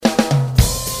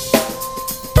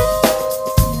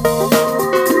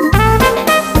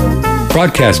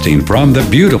Broadcasting from the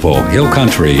beautiful Hill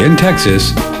Country in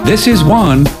Texas, this is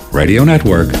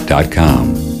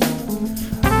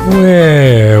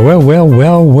OneRadioNetwork.com.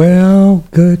 Well,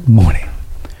 good morning.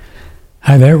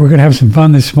 Hi there, we're going to have some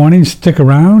fun this morning. Stick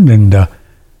around and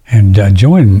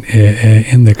join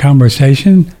in the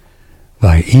conversation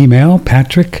by email,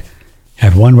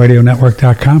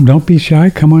 Patrick@OneRadioNetwork.com. Don't be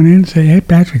shy. Come on in and say, hey,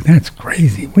 Patrick, that's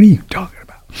crazy. What are you talking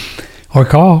about? Or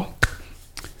call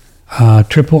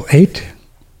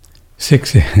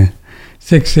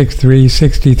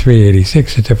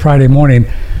 888-663-6386. It's a Friday morning,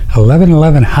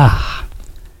 11:11 ha.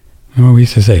 Remember we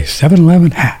used to say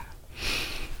 7-11 ha.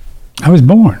 I was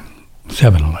born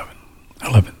 7-11,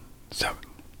 11-7,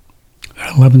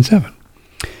 11-7.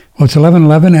 Well, it's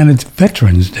 11:11 and it's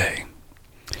Veterans Day.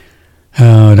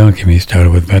 Oh, don't get me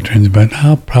started with veterans, but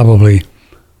I'll probably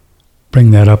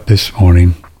bring that up this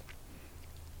morning.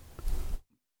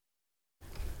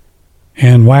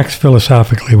 And wax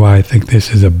philosophically why I think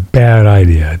this is a bad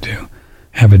idea to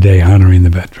have a day honoring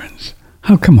the veterans.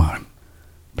 Oh, come on.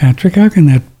 Patrick, how can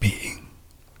that be?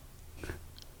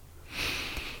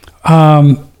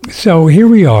 So here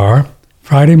we are,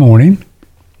 Friday morning.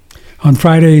 On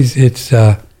Fridays, it's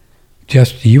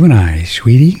just you and I,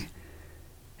 sweetie.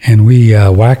 And we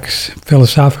wax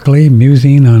philosophically,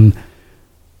 musing on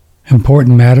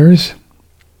important matters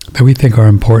that we think are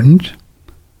important,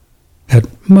 that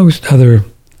most other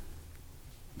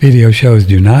video shows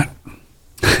do not.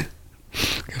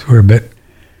 Because we're a bit,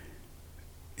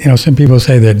 some people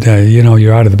say that,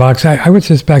 you're out of the box. I would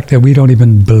suspect that we don't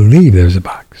even believe there's a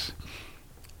box.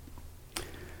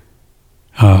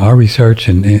 Our research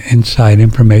and inside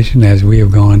information as we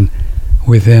have gone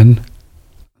within,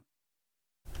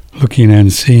 looking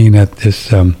and seeing at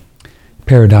this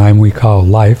paradigm we call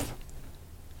life,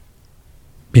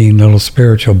 being little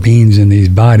spiritual beings in these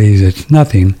bodies, it's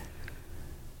nothing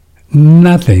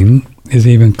is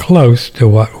even close to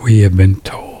what we have been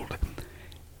told.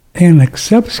 And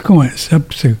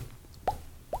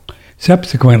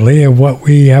subsequently of what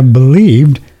we have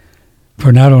believed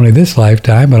for not only this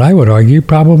lifetime, but I would argue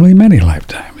probably many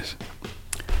lifetimes.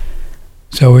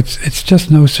 So it's just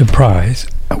no surprise.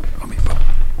 Oh, let me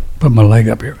put my leg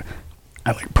up here.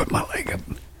 I like put my leg up.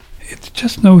 It's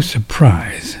just no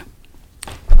surprise.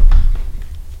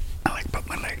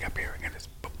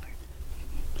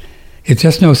 It's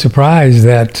just no surprise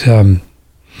that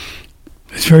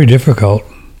it's very difficult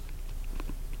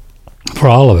for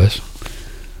all of us,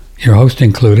 your host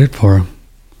included, for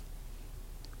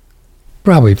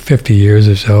probably 50 years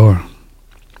or so, or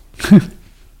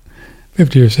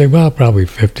 50 years, say, well, probably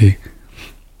 50,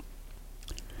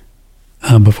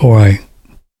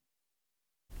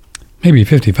 maybe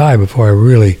 55 before I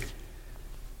really,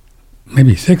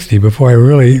 maybe 60 before I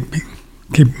really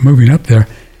keep moving up there,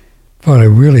 before I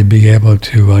really be able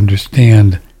to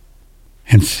understand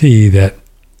and see that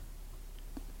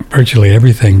virtually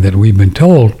everything that we've been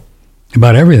told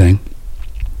about everything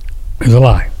is a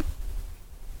lie.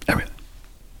 Everything.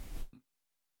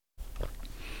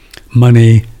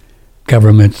 Money,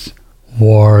 governments,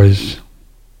 wars,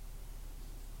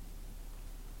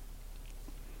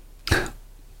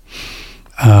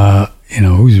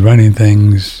 who's running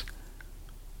things.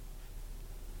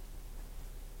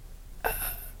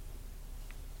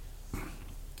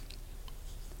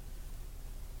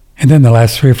 And then the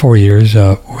last 3 or 4 years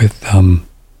with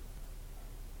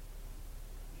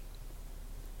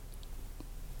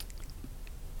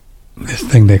this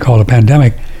thing they call a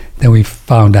pandemic, that we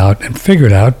found out and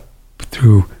figured out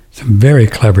through some very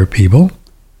clever people,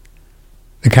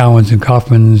 the Cowans and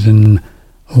Kaufmans and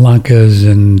Lankas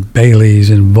and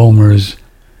Baileys and Volmers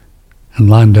and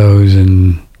Landos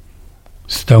and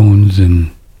Stones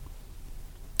and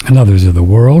others of the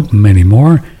world, many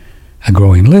more, a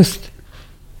growing list,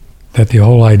 that the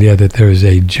whole idea that there is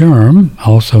a germ,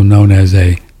 also known as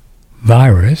a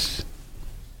virus,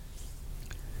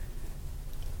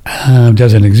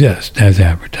 doesn't exist as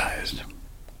advertised.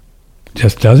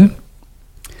 Just doesn't.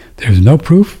 There's no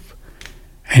proof,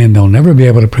 and they'll never be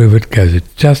able to prove it because it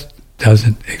just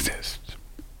doesn't exist.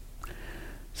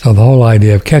 So the whole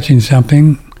idea of catching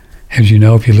something, as you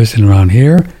know if you listen around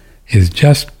here, is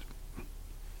just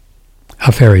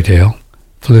a fairy tale.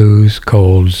 Flus,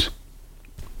 colds,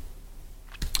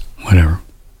 whatever.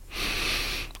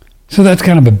 So that's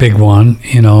kind of a big one,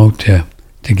 to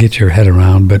get your head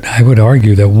around. But I would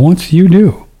argue that once you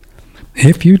do,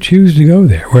 if you choose to go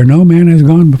there, where no man has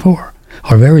gone before,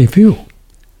 or very few,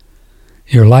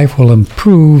 your life will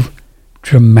improve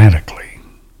dramatically.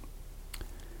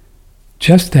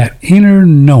 Just that inner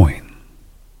knowing,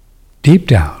 deep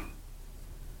down,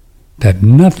 that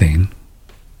nothing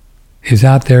is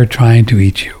out there trying to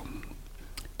eat you,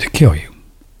 to kill you?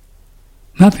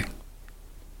 Nothing.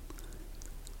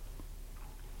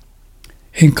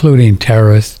 Including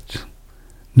terrorists,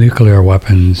 nuclear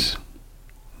weapons,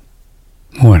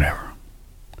 whatever.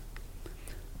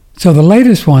 So the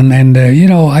latest one, and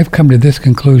I've come to this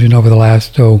conclusion over the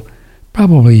last,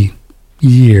 probably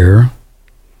year,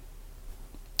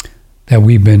 that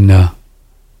we've been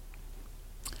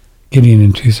getting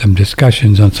into some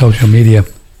discussions on social media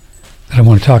that I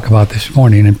want to talk about this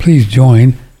morning. And please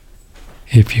join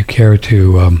if you care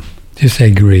to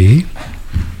disagree,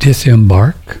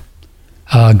 disembark,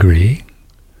 agree,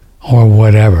 or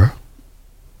whatever.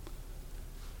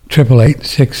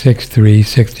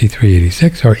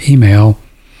 888-663-6386 or email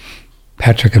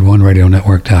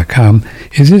patrick@oneradionetwork.com.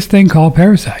 Is this thing called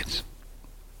parasites?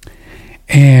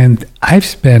 And I've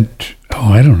spent,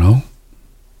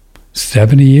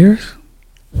 70 years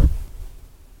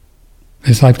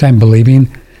this lifetime believing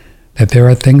that there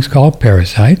are things called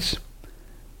parasites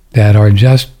that are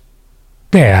just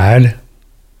bad.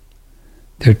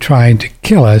 They're trying to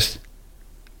kill us,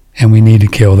 and we need to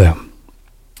kill them.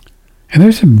 And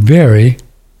there's some very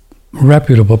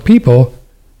reputable people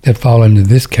that fall into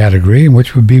this category,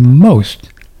 which would be most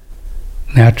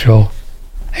natural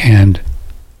and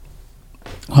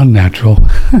unnatural,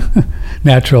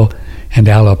 natural and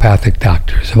allopathic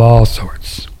doctors of all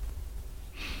sorts.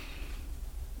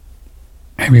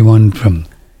 Everyone from,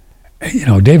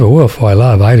 David Wolf, who I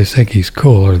love, I just think he's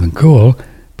cooler than cool,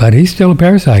 but he's still a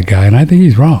parasite guy, and I think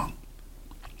he's wrong.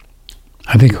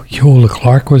 I think Hewlett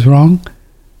Clark was wrong.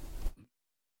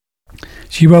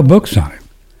 She wrote books on it.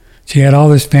 She had all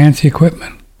this fancy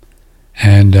equipment.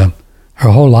 And her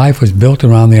whole life was built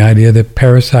around the idea that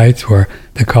parasites were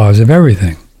the cause of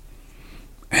everything.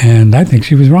 And I think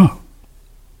she was wrong.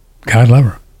 God love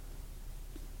her.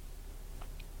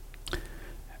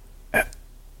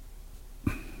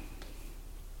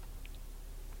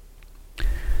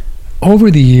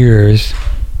 Over the years,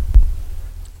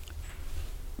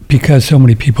 because so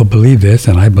many people believe this,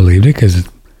 and I believed it because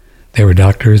they were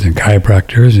doctors and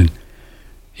chiropractors, and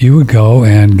you would go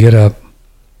and get a,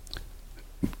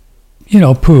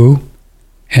 poo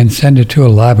and send it to a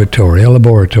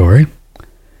laboratory.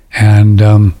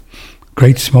 And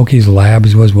Great Smoky's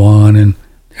Labs was one, and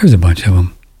there was a bunch of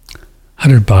them,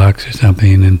 $100 or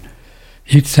something, and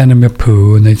you'd send them a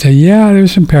poo, and they'd say, yeah,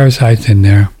 there's some parasites in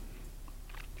there.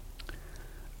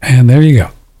 And there you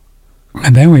go.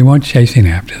 And then we went chasing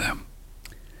after them.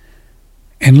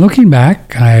 And looking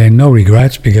back, I had no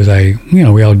regrets because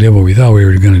we all did what we thought we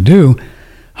were going to do.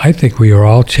 I think we were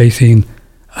all chasing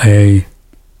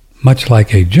much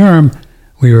like a germ,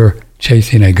 we were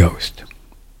chasing a ghost.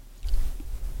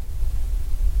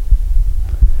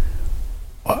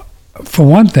 For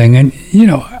one thing, and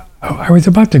I was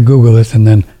about to Google this and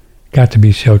then got to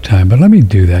be showtime, but let me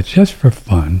do that just for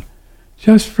fun.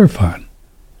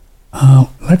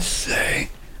 Let's say,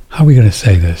 how are we going to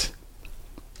say this?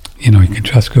 You can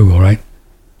trust Google, right?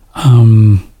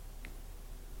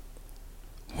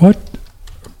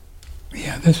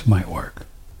 This might work.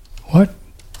 What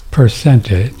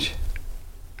percentage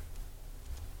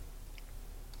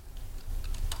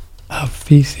of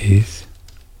feces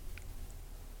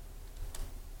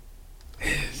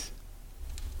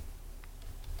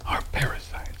are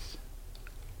parasites?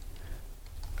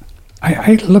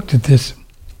 I looked at this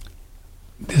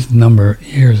number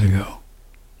years ago.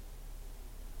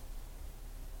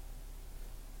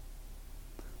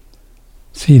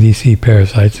 CDC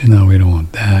parasites, no, we don't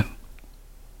want that.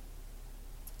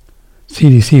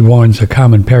 CDC warns a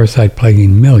common parasite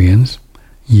plaguing millions.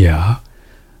 Yeah.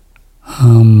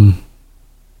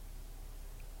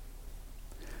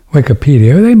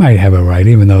 Wikipedia, they might have it right,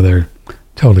 even though they're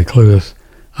totally clueless.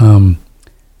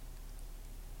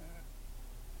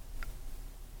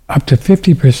 Up to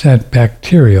 50%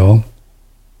 bacterial.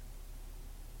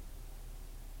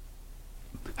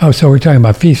 Oh, so we're talking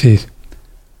about feces.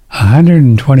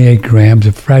 128 grams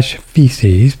of fresh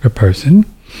feces per person.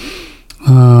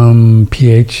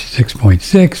 pH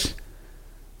 6.6.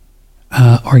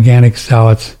 Organic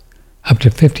solids up to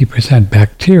 50%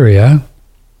 bacteria.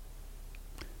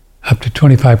 Up to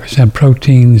 25%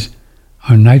 proteins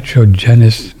or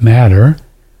nitrogenous matter.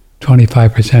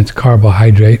 25%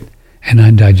 carbohydrate and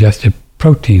undigested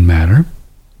protein matter.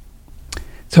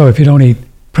 So if you don't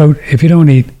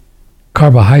eat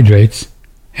carbohydrates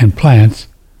and plants,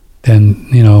 then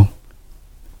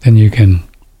you can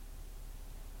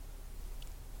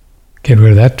get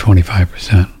rid of that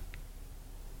 25%.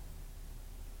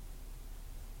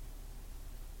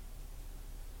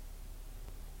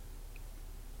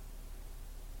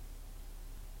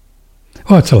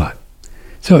 Well, it's a lot.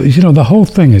 So, the whole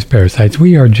thing is parasites.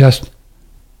 We are just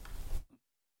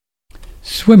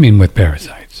swimming with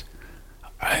parasites.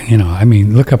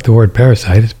 Look up the word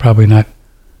parasite. It's probably not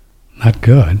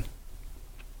good.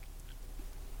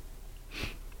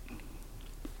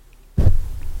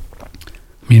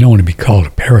 You don't want to be called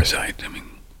a parasite.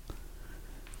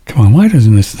 Come on, why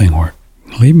doesn't this thing work?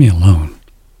 Leave me alone.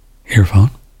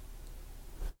 Earphone.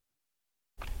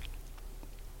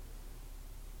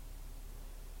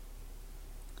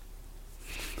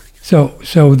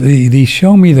 So the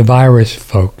Show Me the Virus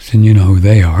folks, and you know who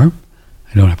they are,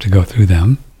 I don't have to go through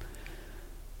them,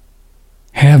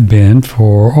 have been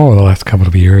for, the last couple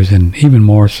of years, and even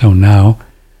more so now.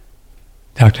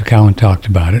 Dr. Cowan talked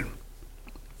about it.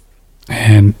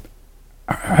 And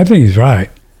I think he's right.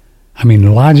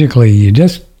 Logically, you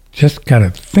just got to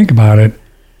think about it,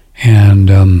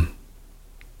 and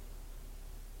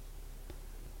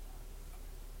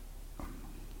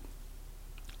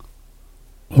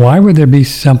why would there be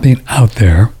something out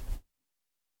there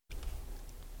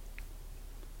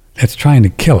that's trying to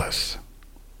kill us?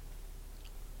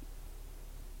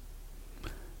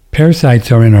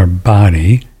 Parasites are in our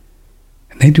body,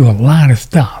 and they do a lot of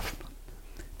stuff.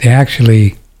 They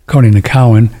actually, according to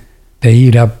Cowan, they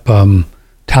eat up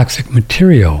toxic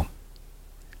material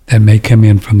that may come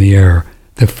in from the air,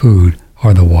 the food,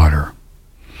 or the water.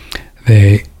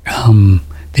 They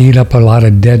eat up a lot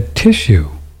of dead tissue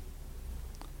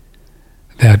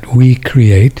that we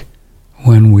create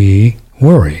when we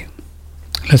worry.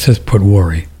 Let's just put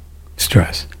worry,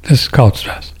 stress. This is called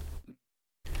stress.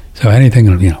 So anything,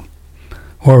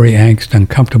 worry, angst,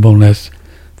 uncomfortableness,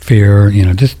 fear,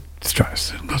 just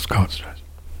stress. Let's call it stress.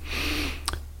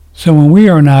 So when we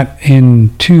are not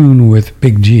in tune with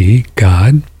Big G,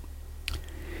 God,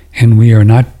 and we are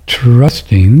not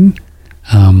trusting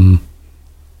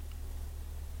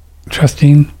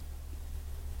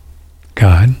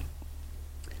God,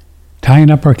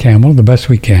 tying up our camel the best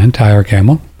we can, tie our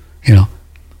camel,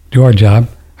 do our job,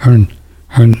 earn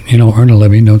a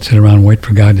living, don't sit around and wait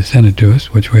for God to send it to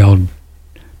us, which we all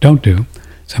don't do.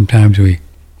 Sometimes we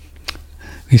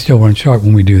still run short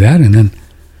when we do that, and then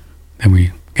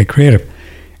we get creative.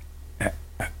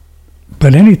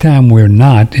 But anytime we're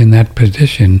not in that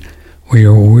position, we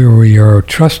are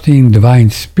trusting Divine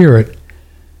Spirit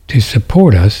to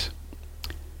support us,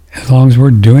 as long as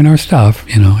we're doing our stuff,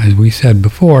 as we said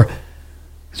before,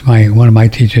 as one of my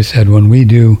teachers said, when we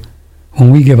give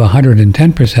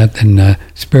 110%, then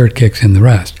Spirit kicks in the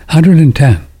rest.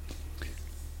 110.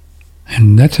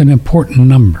 And that's an important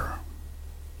number.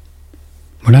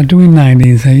 We're not doing 90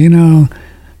 and say,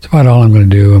 it's about all I'm going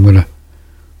to do. I'm going to,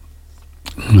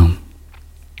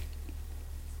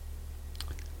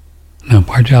 No,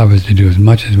 our job is to do as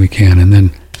much as we can, and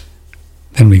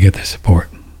then we get the support.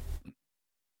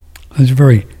 There's a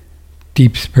very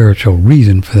deep spiritual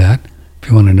reason for that. If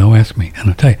you want to know, ask me, and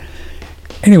I'll tell you.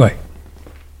 Anyway,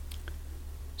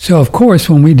 so of course,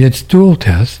 when we did stool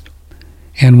tests,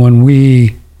 and when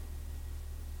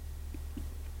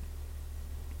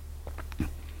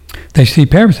they see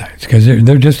parasites, because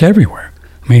they're just everywhere.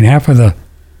 Half of the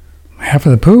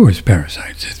poo is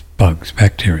parasites. It's bugs,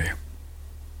 bacteria.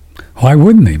 Why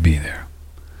wouldn't they be there?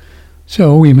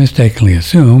 So we mistakenly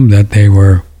assumed that they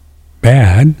were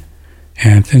bad,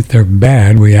 and since they're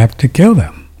bad, we have to kill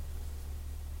them.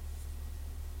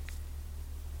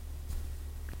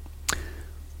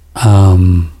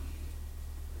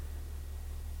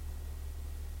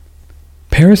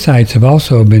 Parasites have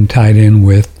also been tied in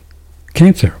with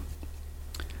cancer.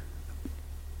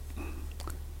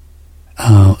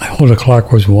 Hulda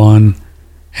Clark was one,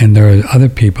 and there are other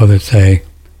people that say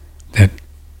that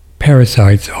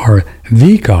parasites are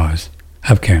the cause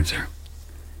of cancer.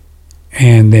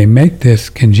 And they make this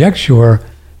conjecture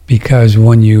because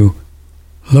when you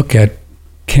look at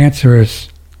cancerous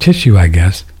tissue, I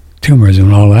guess, tumors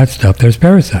and all that stuff, there's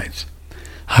parasites.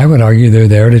 I would argue they're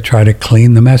there to try to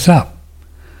clean the mess up.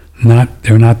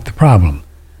 They're not the problem.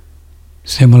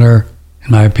 Similar,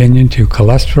 in my opinion, to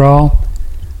cholesterol.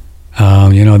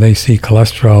 They see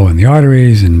cholesterol in the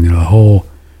arteries, and the whole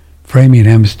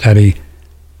Framingham study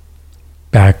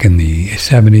back in the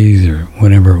 70s or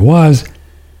whenever it was.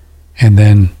 And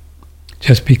then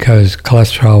just because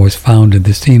cholesterol was found at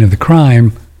the scene of the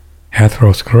crime,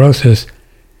 atherosclerosis,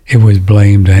 it was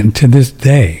blamed, and to this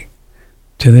day,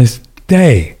 it's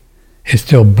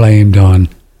still blamed on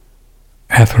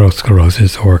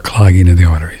atherosclerosis or clogging of the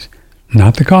arteries.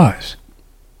 Not the cause.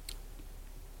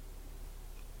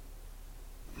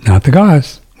 Not the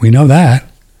cause. We know that.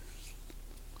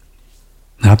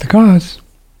 Not the cause.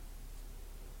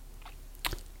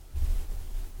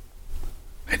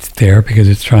 It's there because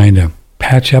it's trying to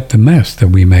patch up the mess that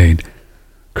we made,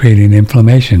 creating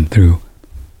inflammation through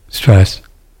stress,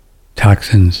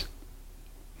 toxins,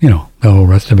 the whole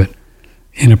rest of it,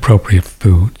 inappropriate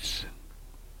foods.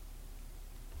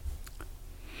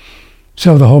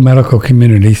 So the whole medical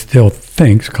community still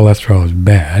thinks cholesterol is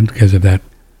bad because of that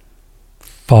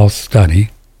false study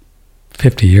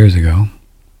 50 years ago.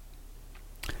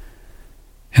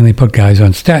 And they put guys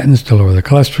on statins to lower the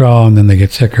cholesterol, and then they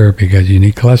get sicker because you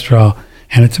need cholesterol,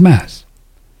 and it's a mess.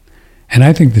 And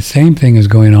I think the same thing is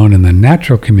going on in the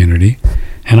natural community,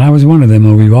 and I was one of them,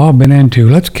 and we've all been into,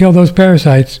 let's kill those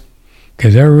parasites,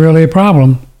 because they're really a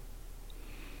problem.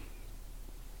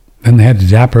 Then they had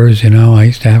zappers, I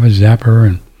used to have a zapper,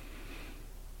 and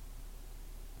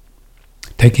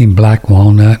taking black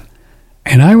walnut.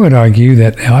 And I would argue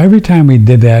that every time we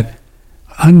did that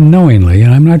unknowingly,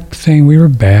 and I'm not saying we were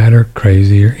bad or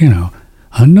crazy or,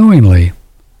 unknowingly,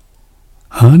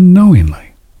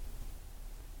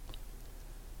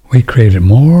 we created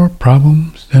more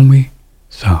problems than we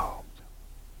solved.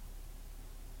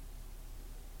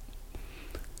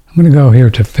 I'm going to go here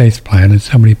to Faceplant, and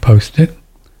somebody posted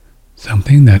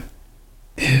something that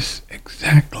is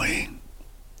exactly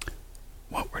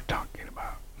what we're talking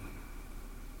about.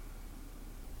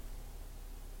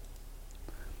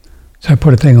 So I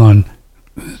put a thing on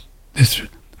this,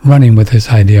 running with this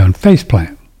idea on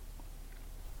Faceplant.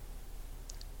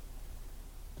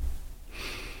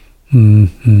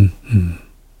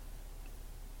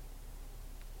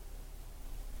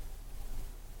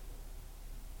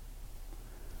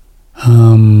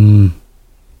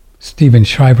 Stephen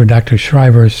Shriver, Dr.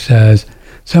 Shriver says,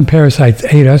 some parasites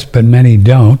ate us, but many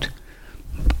don't.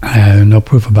 I have no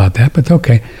proof about that, but it's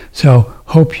okay. So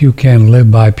hope you can live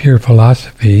by pure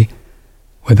philosophy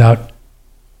without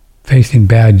facing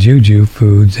bad juju.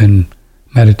 Foods and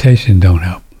meditation don't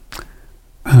help.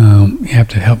 You have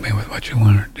to help me with what you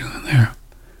want to do in there.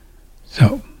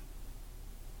 So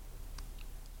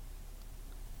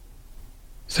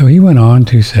he went on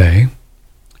to say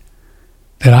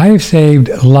that I have saved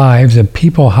lives of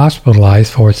people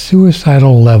hospitalized for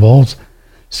suicidal levels,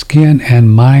 skin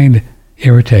and mind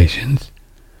irritations.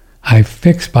 I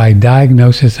fixed by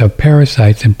diagnosis of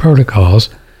parasites and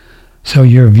protocols, so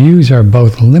your views are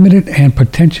both limited and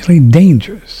potentially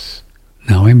dangerous.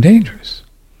 Now I'm dangerous.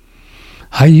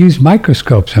 I use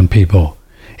microscopes on people,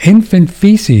 infant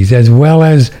feces as well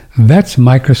as vet's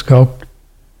microscope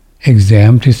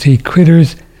exam to see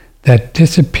critters that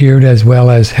disappeared as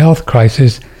well as health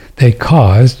crisis they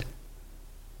caused.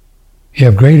 You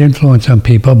have great influence on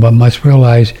people, but must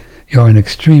realize you're an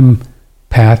extreme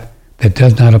path that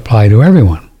does not apply to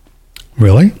everyone.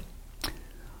 Really?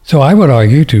 So I would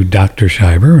argue to Dr.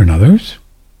 Schreiber and others,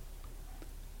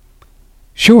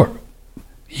 sure,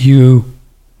 you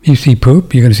see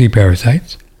poop, you're going to see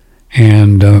parasites,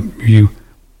 and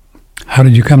how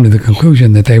did you come to the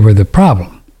conclusion that they were the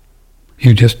problem?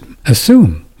 You just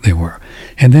assume they were.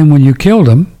 And then when you killed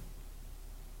them,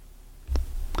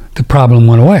 the problem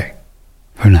went away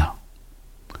for now.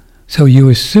 So you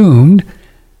assumed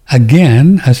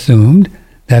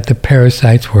that the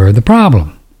parasites were the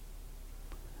problem.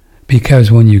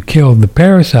 Because when you killed the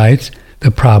parasites,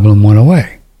 the problem went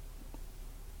away.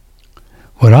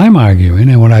 What I'm arguing,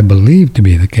 and what I believe to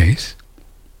be the case,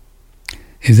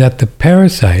 is that the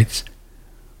parasites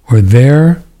were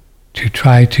there to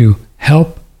try to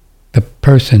help the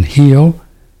person heal,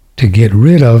 to get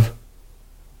rid of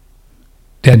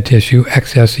dead tissue,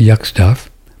 excess yuck stuff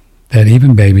that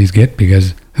even babies get,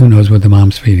 because who knows what the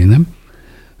mom's feeding them,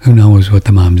 who knows what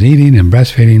the mom's eating and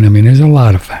breastfeeding. I mean, there's a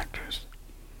lot of factors.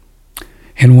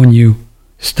 And when you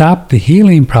stop the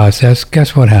healing process,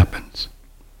 guess what happens?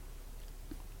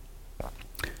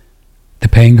 The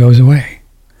pain goes away.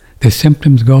 The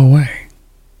symptoms go away.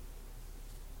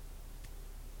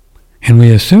 And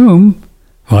we assume,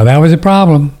 well, that was a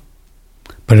problem,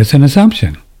 but it's an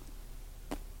assumption.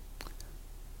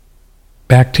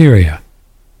 Bacteria,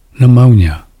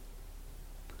 pneumonia.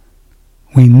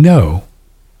 We know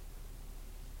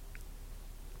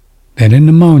that in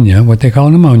pneumonia, what they call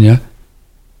pneumonia,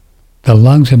 the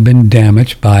lungs have been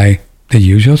damaged by the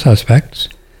usual suspects.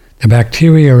 The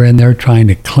bacteria are in there trying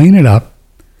to clean it up.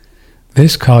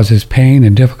 This causes pain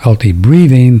and difficulty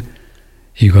breathing.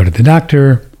 You go to the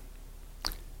doctor.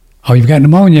 Oh, you've got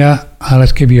pneumonia.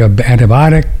 Let's give you an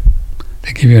antibiotic.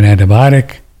 They give you an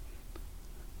antibiotic.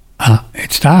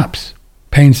 It stops.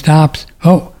 Pain stops.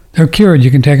 Oh, they're cured.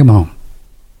 You can take them home.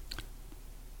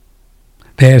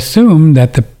 They assume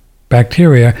that the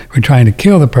bacteria were trying to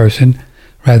kill the person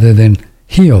rather than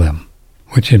heal them,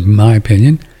 which in my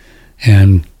opinion,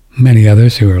 and many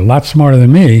others who are a lot smarter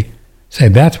than me, say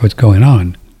that's what's going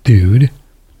on, dude.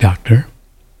 doctor.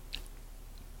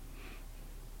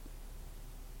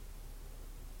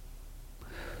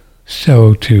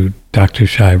 So to Dr.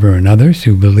 Shiver and others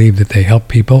who believe that they help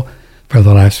people for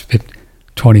the last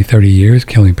 20, 30 years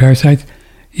killing parasites,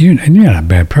 you're not a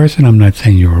bad person. I'm not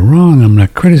saying you were wrong. I'm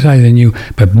not criticizing you,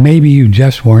 but maybe you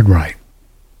just weren't right.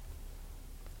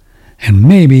 And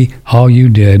maybe all you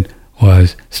did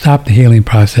was stop the healing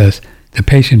process. The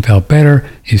patient felt better.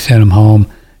 You sent him home,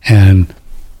 and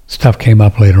stuff came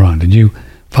up later on. Did you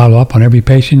follow up on every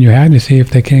patient you had to see if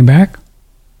they came back?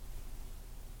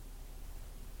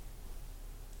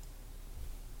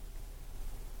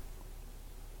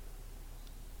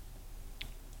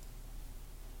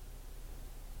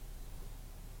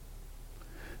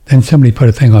 Then somebody put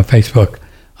a thing on Facebook.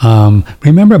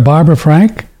 Remember Barbara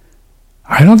Frank?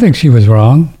 I don't think she was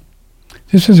wrong.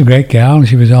 This was a great gal, and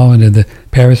she was all into the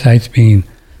parasites being...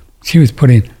 She was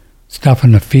putting stuff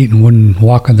on her feet and wouldn't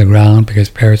walk on the ground because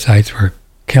parasites were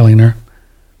killing her.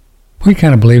 We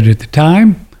kind of believed it at the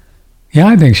time. Yeah,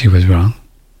 I think she was wrong.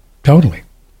 Totally.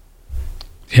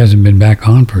 She hasn't been back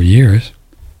on for years.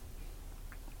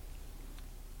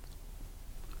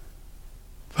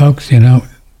 Folks,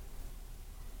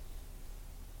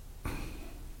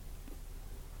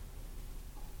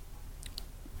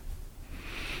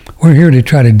 we're here to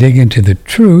try to dig into the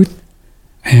truth,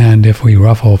 and if we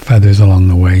ruffle feathers along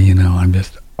the way, I'm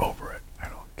just over it. I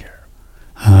don't care.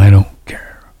 I don't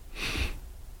care.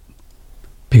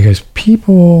 Because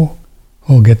people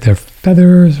will get their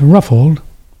feathers ruffled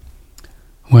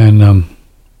when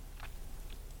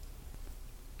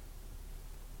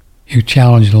you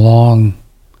challenge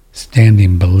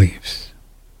long-standing beliefs.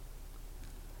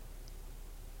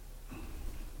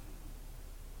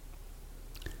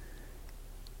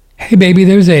 Hey, baby,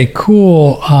 there's a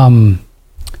cool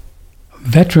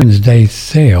Veterans Day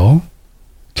sale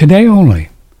today only.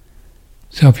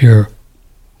 So if you're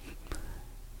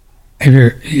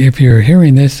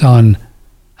hearing this on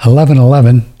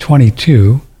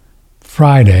 11/11/22,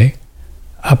 Friday,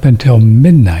 up until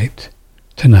midnight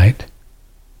tonight,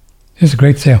 there's a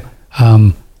great sale.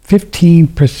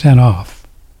 15% off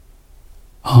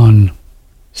on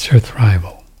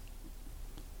Surthrival.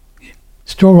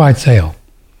 Store-wide sale.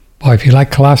 Boy, if you like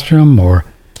colostrum or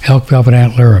elk velvet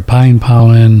antler or pine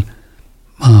pollen,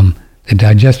 the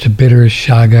digestive bitters,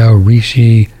 chaga,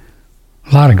 reishi,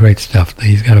 a lot of great stuff.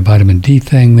 He's got a vitamin D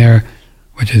thing there,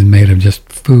 which is made of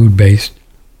just food-based.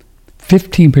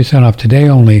 15% off today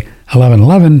only,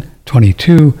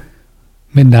 11/11/22,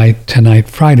 midnight tonight,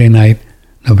 Friday night,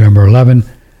 November 11.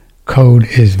 Code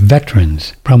is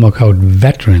VETERANS, promo code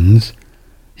VETERANS.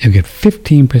 You'll get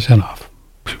 15% off.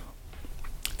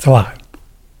 It's a lot.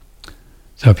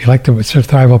 So if you like the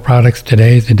Surthrival products,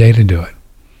 today is the day to do it.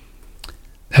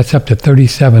 That's up to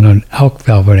 37 on elk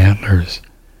velvet antlers,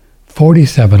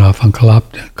 47 off on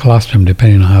colostrum,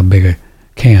 depending on how big a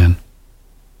can.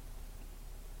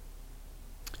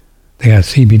 They got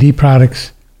CBD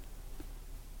products,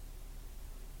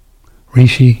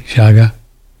 reishi, chaga.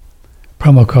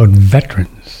 Promo code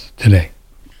VETERANS today.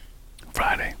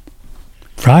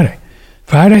 Friday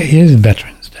is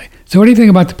Veterans Day. So what do you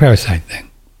think about the parasite thing?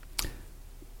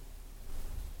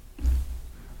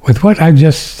 With what I've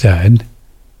just said,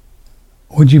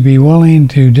 would you be willing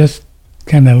to just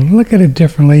kind of look at it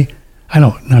differently?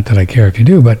 Not that I care if you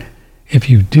do, but if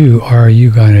you do, are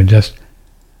you going to just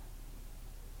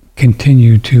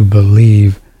continue to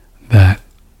believe that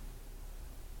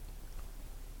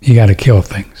you got to kill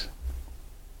things?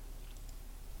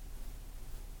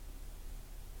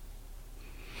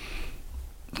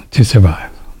 To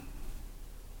survive.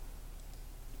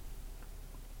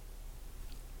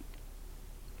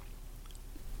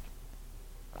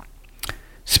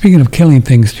 Speaking of killing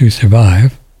things to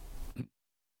survive,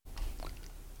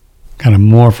 kind of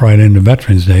morph right into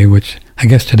Veterans Day, which I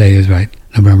guess today is right,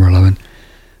 November 11th,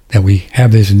 that we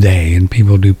have this day and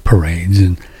people do parades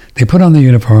and they put on the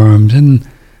uniforms and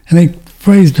they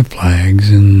raise the flags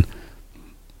and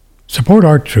support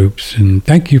our troops and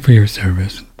thank you for your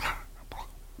service.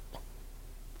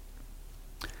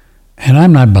 And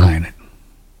I'm not buying it.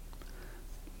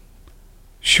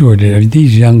 Sure, did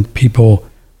these young people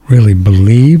really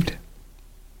believed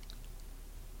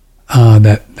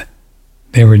that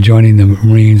they were joining the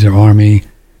Marines or Army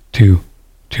to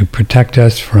protect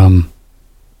us from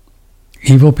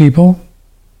evil people?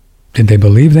 Did they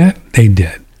believe that? They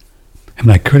did.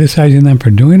 Am I criticizing them for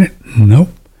doing it? Nope.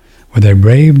 Were they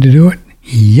brave to do it?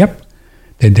 Yep.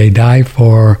 Did they die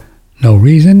for no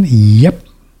reason? Yep.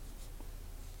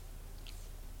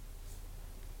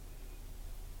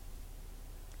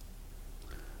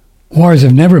 Wars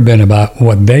have never been about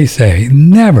what they say.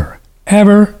 Never,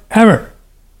 ever, ever.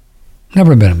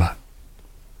 Never been about.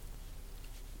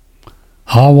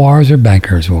 All wars are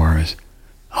bankers' wars.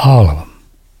 All of them.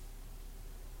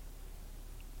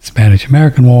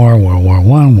 Spanish-American War, World War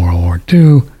I, World War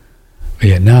II,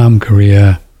 Vietnam,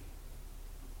 Korea,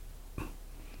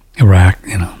 Iraq,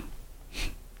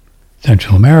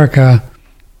 Central America.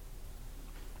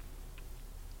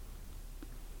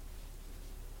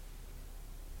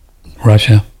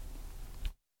 Russia.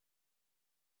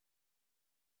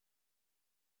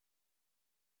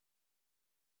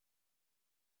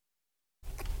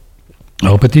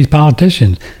 Oh, but these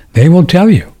politicians, they will tell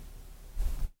you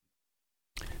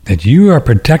that you are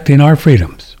protecting our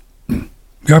freedoms.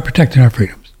 You are protecting our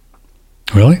freedoms.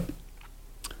 Really?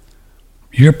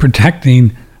 You're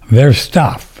protecting their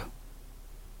stuff.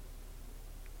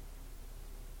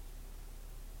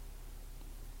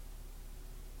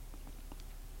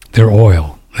 Their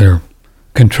oil, their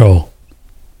control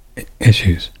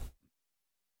issues,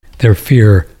 their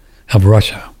fear of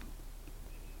Russia.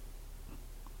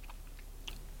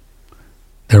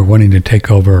 They're wanting to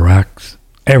take over Iraq's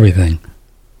everything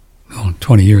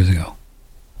 20 years ago,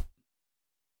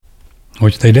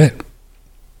 which they did.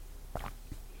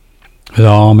 It was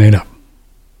all made up.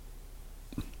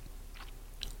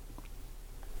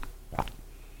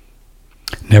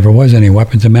 Never was any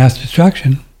weapons of mass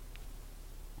destruction.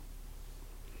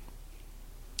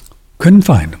 Couldn't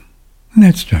find them. Isn't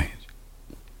that strange?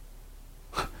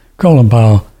 Colin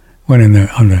Powell went in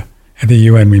there at the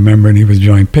UN, remember, and he was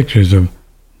drawing pictures of.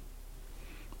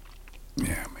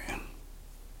 Yeah, man.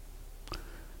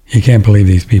 You can't believe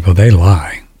these people. They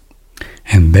lie.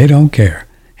 And they don't care.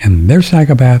 And they're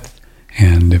psychopaths.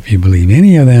 And if you believe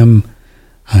any of them,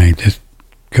 just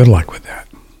good luck with that.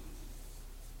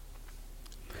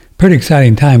 Pretty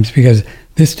exciting times because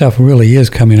this stuff really is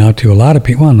coming out to a lot of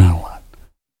people. Well, not a lot.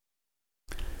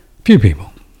 Few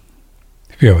people.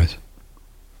 A few of us.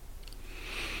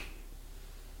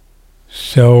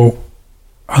 So,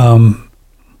 the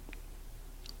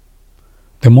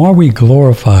more we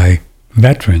glorify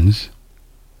veterans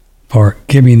for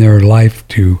giving their life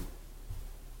to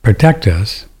protect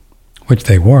us, which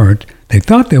they weren't, they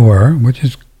thought they were, which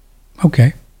is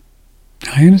okay.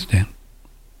 I understand.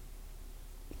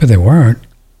 But they weren't.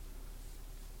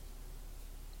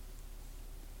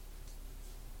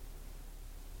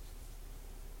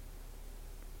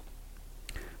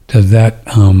 Does that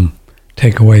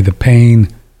take away the pain,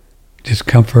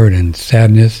 discomfort, and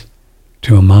sadness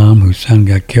to a mom whose son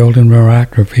got killed in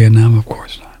Iraq or Vietnam? Of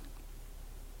course not.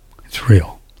 It's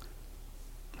real.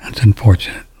 That's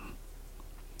unfortunate.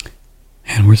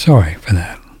 And we're sorry for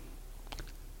that.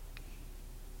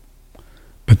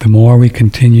 But the more we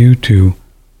continue to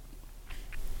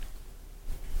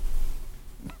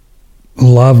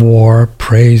love war,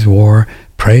 praise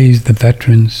the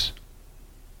veterans,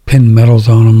 pin medals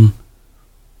on them,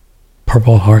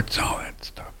 Purple Hearts, all that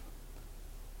stuff,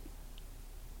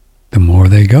 the more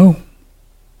they go.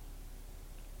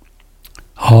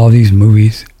 All these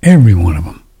movies, every one of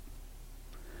them.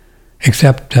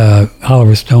 Except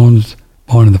Oliver Stone's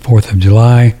Born on the 4th of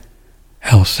July,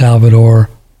 El Salvador,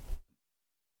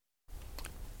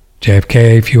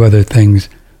 JFK, a few other things.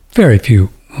 Very few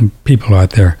people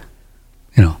out there,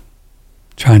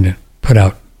 trying to put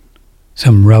out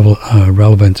some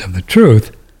relevance of the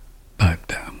truth.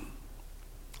 But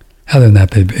other than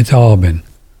that, it's all been,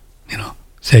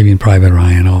 Saving Private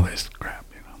Ryan, all this crap,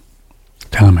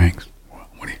 Tom Hanks,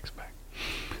 what do you expect?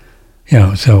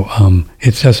 So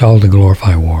it's just all to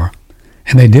glorify war.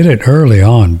 And they did it early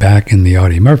on, back in the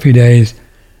Audie Murphy days,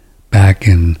 back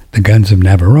in the Guns of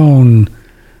Navarone,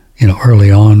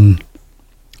 early on,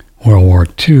 World War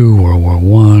II, World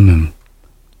War I,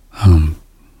 and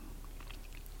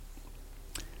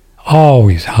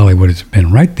always Hollywood has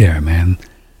been right there, man,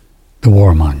 the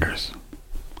warmongers.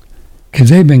 Because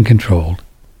they've been controlled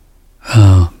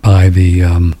by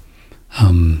the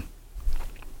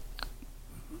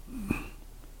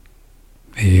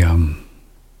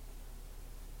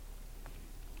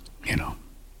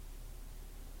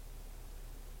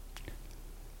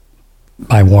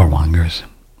by warmongers.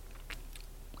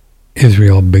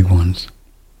 Israel, big ones.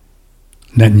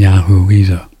 Netanyahu,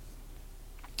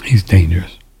 he's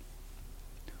dangerous.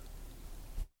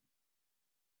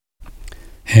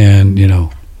 And,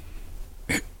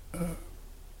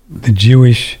 the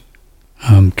Jewish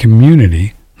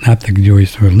community, not the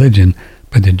Jewish religion,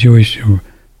 but the Jewish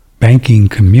banking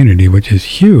community, which is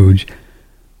huge,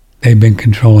 they've been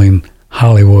controlling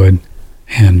Hollywood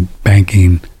and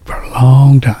banking for a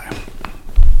long time.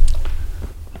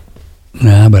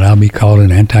 Nah, but I'll be called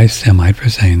an anti-Semite for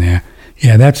saying that.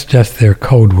 Yeah, that's just their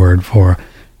code word for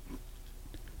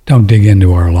don't dig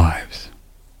into our lives.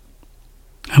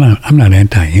 I'm not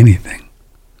anti anything,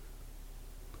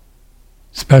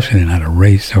 especially not a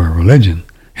race or a religion.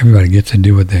 Everybody gets to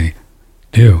do what they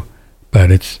do,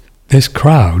 but it's this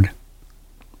crowd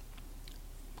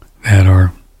that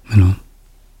are,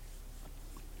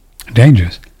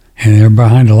 dangerous, and they're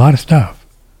behind a lot of stuff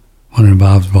when it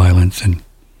involves violence and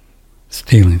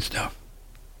stealing stuff.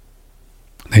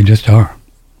 They just are.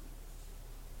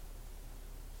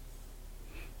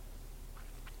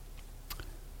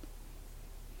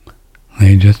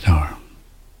 They just are.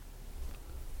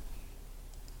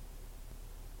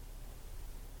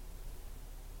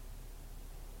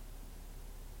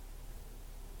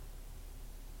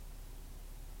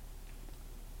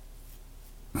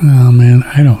 Oh man,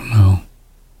 I don't know.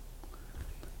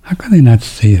 How can they not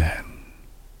see that?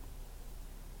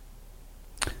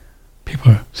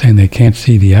 People are saying they can't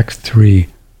see the X3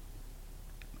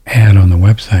 ad on the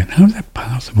website. How is that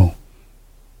possible?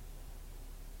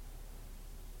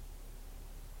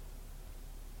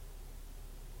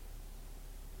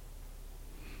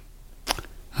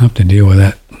 I'll have to deal with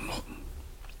that.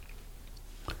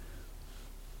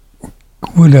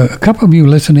 Would a couple of you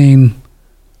listening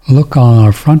look on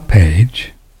our front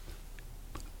page?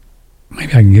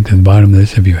 Maybe I can get to the bottom of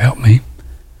this if you help me.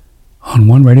 On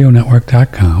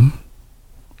oneradionetwork.com.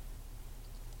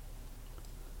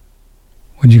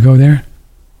 Would you go there?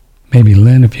 Maybe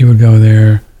Lynn, if you would go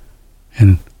there,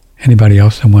 and anybody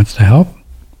else that wants to help.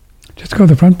 Just go to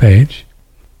the front page.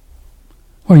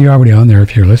 Well, you're already on there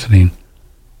if you're listening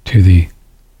to the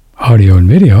audio and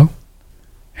video,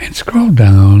 and scroll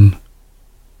down.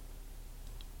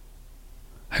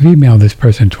 I've emailed this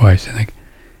person twice, I think,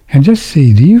 and just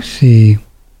see, do you see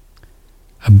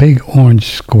a big orange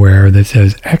square that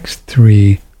says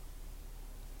X3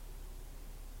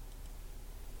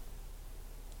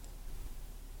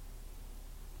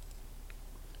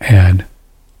 ad?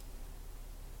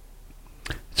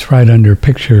 It's right under a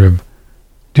picture of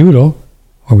Doodle,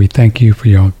 where we thank you for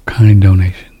your kind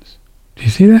donations. Do you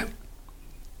see that?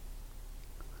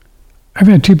 I've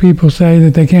had 2 people say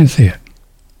that they can't see it.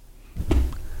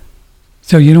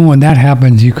 So, when that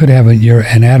happens, you could have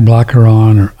an ad blocker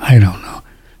on, or I don't know.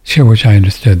 Sure wish I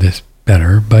understood this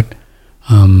better, but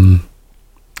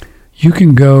you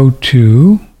can go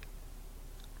to,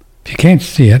 if you can't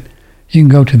see it, you can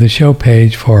go to the show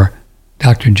page for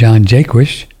Dr. John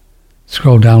Jaquish,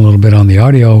 scroll down a little bit on the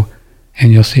audio,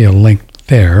 and you'll see a link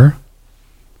there,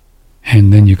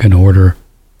 and then you can order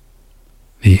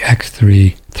the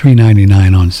X3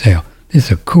 $399 on sale. This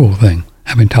is a cool thing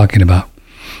I've been talking about.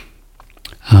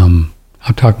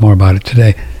 I'll talk more about it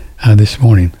today, this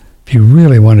morning. If you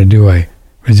really want to do a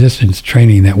resistance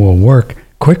training that will work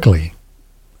quickly,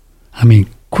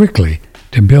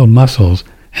 to build muscles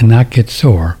and not get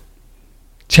sore,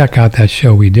 check out that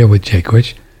show we did with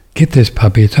Jaquish. Get this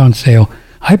puppy; it's on sale.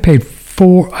 I paid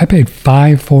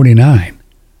 $549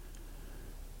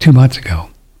 2 months ago.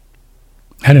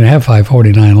 I didn't have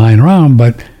 $549 lying around,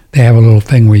 but they have a little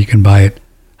thing where you can buy it.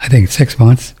 I think 6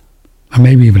 months, or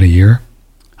maybe even a year.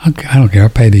 I don't care. I'll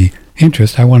pay the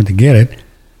interest. I wanted to get it.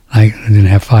 I didn't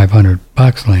have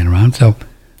 $500 laying around, so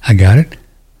I got it.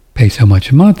 Pay so much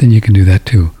a month, and you can do that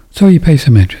too. So you pay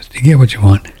some interest. You get what you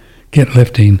want. Get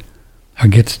lifting, or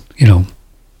get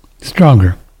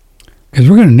stronger, because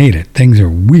we're going to need it. Things are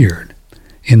weird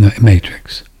in the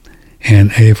matrix,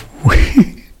 and if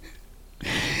we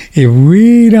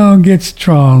don't get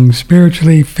strong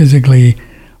spiritually, physically,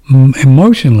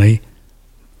 emotionally,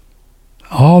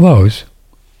 all those,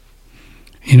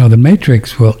 the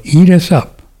matrix will eat us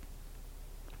up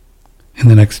in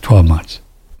the next 12 months.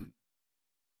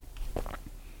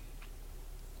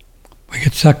 We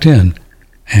get sucked in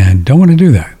and don't want to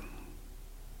do that.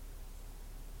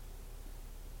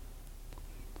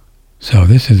 So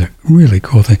this is a really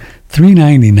cool thing.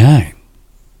 $399.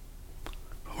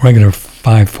 Regular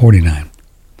 $549.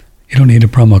 You don't need a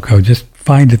promo code. Just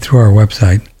find it through our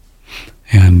website.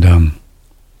 And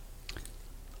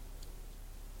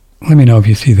let me know if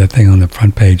you see that thing on the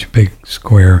front page, big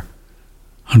square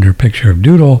under a picture of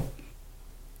Doodle.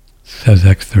 It says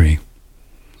X3.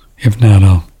 If not,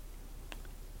 I'll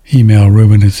email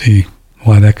Ruben to see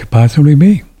why that could possibly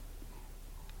be.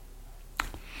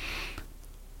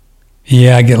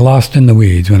 Yeah, I get lost in the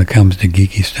weeds when it comes to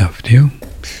geeky stuff. Do you?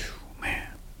 Man.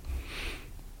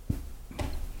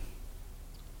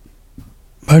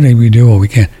 But we do what we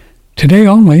can. Today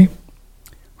only,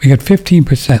 we got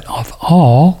 15% off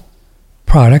all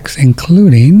products,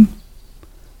 including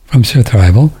from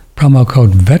Surthrival, promo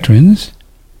code VETERANS.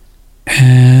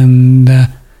 And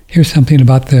here's something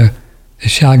about the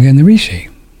Shaga and the Rishi.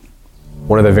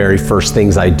 one of the very first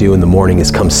things I do in the morning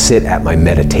is come sit at my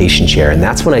meditation chair. And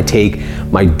that's when I take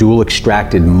my dual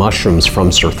extracted mushrooms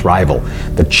from Surthrival,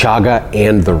 the chaga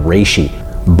and the reishi.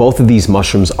 Both of these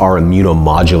mushrooms are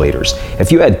immunomodulators.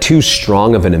 If you had too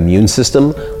strong of an immune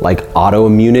system, like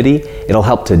autoimmunity, it'll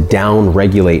help to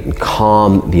down-regulate and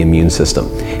calm the immune system.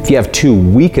 If you have too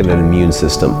weak of an immune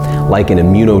system, like an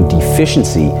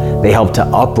immunodeficiency, they help to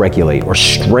upregulate or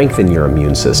strengthen your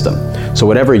immune system. So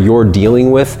whatever you're dealing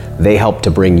with, they help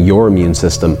to bring your immune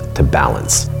system to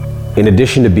balance. In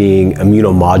addition to being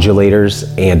immunomodulators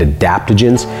and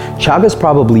adaptogens, chaga is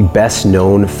probably best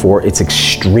known for its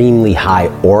extremely high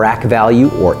ORAC value,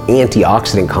 or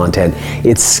antioxidant content.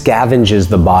 It scavenges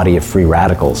the body of free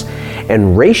radicals.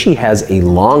 And reishi has a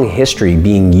long history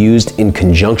being used in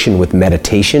conjunction with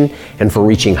meditation and for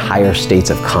reaching higher states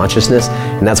of consciousness,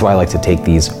 and that's why I like to take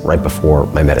these right before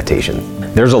my meditation.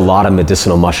 There's a lot of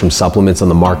medicinal mushroom supplements on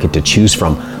the market to choose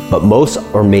from, but most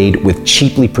are made with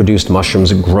cheaply produced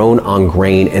mushrooms grown on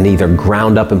grain and either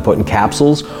ground up and put in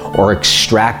capsules or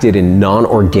extracted in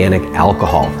non-organic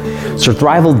alcohol.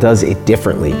 Surthrival does it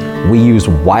differently. We use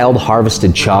wild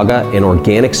harvested chaga and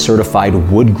organic certified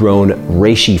wood-grown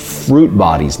reishi fruit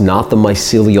bodies, not the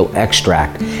mycelial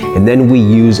extract. And then we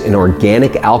use an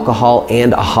organic alcohol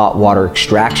and a hot water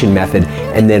extraction method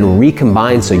and then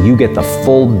recombine so you get the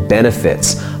full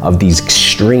benefits of these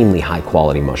extremely high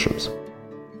quality mushrooms.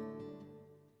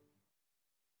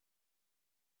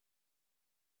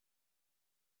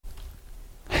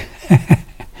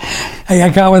 Hey, I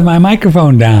got with my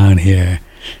microphone down here.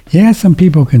 Yeah, some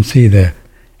people can see the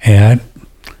ad.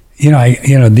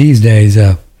 These days,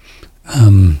 a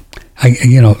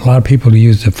lot of people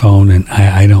use the phone, and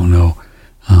I don't know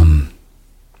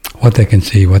what they can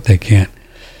see, what they can't.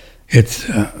 It's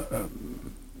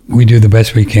we do the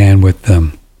best we can with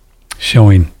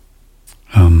showing,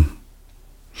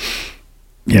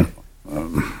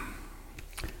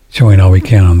 showing all we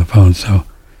can on the phone. So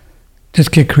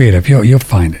just get creative. You'll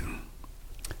find it.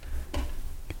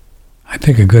 I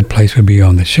think a good place would be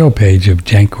on the show page of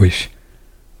Jankwish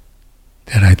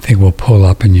that I think will pull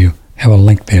up, and you have a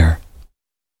link there.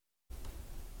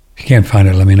 If you can't find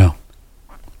it, let me know.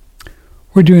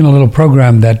 We're doing a little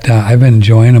program that I've been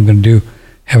enjoying. I'm going to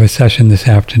have a session this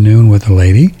afternoon with a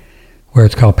lady where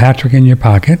it's called Patrick in Your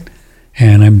Pocket,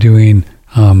 and I'm doing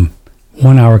 1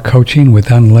 hour coaching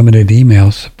with unlimited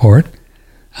email support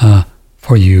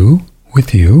for you,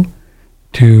 with you,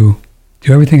 to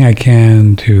do everything I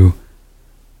can to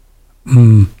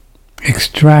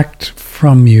extract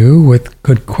from you with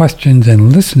good questions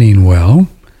and listening well,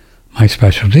 my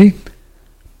specialty,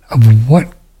 of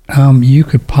what you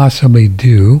could possibly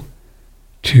do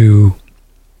to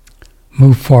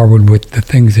move forward with the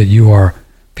things that you are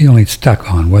feeling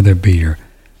stuck on, whether it be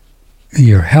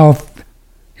your health,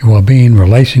 your well-being,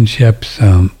 relationships,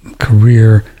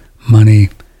 career, money,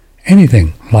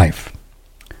 anything, life.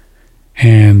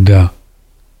 And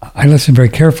I listen very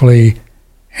carefully,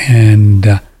 and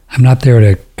I'm not there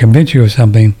to convince you of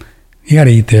something. You got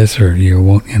to eat this or you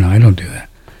won't, I don't do that.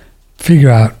 Figure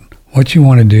out what you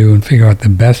want to do and figure out the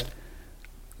best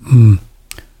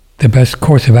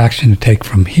course of action to take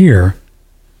from here,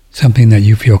 something that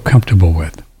you feel comfortable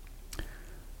with.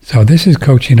 So this is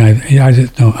coaching.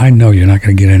 I know you're not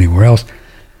going to get anywhere else.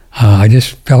 I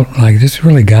just felt like this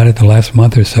really got it the last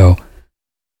month or so.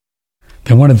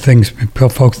 And one of the things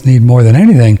folks need more than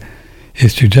anything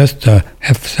is to just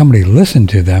have somebody listen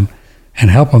to them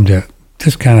and help them to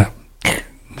just kind of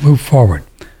move forward.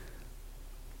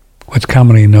 What's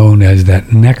commonly known as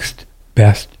that next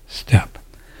best step.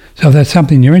 So if that's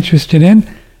something you're interested in,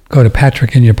 go to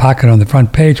Patrick in Your Pocket on the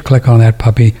front page, click on that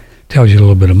puppy, tells you a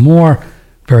little bit more,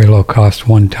 very low cost,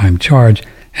 one-time charge,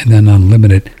 and then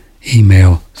unlimited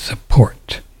email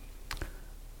support.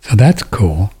 So that's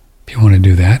cool if you want to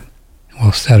do that.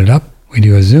 We'll set it up. We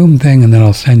do a Zoom thing, and then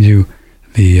I'll send you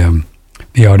the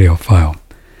audio file.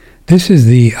 This is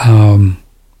the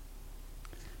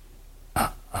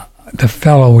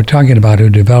fellow we're talking about who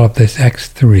developed this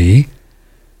X3,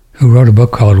 who wrote a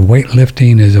book called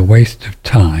Weightlifting is a Waste of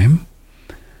Time.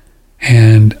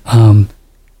 And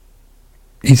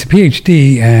he's a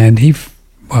PhD, and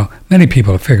many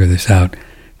people have figured this out,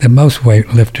 that most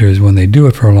weightlifters, when they do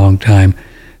it for a long time,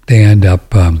 they end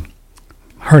up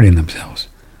hurting themselves.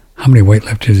 How many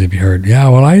weightlifters have you heard? Yeah,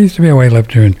 well, I used to be a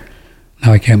weightlifter, and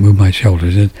now I can't move my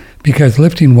shoulders. It's because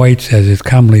lifting weights, as is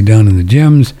commonly done in the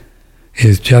gyms,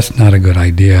 is just not a good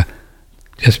idea,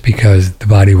 just because the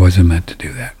body wasn't meant to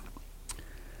do that.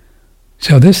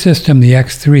 So this system, the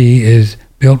X3, is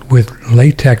built with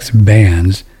latex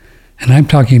bands, and I'm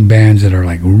talking bands that are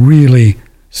like really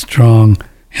strong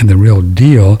and the real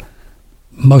deal,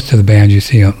 most of the bands you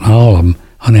see, all of them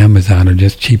on Amazon, are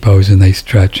just cheapos, and they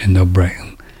stretch and they'll break.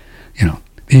 You know,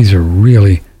 these are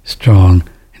really strong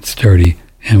and sturdy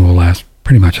and will last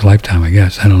pretty much a lifetime, I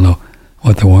guess. I don't know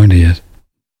what the warranty is.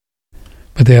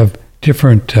 But they have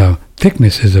different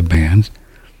thicknesses of bands,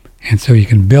 and so you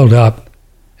can build up.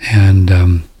 And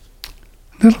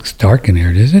it looks dark in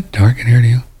here. Is it dark in here to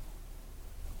you?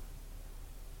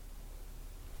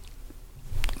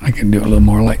 I can do a little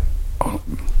more light. Oh,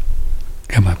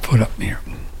 got my foot up here.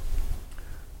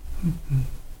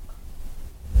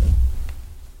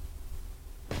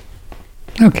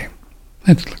 Okay,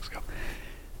 let's go.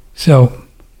 So,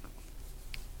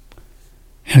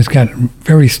 and it's got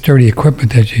very sturdy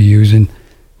equipment that you use, and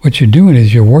what you're doing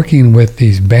is you're working with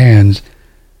these bands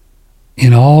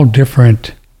in all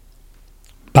different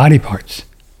body parts.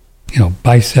 You know,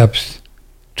 biceps,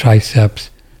 triceps,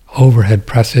 overhead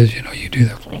presses. You know, you do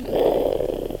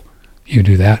that. You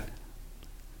do that.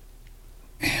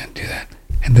 And do that.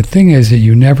 And the thing is that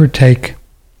you never take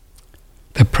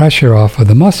the pressure off of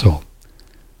the muscle.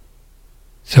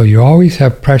 So you always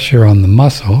have pressure on the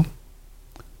muscle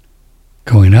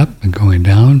going up and going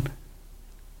down.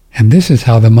 And this is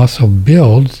how the muscle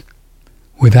builds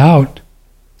without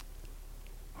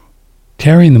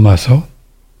tearing the muscle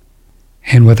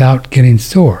and without getting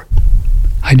sore.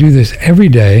 I do this every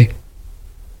day.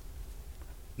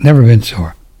 Never been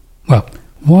sore. Well,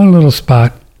 one little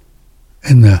spot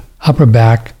in the upper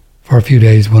back for a few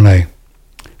days when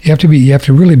you have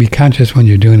to really be conscious when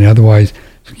you're doing it, otherwise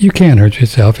you can hurt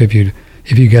yourself if you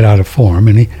get out of form.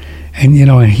 And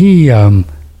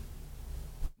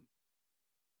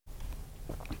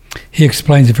he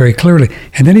explains it very clearly.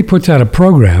 And then he puts out a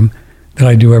program that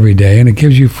I do every day, and it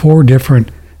gives you 4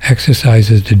 different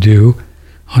exercises to do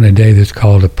on a day that's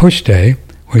called a push day,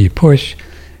 where you push,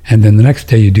 and then the next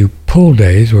day you do pull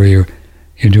days, where you're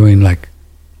doing like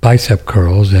bicep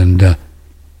curls and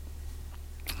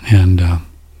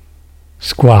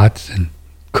squats and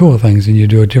cool things, and you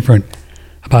do 8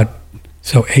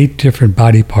 different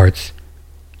body parts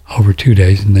over 2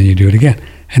 days, and then you do it again,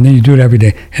 and then you do it every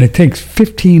day, and it takes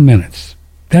 15 minutes.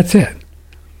 That's it.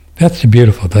 That's the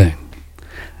beautiful thing.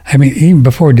 I mean, even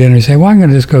before dinner, you say, well, I'm going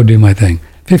to just go do my thing.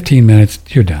 15 minutes,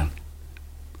 you're done.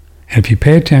 And if you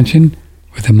pay attention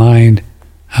with the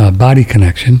mind-body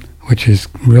connection, which is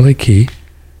really key,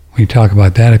 we can talk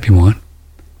about that if you want,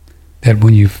 that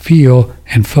when you feel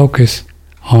and focus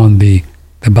on the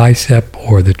bicep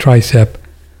or the tricep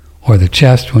or the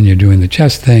chest when you're doing the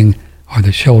chest thing, or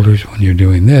the shoulders when you're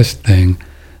doing this thing,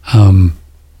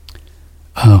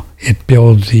 it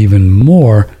builds even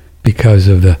more because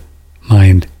of the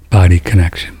mind-body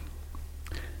connection,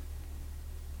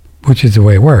 which is the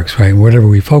way it works, right? Whatever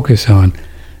we focus on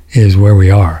is where we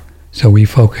are. So we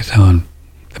focus on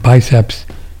the biceps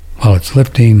while it's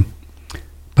lifting,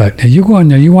 but you go in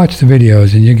there, you watch the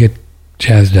videos, and you get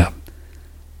jazzed up.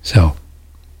 So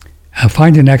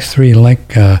find an X3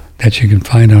 link that you can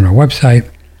find on our website.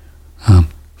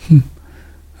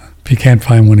 If you can't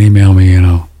find one, email me, and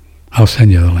I'll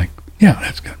send you the link. Yeah,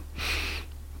 that's good.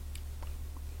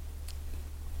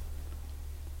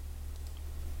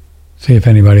 See if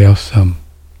anybody else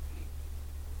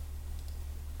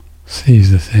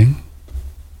sees the thing.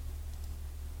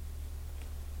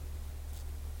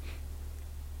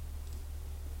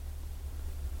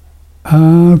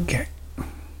 Okay.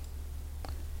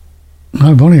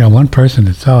 I've only got one person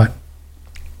that saw it.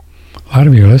 A lot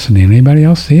of you are listening. Anybody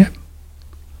else see it?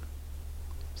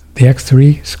 The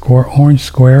X3 orange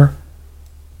square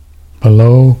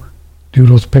below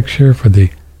Doodle's picture for the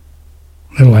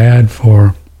little ad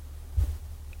for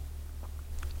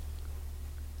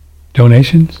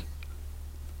donations.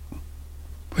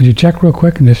 Would you check real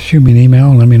quick and just shoot me an email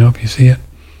and let me know if you see it?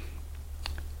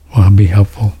 Well, it'll be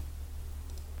helpful.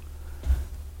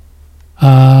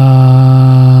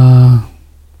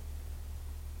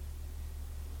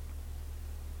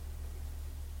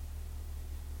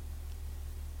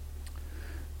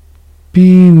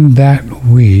 Being that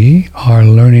we are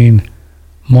learning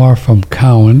more from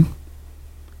Cowan,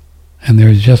 and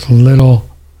there's just little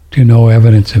to no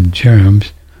evidence of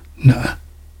germs, no,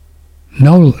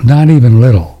 not even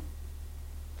little,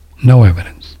 no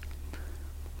evidence.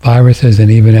 Viruses and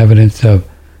even evidence of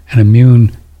an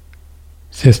immune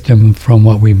system from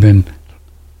what we've been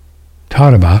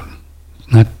taught about.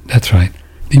 That's right.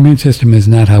 The immune system is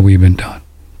not how we've been taught.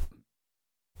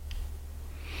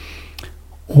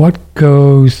 What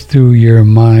goes through your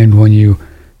mind when you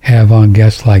have on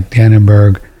guests like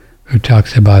Dannenberg, who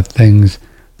talks about things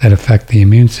that affect the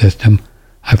immune system?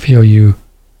 I feel you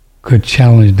could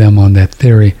challenge them on that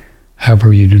theory.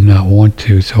 However, you do not want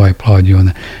to, so I applaud you on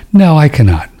that. No, I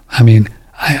cannot. I mean,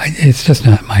 it's just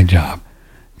not my job.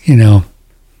 You know,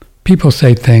 people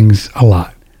say things a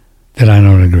lot that I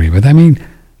don't agree with. I mean,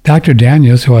 Dr.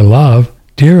 Daniels, who I love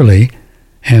dearly,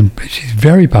 and she's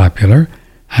very popular.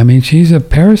 I mean, she's a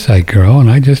parasite girl, and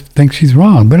I just think she's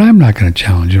wrong, but I'm not going to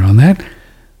challenge her on that.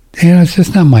 You know, it's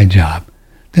just not my job.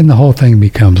 Then the whole thing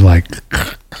becomes like,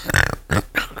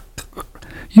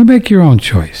 you make your own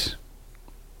choice.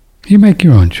 You make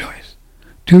your own choice.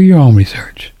 Do your own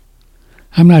research.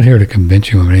 I'm not here to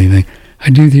convince you of anything.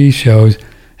 I do these shows,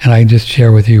 and I just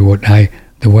share with you what I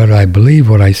believe,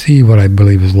 what I see, what I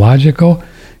believe is logical,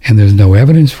 and there's no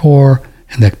evidence for,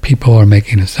 and that people are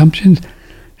making assumptions.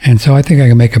 And so I think I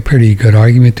can make a pretty good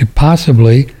argument to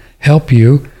possibly help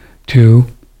you to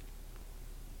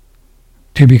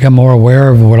become more aware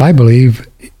of what I believe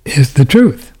is the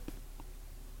truth.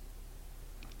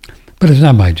 But it's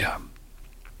not my job.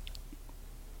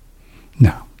 No.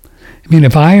 I mean,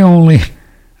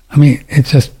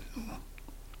 it's just,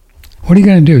 what are you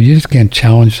going to do? You just can't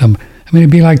challenge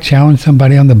it'd be like challenge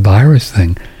somebody on the virus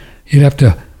thing. You'd have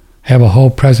to have a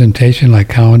whole presentation like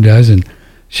Cowan does and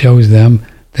shows them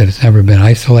that it's never been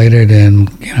isolated, and,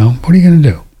 you know, what are you going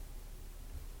to do?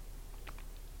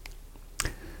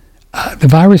 The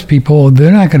virus people,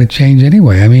 they're not going to change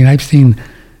anyway. I mean, I've seen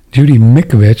Judy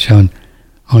Mikovits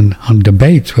on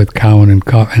debates with Cowan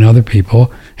and other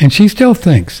people, and she still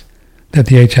thinks that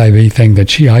the HIV thing that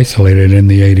she isolated in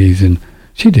the 80s, and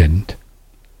she didn't.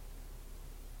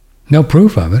 No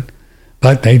proof of it,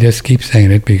 but they just keep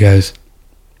saying it because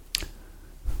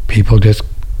people just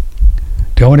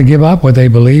don't want to give up what they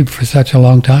believed for such a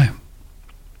long time.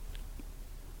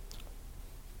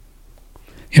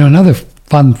 You know, another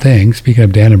fun thing, speaking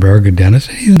of Dannenberg, a dentist,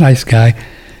 he's a nice guy.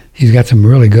 He's got some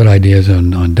really good ideas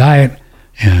on diet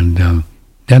and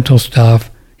dental stuff,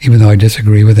 even though I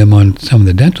disagree with him on some of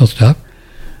the dental stuff,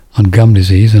 on gum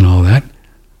disease and all that.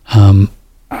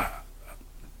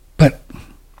 But,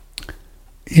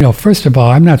 you know, first of all,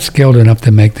 I'm not skilled enough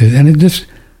to make this, and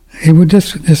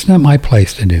it's not my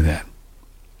place to do that.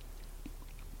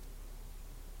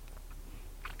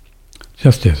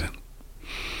 Just isn't.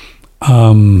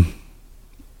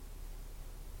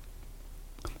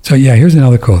 So yeah, here's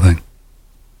another cool thing.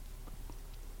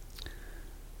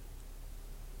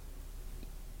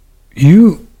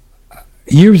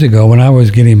 Years ago when I was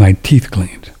getting my teeth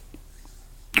cleaned,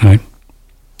 right?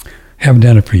 Haven't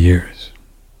done it for years.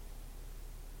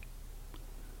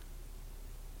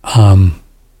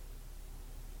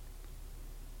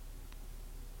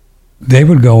 They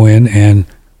would go in and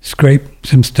scrape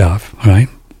some stuff, right,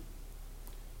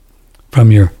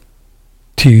 from your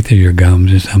teeth or your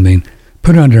gums or something,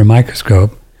 put it under a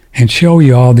microscope, and show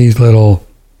you all these little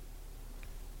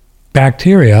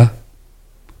bacteria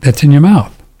that's in your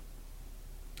mouth.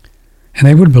 And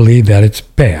they would believe that it's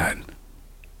bad.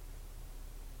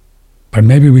 But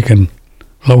maybe we can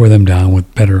lower them down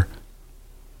with better.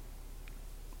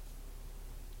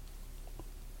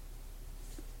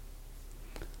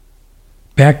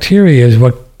 Bacteria is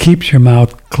what keeps your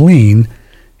mouth clean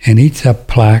and eats up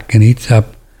plaque and eats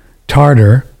up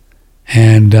tartar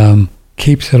and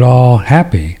keeps it all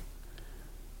happy.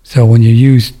 So when you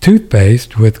use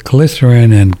toothpaste with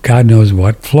glycerin and God knows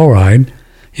what, fluoride,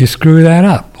 you screw that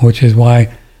up, which is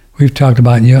why we've talked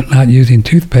about not using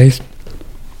toothpaste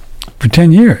for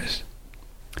 10 years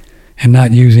and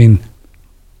not using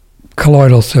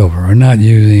colloidal silver or not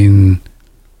using...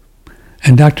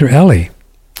 And Dr. Ellie,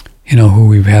 you know, who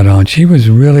we've had on, she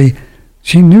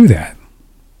knew that.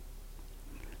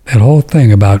 That whole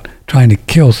thing about trying to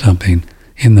kill something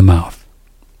in the mouth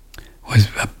was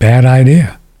a bad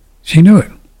idea. She knew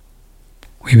it.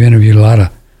 We've interviewed a lot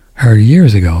of her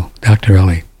years ago, Dr.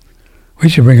 Ellie. We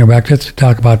should bring her back just to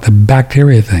talk about the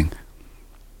bacteria thing.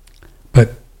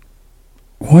 But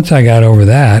once I got over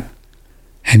that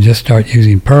and just start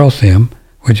using Pearl-Sim,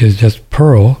 which is just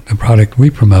Pearl, the product we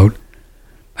promote,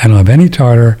 I don't have any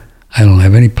tartar, I don't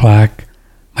have any plaque,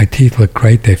 my teeth look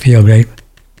great, they feel great,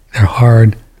 they're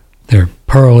hard, they're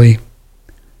pearly,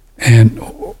 and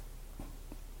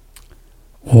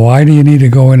why do you need to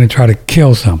go in and try to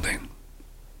kill something?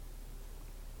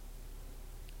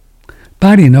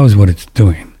 Body knows what it's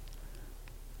doing.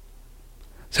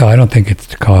 So I don't think it's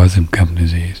the cause of gum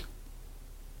disease.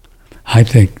 I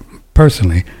think,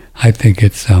 personally,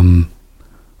 it's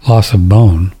loss of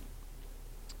bone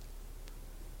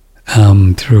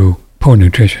through poor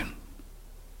nutrition.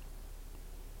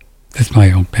 That's my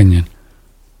opinion.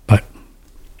 But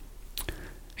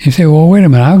you say, well, wait a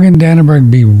minute, how can Dannenberg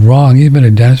be wrong? He's been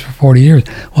a dentist for 40 years.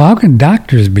 Well, how can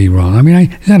doctors be wrong? I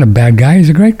mean, he's not a bad guy, he's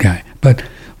a great guy. But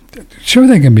Sure,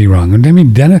 they can be wrong. I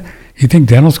mean, you think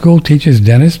dental school teaches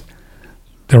dentists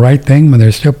the right thing when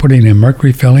they're still putting in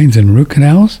mercury fillings and root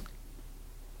canals?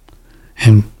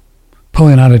 And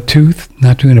pulling out a tooth,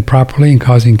 not doing it properly, and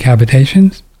causing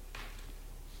cavitations?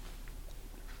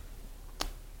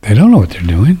 They don't know what they're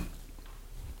doing.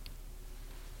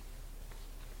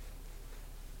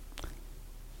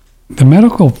 The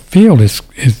medical field is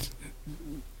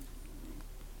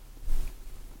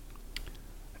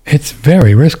it's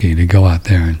very risky to go out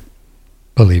there and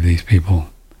believe these people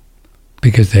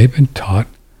because they've been taught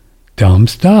dumb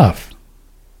stuff.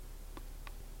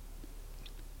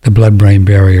 The blood-brain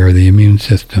barrier, the immune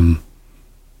system,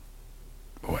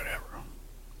 whatever.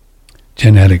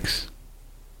 Genetics.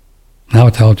 Now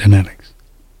it's all genetics.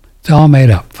 It's all made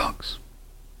up, folks.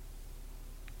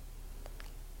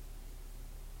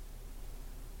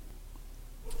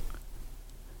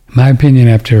 In my opinion,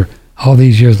 after all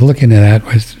these years looking at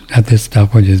this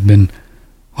stuff, which has been,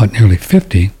 nearly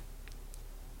 50,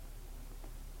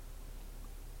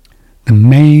 the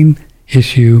main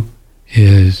issue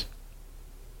is,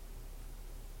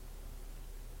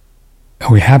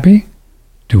 are we happy?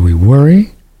 Do we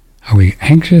worry? Are we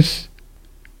anxious?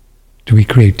 Do we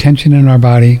create tension in our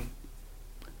body?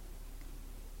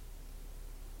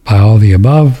 By all the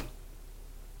above,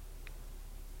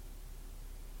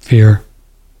 fear,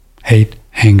 hate,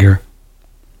 anger.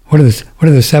 What are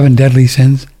the 7 deadly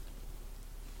sins?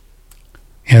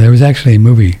 Yeah, there was actually a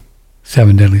movie,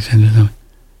 7 Deadly Sins or something.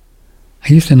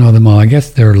 I used to know them all. I guess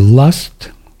they're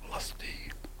lusty,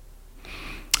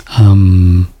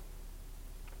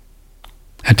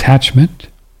 attachment,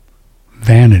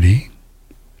 vanity,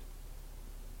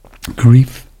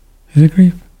 grief. Is it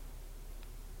grief?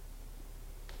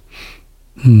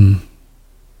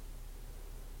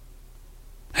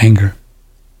 Anger.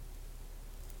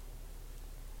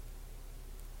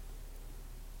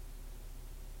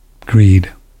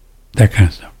 Greed. That kind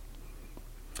of stuff.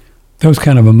 Those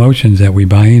kind of emotions that we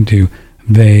buy into,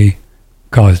 they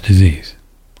cause disease.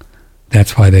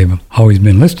 That's why they've always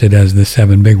been listed as the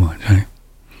 7 big ones, right?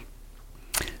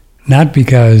 Not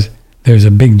because there's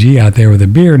a big G out there with a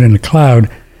beard and a cloud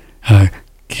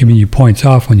giving you points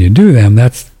off when you do them.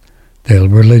 That's the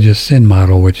religious sin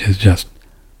model, which is just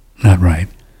not right.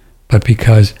 But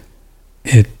because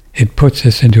it puts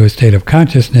us into a state of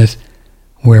consciousness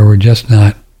where we're just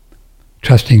not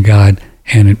trusting God,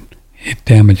 and it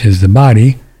damages the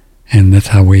body, and that's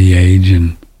how we age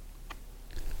and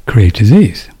create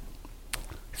disease.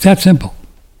 It's that simple.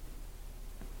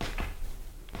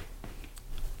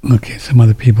 Okay, some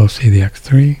other people see the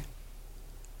X3.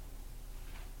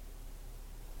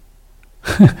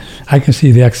 I can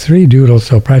see the X3 doodle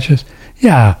so precious.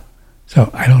 Yeah, so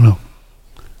I don't know.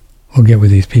 We'll get with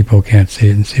these people who can't see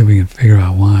it and see if we can figure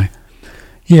out why.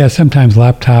 Yeah, sometimes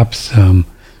laptops,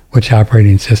 which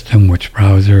operating system, which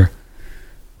browser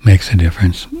makes a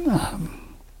difference.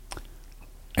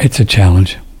 It's a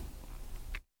challenge.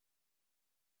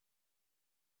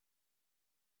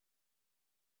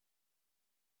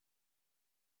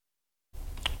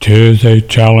 "'Tis a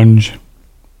challenge."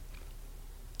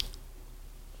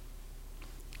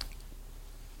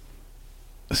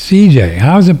 CJ,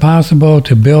 how is it possible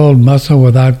to build muscle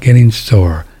without getting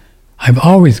sore? I've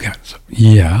always got sore.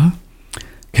 Yeah,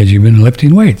 because you've been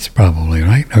lifting weights probably,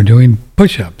 right? Or doing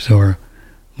push-ups or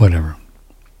whatever.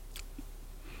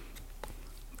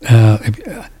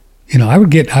 I would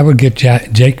get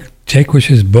Jake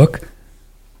Jakewish's book,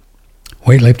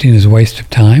 Weightlifting is a Waste of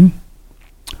Time,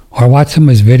 or watch some of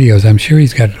his videos. I'm sure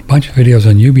he's got a bunch of videos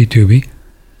on YubiTubi,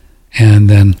 and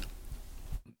then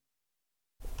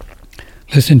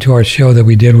listen to our show that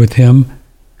we did with him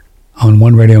on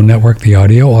One Radio Network, the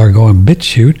audio, or go on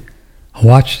BitChute,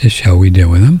 watch the show we did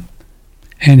with him,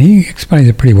 and he explains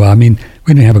it pretty well. I mean,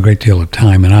 we didn't have a great deal of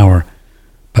time, an hour,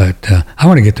 but I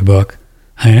want to get the book.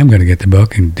 I am going to get the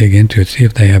book and dig into it, see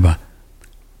if they have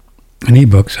an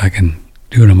ebook so I can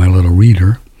do it on my little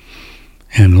reader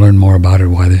and learn more about it,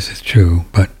 why this is true.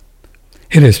 But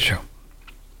it is true.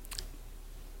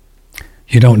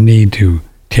 You don't need to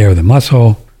tear the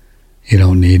muscle. You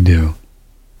don't need to.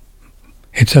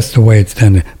 It's just the way it's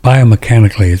done.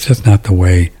 Biomechanically, it's just not the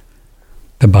way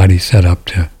the body's set up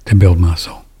to build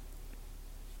muscle.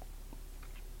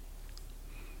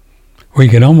 Or you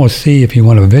can almost see, if you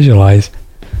want to visualize,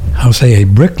 I'll say a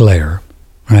bricklayer,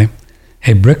 right?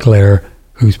 A bricklayer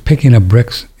who's picking up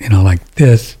bricks, like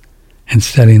this, and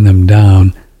setting them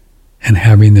down, and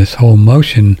having this whole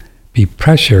motion be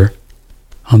pressure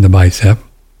on the bicep,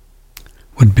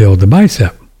 would build the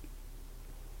bicep.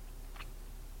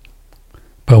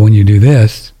 But when you do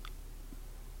this,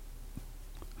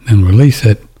 then release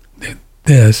it,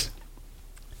 this,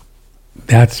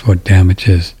 That's what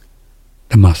damages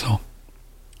the muscle,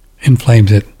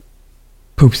 inflames it,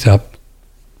 poops up,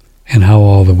 and how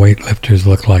all the weightlifters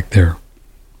look like they're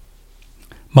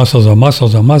muscles on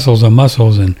muscles on muscles on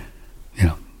muscles, and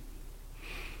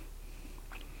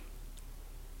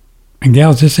And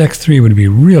gals, this X3 would be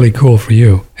really cool for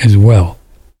you as well.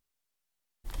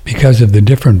 Because of the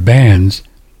different bands,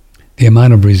 the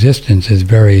amount of resistance is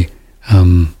very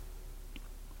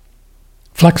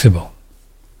flexible.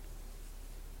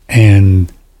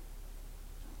 And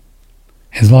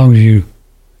as long as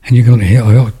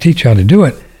he'll teach you how to do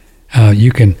it,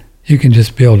 you can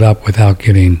just build up without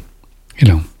getting,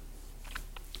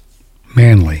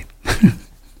 manly.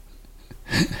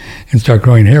 And start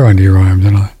growing hair under your arms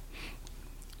and all that.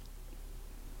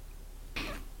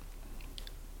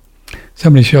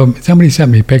 Somebody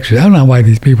sent me pictures. I don't know why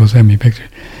these people send me pictures.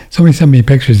 Somebody sent me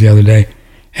pictures the other day,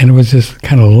 and it was just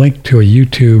kind of linked to a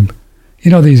YouTube.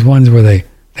 These ones where they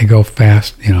go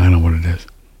fast. I don't know what it is.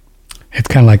 It's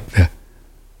kind of like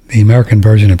the American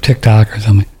version of TikTok or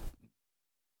something.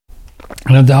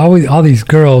 And all these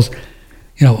girls,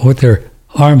 with their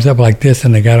arms up like this,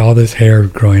 and they got all this hair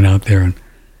growing out there, and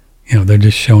they're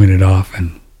just showing it off.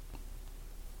 And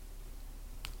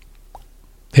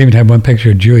they even had one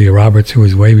picture of Julia Roberts, who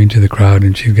was waving to the crowd,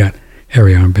 and she's got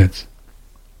hairy armpits.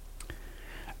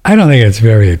 I don't think it's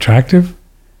very attractive.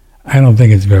 I don't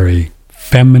think it's very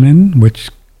feminine, which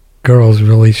girls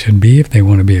really should be if they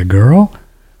want to be a girl,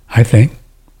 I think.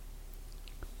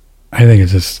 I think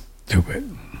it's just stupid.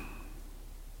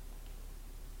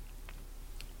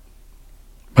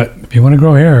 But if you want to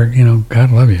grow hair,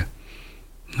 God love you.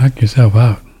 Knock yourself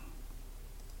out.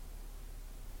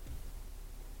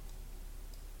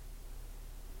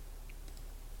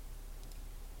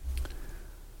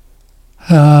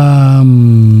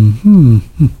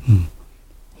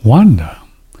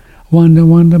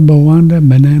 Wanda, Bowanda,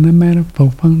 Banana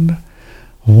Manafofunda,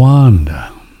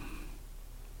 Wanda.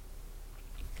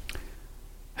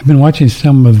 I've been watching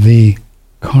some of the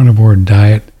carnivore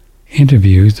diet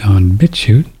interviews on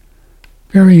BitChute.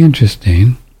 Very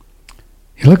interesting.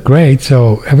 You look great,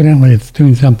 so evidently it's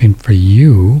doing something for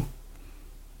you.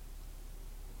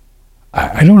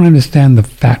 I don't understand the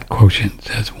fat quotient,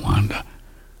 says Wanda.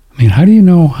 I mean, how do you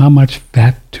know how much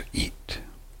fat to eat?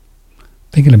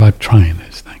 Thinking about trying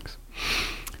these things.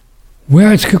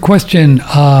 Well, it's a good question.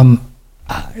 I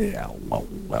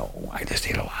just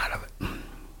eat a lot of it.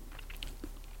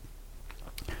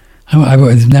 I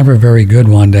was never very good,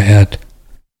 Wanda, at,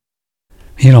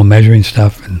 measuring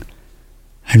stuff. And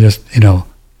I just, I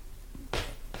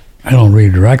don't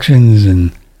read directions.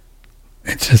 And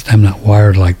it's just, I'm not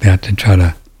wired like that to try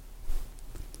to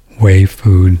weigh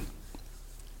food.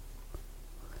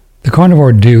 The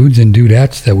carnivore dudes and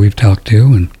dudettes that we've talked to,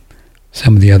 and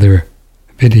some of the other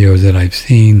videos that I've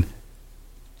seen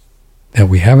that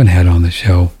we haven't had on the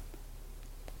show,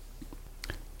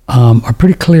 are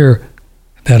pretty clear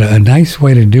that a nice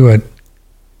way to do it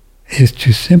is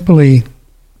to simply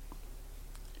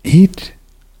eat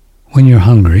when you're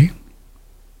hungry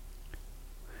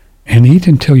and eat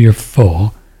until you're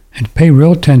full, and pay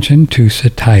real attention to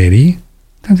satiety.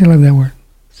 Don't you love that word?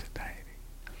 Satiety.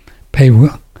 Pay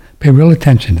real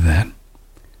attention to that.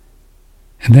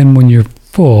 And then when you're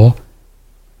full,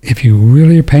 if you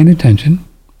really are paying attention,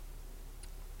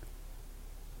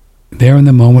 there in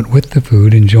the moment with the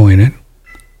food, enjoying it.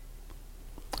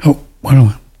 Oh,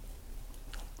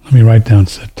 let me write down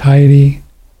satiety,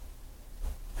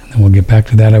 and then we'll get back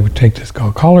to that. I would take this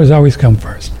call. Callers always come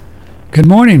first. Good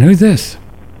morning. Who's this?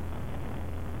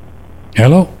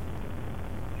 Hello?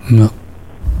 No.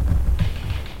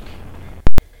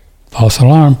 False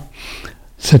alarm.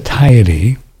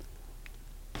 Satiety,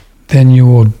 then you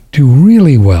will do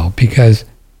really well, because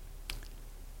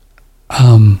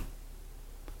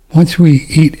once we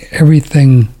eat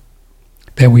everything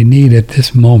that we need at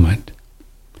this moment,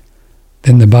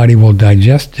 then the body will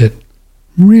digest it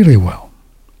really well.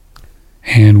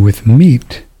 And with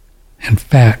meat and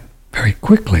fat very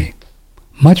quickly,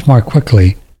 much more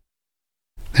quickly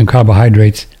than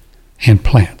carbohydrates and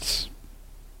plants,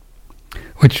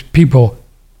 which people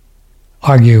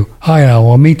argue,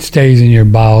 meat stays in your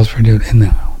bowels for doing.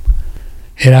 No,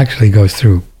 it actually goes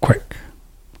through quick,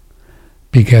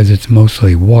 because it's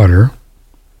mostly water,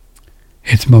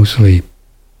 it's mostly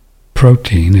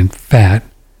protein and fat,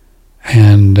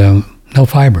 and no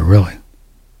fiber really.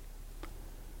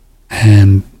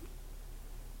 And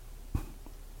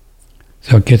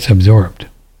so it gets absorbed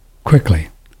quickly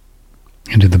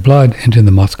into the blood, into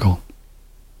the muscle.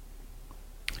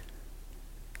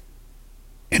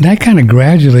 And I kind of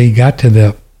gradually got to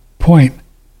the point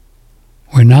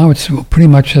where now it's pretty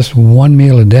much just one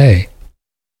meal a day.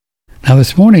 Now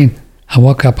this morning, I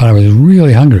woke up and I was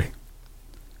really hungry,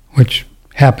 which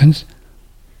happens.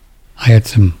 I had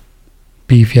some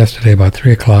beef yesterday about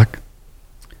 3 o'clock,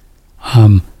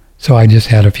 so I just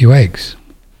had a few eggs.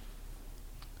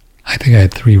 I think I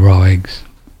had 3 raw eggs.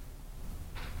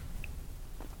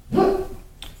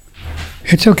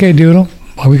 It's okay, Doodle.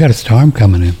 Well, we got a storm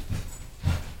coming in.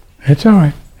 It's all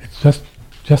right. It's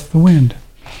just the wind.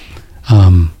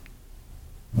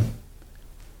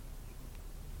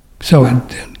 So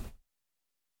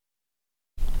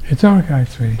it's all right,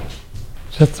 sweetie.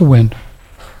 It's just the wind.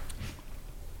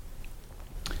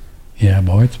 Yeah,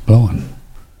 boy, it's blowing.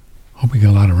 Hope we get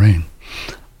a lot of rain.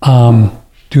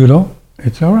 Doodle,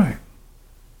 it's all right.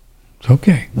 It's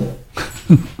okay.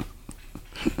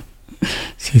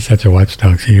 She's such a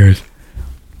watchdog. She hears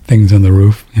things on the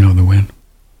roof, the wind.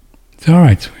 It's all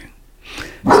right, sweetie.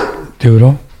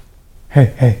 Doodle,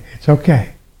 hey, it's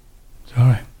okay. It's all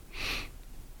right.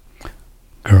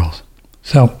 Girls.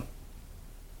 So,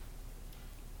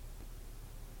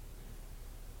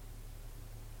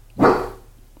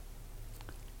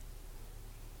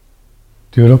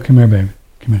 Doodle, come here, baby.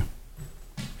 Come here.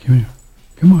 Come here.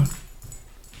 Come on.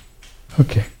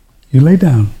 Okay. You lay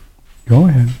down. Go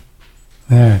ahead.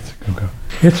 That's a good girl.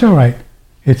 It's all right.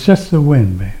 It's just the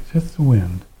wind, babe. It's just the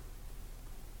wind.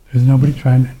 There's nobody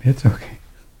trying to... It's okay.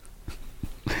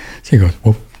 She goes,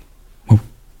 woof, woof,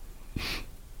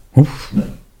 woof.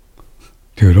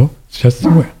 Doodle, it's just the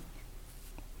wind.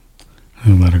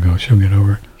 I'll let her go. She'll get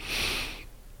over it.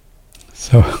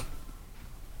 So,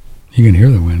 you can hear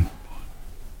the wind.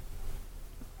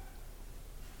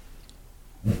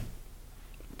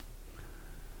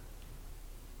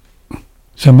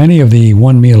 So many of the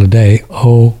one meal a day,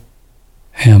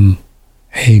 OMAD,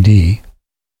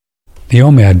 the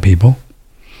OMAD people,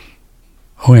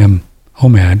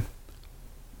 OMAD,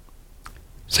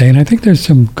 say, and I think there's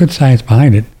some good science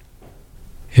behind it,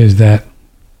 is that,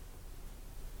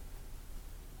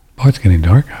 boy, it's getting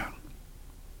dark out.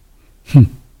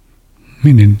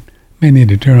 May need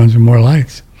to turn on some more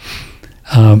lights.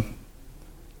 The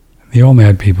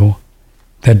OMAD people,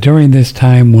 that during this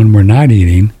time when we're not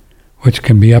eating, which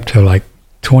can be up to like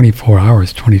 24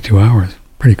 hours, 22 hours,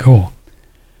 pretty cool,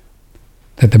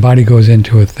 that the body goes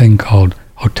into a thing called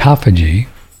autophagy,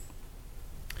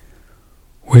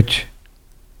 which,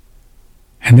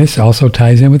 and this also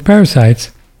ties in with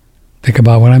parasites. Think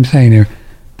about what I'm saying here.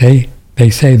 They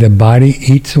say the body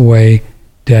eats away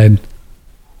dead,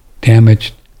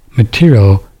 damaged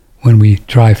material when we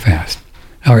dry fast,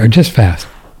 or just fast,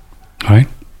 all right?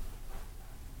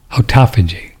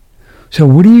 Autophagy. So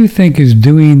what do you think is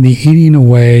doing the eating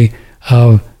away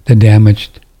of the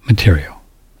damaged material?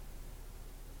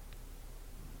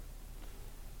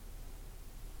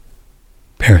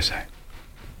 Parasite.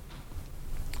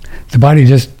 The body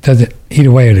just doesn't eat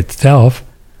away at itself,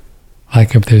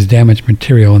 like if there's damaged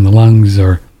material in the lungs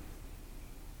or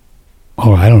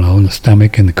I don't know, in the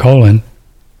stomach and the colon.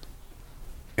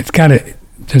 There's got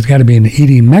to be an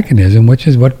eating mechanism, which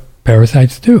is what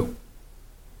parasites do.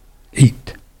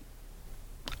 Eat.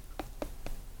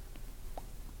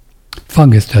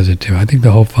 Fungus does it too. I think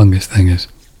the whole fungus thing has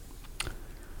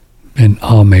been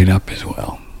all made up as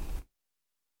well.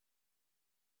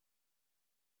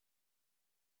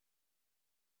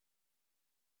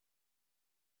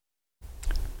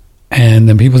 And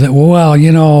then people say,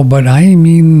 well, but I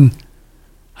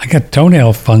got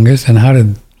toenail fungus,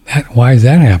 and why is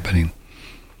that happening?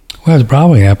 Well, it's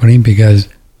probably happening because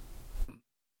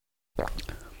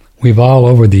we've all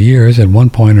over the years at one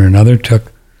point or another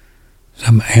took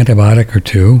some antibiotic or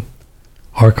two,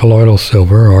 or colloidal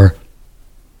silver, or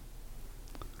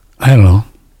I don't know,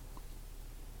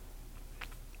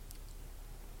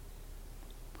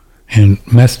 and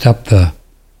messed up the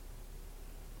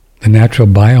natural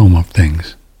biome of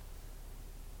things,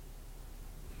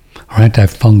 or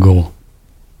antifungal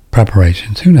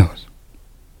preparations, who knows?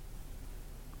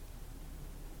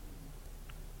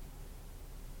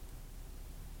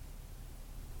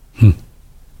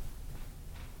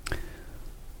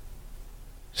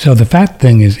 So the fat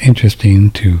thing is interesting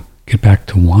to get back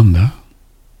to Wanda.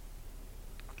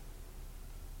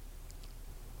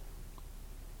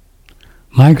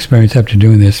 My experience after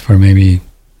doing this for maybe,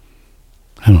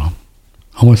 I don't know,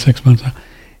 almost 6 months now,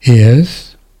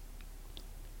 is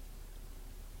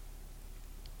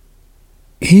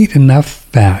eat enough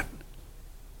fat.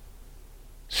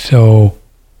 So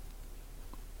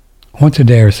once a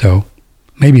day or so,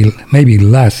 maybe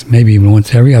less, maybe even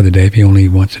once every other day if you only eat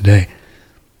once a day.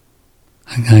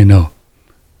 I know.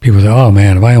 People say, oh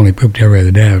man, if I only pooped every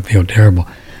other day, I would feel terrible.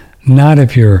 Not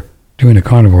if you're doing a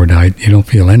carnivore diet, you don't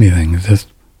feel anything. It's just,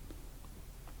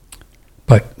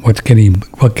 but what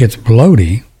gets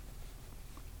bloaty,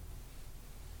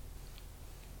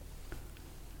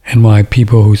 and why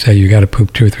people who say you got to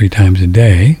poop 2 or 3 times a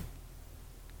day,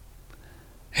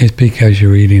 is because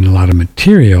you're eating a lot of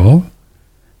material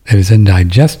that is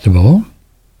indigestible,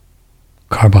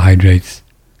 carbohydrates,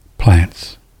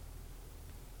 plants.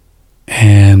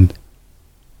 And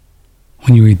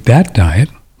when you eat that diet,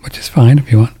 which is fine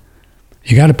if you want,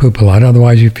 you got to poop a lot,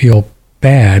 otherwise you feel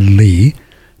badly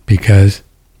because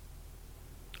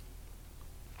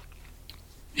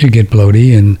you get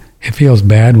bloaty and it feels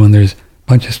bad when there's a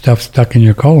bunch of stuff stuck in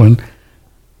your colon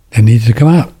that needs to come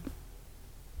out.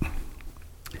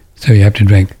 So you have to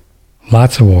drink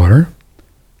lots of water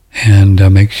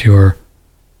and make sure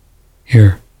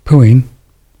you're pooing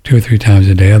 2 or 3 times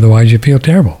a day, otherwise you feel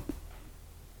terrible.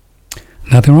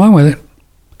 Nothing wrong with it.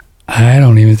 I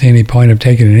don't even see any point of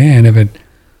taking it in if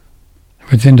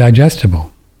it's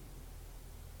indigestible.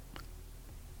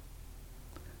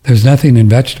 There's nothing in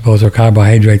vegetables or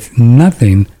carbohydrates,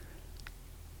 nothing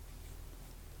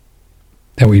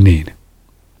that we need.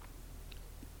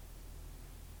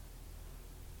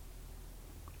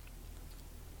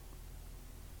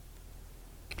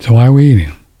 So why are we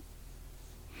eating?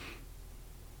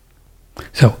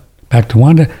 So back to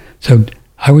Wanda. So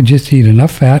I would just eat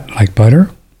enough fat, like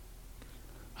butter,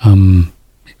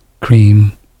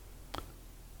 cream,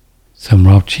 some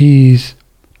raw cheese,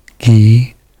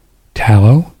 ghee,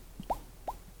 tallow.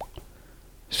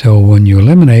 So when you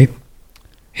eliminate,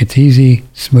 it's easy,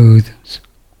 smooth,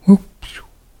 whoops,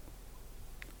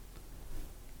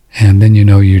 and then you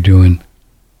know you're doing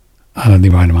the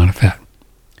right amount of fat.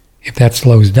 If that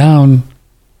slows down,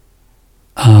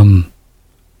 or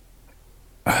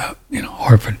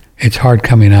if it's hard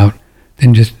coming out,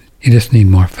 then you just need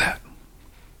more fat.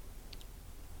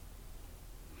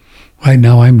 Right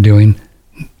now I'm doing,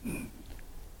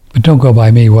 but don't go by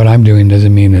me. What I'm doing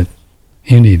doesn't mean that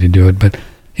you need to do it, but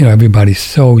everybody's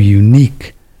so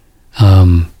unique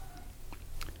that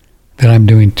I'm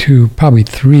doing 2, probably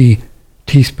 3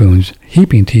 teaspoons,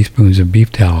 heaping teaspoons of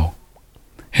beef tallow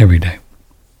every day.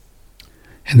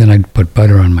 And then I put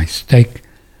butter on my steak,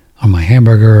 on my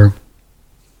hamburger,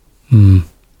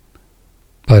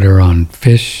 butter on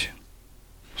fish,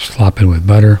 slop it with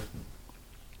butter,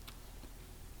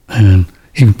 and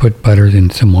even put butter in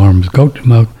some warm goat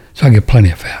milk, so I get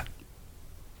plenty of fat.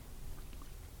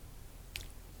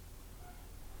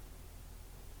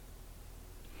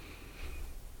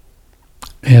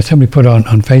 Yeah, somebody put on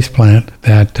Faceplant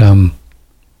that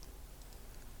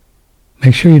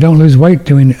make sure you don't lose weight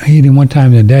eating 1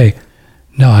 time a day.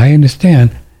 No, I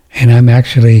understand, and I'm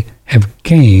actually have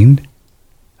gained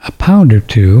a pound or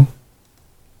 2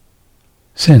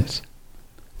 since,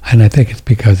 and I think it's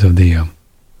because of the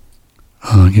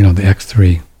the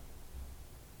X3.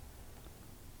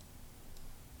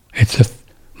 It's a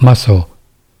muscle.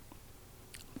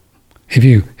 If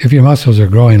your muscles are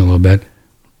growing a little bit,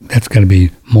 that's going to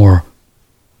be more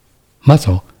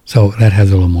muscle, so that has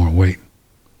a little more weight.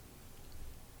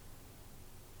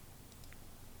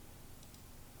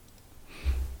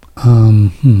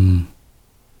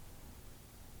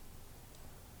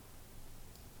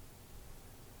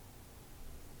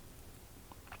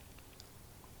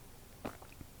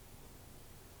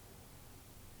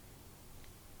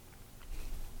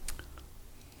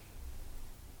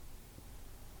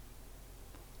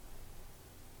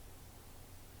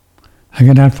 I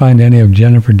cannot find any of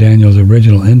Jennifer Daniels'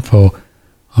 original info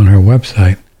on her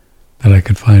website that I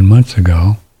could find months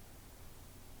ago.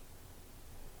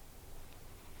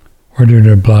 Where did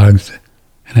her blogs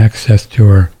and access to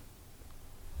her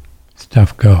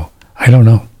stuff go? I don't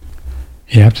know.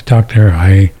 You have to talk to her.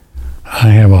 I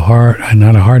have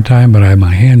not a hard time, but I have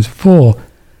my hands full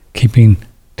keeping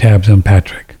tabs on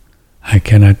Patrick. I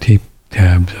cannot keep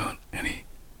tabs on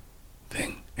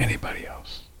anybody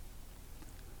else.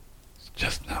 It's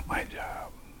just not my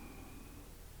job.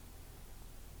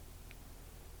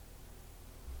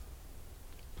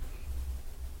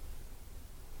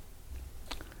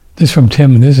 This is from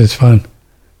Tim, and this is fun.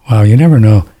 Wow, you never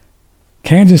know.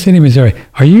 Kansas City, Missouri.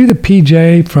 Are you the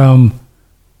PJ from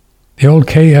the old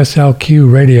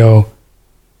KSLQ radio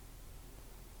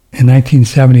in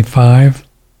 1975?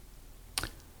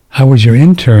 How was your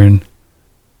intern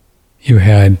you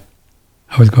had?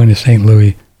 I was going to St.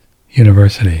 Louis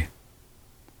University.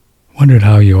 Wondered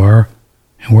how you are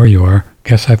and where you are.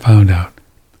 Guess I found out.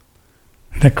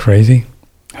 Isn't that crazy?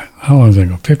 How long was it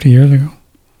ago? 50 years ago?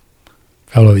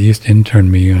 Fellow that used to intern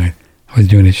me, and I was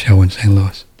doing a show in St.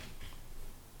 Louis.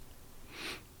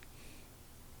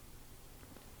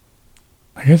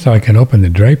 I guess I can open the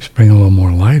drapes, bring a little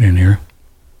more light in here.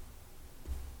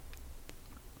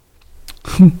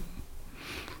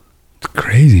 It's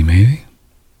crazy, maybe.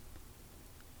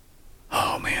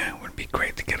 Oh man, it would be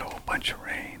great to get a whole bunch of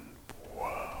rain.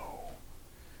 Whoa.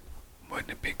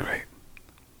 Wouldn't it be great?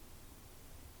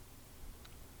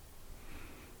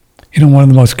 You know, one of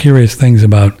the most curious things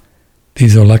about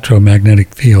these electromagnetic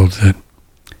fields that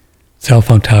cell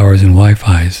phone towers and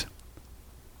Wi-Fi's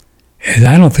is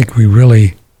I don't think we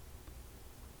really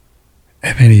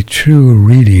have any true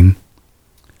reading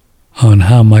on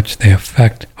how much they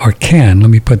affect, or can,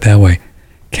 let me put it that way,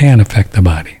 can affect the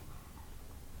body.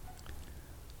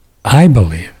 I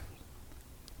believe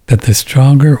that the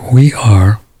stronger we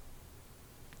are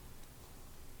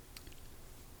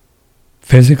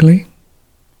physically,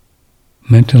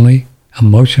 mentally,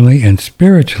 emotionally, and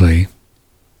spiritually,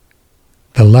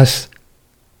 the less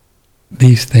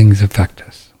these things affect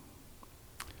us.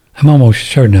 I'm almost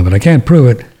certain of it. I can't prove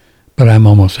it, but I'm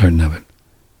almost certain of it.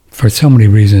 For so many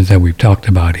reasons that we've talked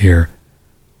about here.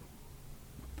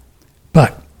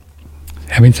 But,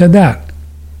 having said that,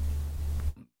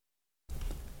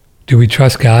 do we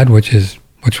trust God, which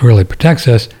really protects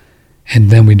us, and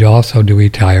then do we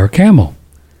tie our camel?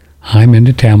 I'm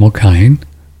into camel tying,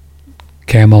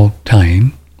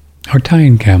 or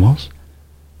tying camels,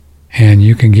 and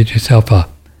you can get yourself a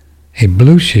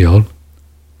Blue Shield,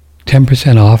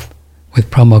 10% off with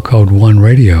promo code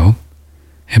ONERADIO,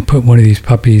 and put one of these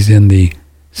puppies in the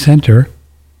center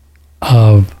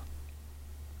of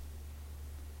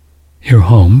your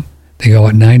home. They go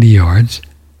at 90 yards,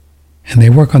 and they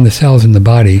work on the cells in the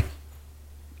body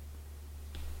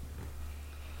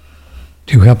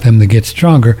to help them to get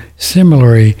stronger,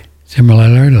 similarly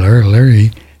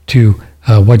to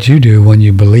what you do when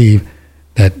you believe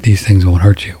that these things won't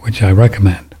hurt you, which I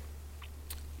recommend.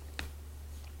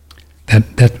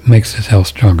 That makes the cell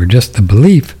stronger. Just the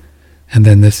belief, and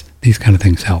then these kind of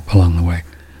things help along the way.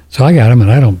 So I got them, and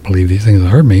I don't believe these things will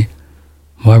hurt me.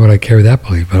 Why would I carry that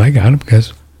belief? But I got them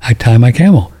because I tie my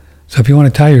camel. So if you want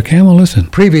to tie your camel, listen.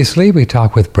 Previously, we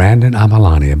talked with Brandon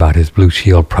Amalani about his Blue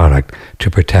Shield product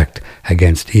to protect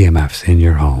against EMFs in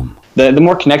your home. The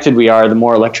more connected we are, the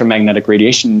more electromagnetic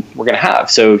radiation we're going to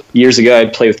have. So years ago,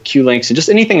 I'd play with Q-links and just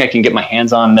anything I can get my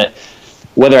hands on that,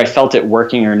 whether I felt it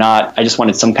working or not, I just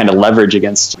wanted some kind of leverage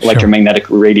against electromagnetic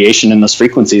radiation and those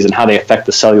frequencies and how they affect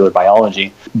the cellular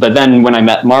biology. But then when I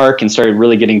met Mark and started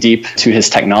really getting deep to his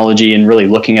technology and really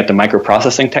looking at the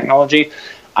microprocessing technology,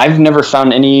 I've never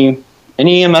found any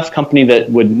EMF company that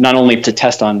would not only to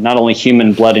test on not only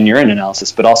human blood and urine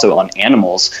analysis, but also on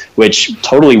animals, which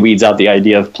totally weeds out the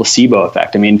idea of placebo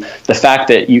effect. I mean, the fact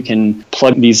that you can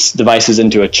plug these devices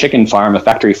into a chicken farm, a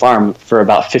factory farm, for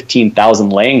about 15,000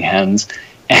 laying hens,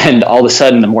 and all of a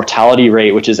sudden the mortality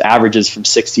rate, which is averages from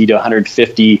 60 to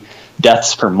 150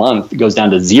 deaths per month, goes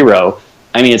down to zero.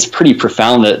 I mean, it's pretty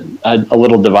profound that a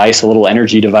little device, a little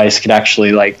energy device, could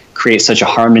actually create such a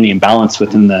harmony and balance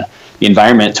within the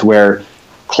environment to where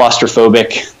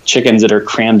claustrophobic chickens that are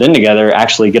crammed in together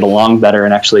actually get along better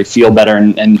and actually feel better,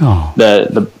 and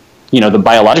the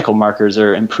biological markers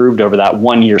are improved over that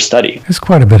 1 year study. There's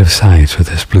quite a bit of science with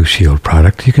this Blue Shield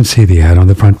product. You can see the ad on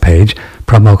the front page.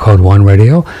 Promo code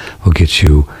ONERADIO will get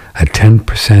you a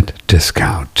 10%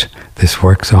 discount. This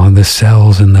works on the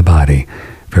cells in the body.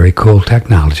 Very cool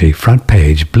technology. Front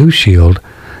page, Blue Shield,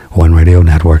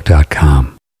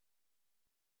 OneRadioNetwork.com.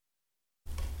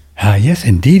 Yes,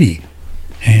 indeedy.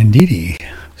 Indeedy,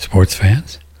 sports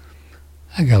fans.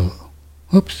 I don't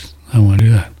want to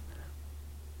do that.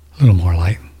 A little more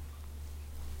light.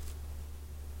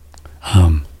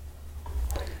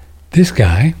 This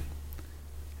guy,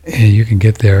 you can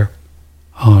get there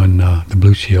on the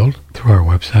Blue Shield through our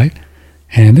website.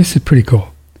 And this is pretty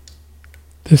cool.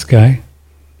 This guy,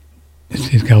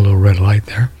 he's got a little red light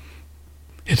there.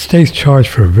 It stays charged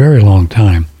for a very long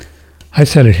time. I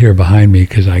set it here behind me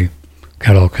because I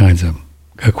got all kinds of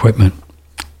equipment,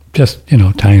 just,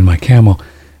 tying my camel.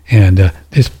 And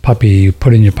this puppy you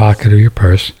put in your pocket or your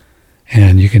purse,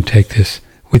 and you can take this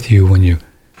with you when you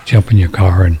jump in your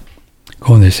car and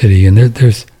go in the city. And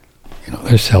there's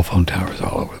cell phone towers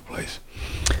all over the place.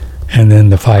 And then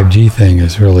the 5G thing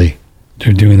is really,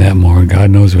 they're doing that more. And God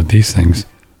knows what these things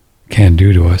can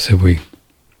do to us if we,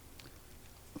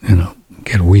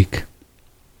 get weak.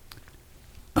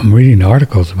 I'm reading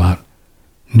articles about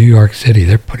New York City.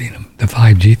 They're putting the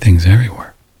 5G things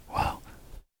everywhere. Wow.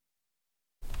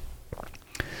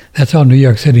 That's all New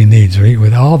York City needs, right?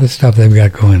 With all the stuff they've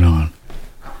got going on.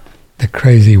 The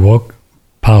crazy woke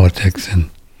politics and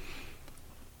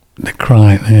the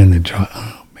crime and the drug.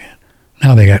 Oh man.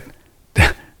 Now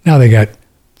they got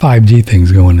 5G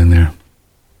things going in there.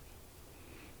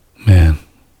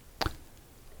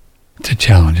 It's a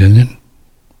challenge, isn't it?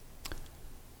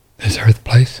 This earth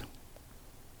place.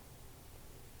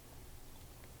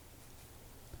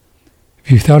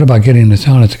 If you've thought about getting in the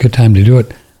sauna, it's a good time to do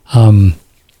it. We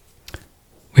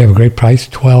have a great price,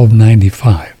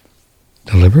 $12.95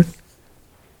 delivered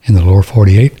in the lower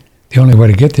 48. The only way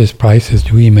to get this price is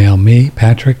to email me,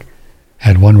 Patrick,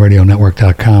 at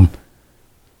oneradionetwork.com,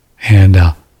 and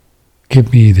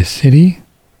give me the city,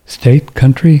 state,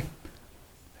 country,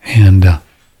 and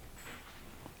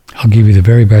I'll give you the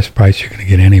very best price you're going to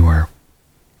get anywhere.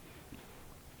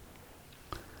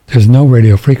 There's no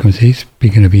radio frequency,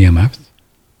 speaking of EMFs.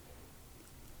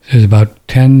 There's about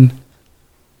 10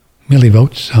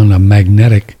 millivolts on a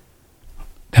magnetic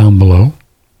down below,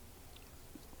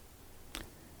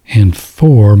 and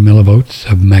 4 millivolts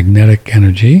of magnetic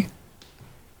energy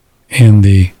in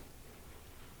the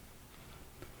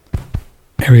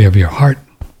area of your heart.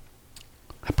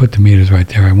 I put the meters right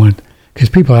there. I want, because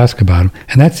people ask about them,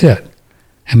 and that's it.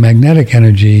 And magnetic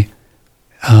energy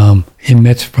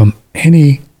emits from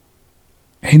anything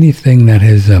that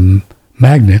has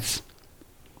magnets,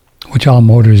 which all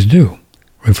motors do.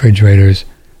 Refrigerators,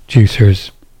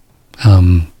 juicers,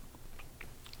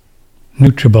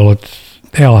 NutriBullets,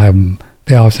 they all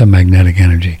have some magnetic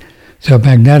energy. So if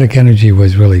magnetic energy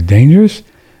was really dangerous,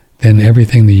 then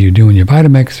everything that you do in your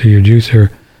Vitamix or your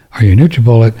juicer or your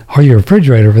NutriBullet or your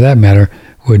refrigerator, for that matter,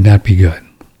 would not be good.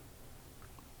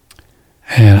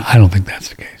 And I don't think that's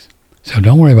the case. So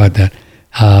don't worry about that.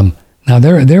 Now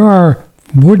there are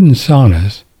wooden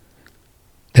saunas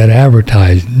that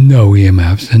advertise no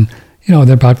EMFs, and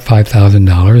they're about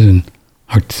 $5,000 and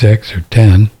or $6,000 or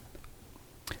 $10,000.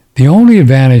 The only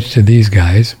advantage to these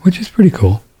guys, which is pretty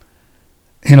cool,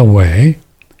 in a way,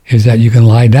 is that you can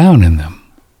lie down in them.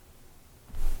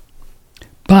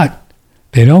 But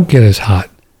they don't get as hot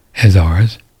as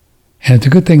ours, and it's a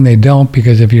good thing they don't,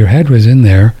 because if your head was in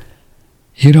there,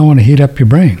 you don't want to heat up your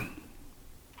brain.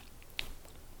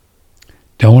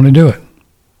 Don't want to do it.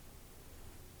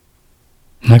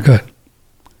 Not good.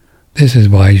 This is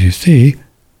why, as you see,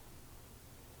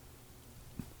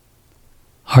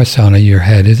 our sauna, your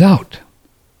head is out.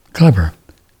 Clever.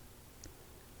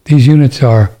 These units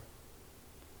are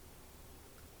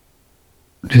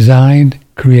designed,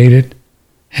 created,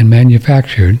 and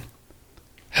manufactured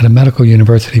at a medical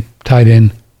university tied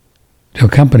in to a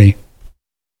company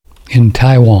in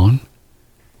Taiwan.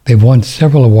 They've won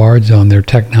several awards on their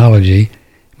technology,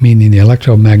 meaning the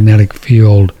electromagnetic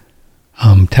field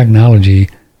technology.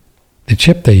 The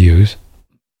chip they use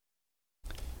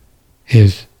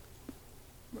is,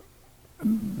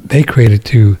 they created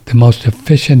to the most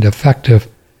efficient, effective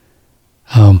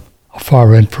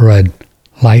far infrared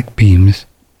light beams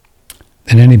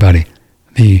than anybody.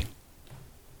 The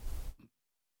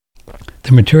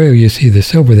material you see, the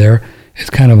silver there, is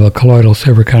kind of a colloidal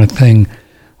silver kind of thing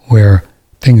where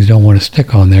things don't want to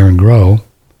stick on there and grow.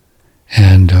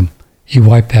 And you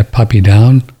wipe that puppy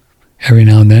down every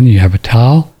now and then. You have a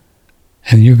towel,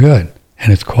 and you're good.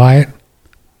 And it's quiet.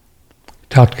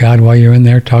 Talk to God while you're in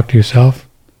there. Talk to yourself.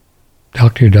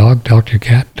 Talk to your dog. Talk to your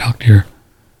cat. Talk to your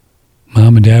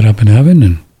mom and dad up in heaven.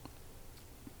 And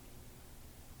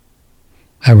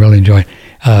I really enjoy it.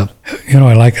 I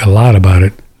like a lot about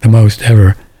it, the most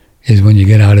ever, is when you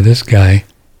get out of this guy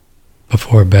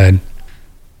before bed.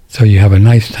 So you have a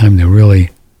nice time to really,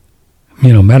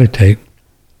 meditate,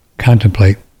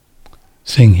 contemplate,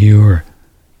 sing Hugh or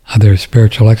other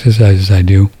spiritual exercises I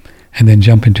do, and then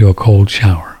jump into a cold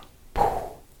shower.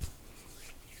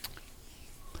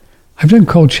 I've done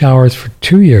cold showers for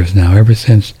 2 years now, ever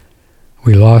since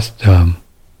we lost,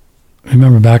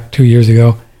 remember back 2 years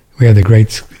ago, we had the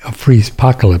great freeze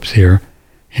apocalypse here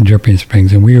in Dripping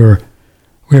Springs, and we were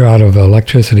out of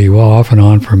electricity, off and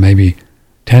on for maybe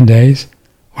 10 days.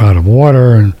 We're out of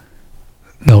water, and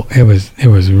it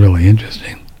was really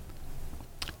interesting.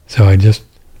 So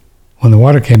when the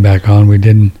water came back on, we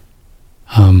didn't,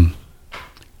 couldn't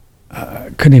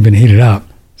even heat it up.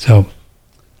 So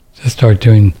just started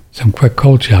doing some quick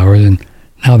cold showers, and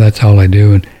now that's all I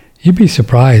do. And you'd be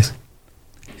surprised.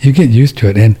 You get used to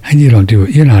it, and you don't do it.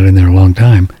 You're not in there a long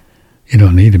time. You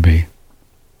don't need to be.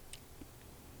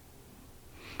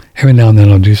 Every now and then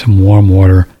I'll do some warm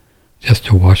water just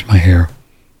to wash my hair,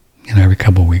 every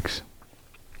couple of weeks.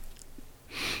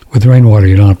 With rainwater,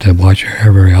 you don't have to wash your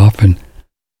hair very often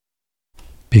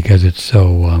because it's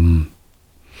so,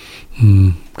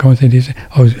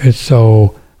 it's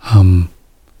so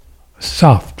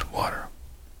soft water.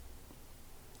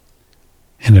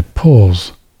 And it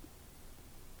pulls.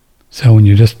 So when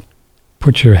you just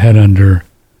put your head under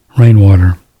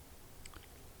rainwater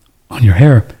on your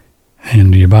hair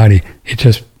and your body,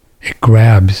 it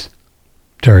grabs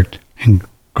dirt and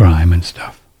grime and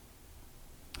stuff.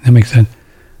 That makes sense?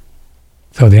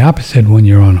 So the opposite when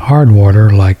you're on hard water,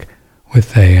 like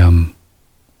with a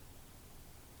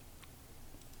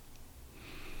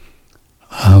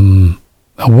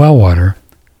well water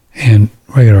and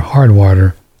regular hard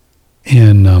water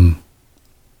in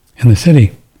the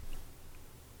city,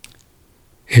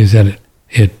 is that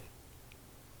it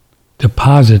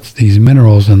deposits these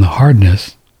minerals and the hard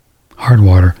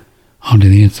water, onto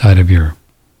the inside of your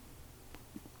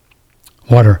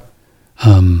water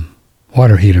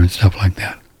heater and stuff like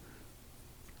that.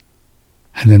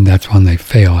 And then that's when they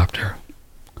fail after.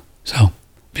 So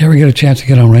if you ever get a chance to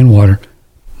get on rainwater,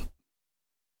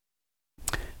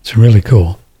 it's really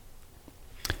cool.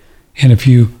 And if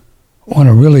you want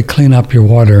to really clean up your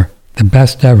water, the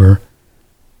best ever,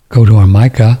 go to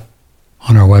Armica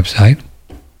on our website,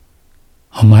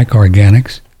 Armica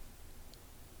Organics.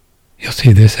 You'll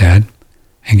see this ad,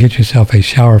 and get yourself a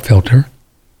shower filter.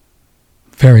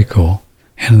 Very cool.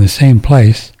 And in the same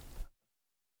place,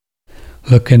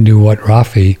 look into what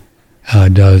Rafi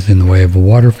does in the way of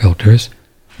water filters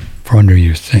for under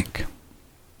your sink,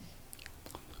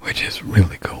 which is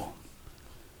really cool.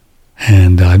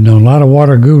 And I've known a lot of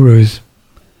water gurus,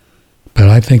 but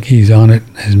I think he's on it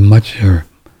as much or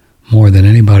more than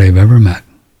anybody I've ever met.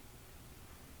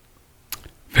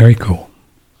 Very cool.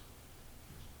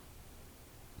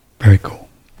 Very cool.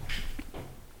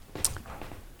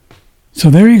 So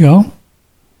there you go.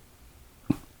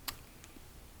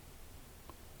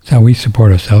 That's how we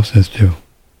support ourselves, is to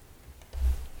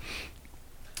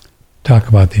talk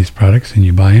about these products, and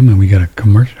you buy them, and we get a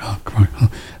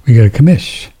we get a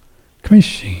commission.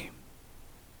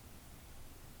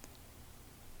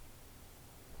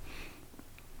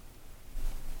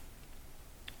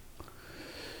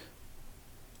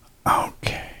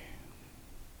 Okay.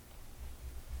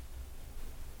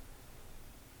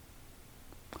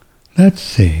 Let's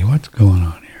see what's going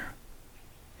on here.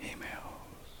 Emails.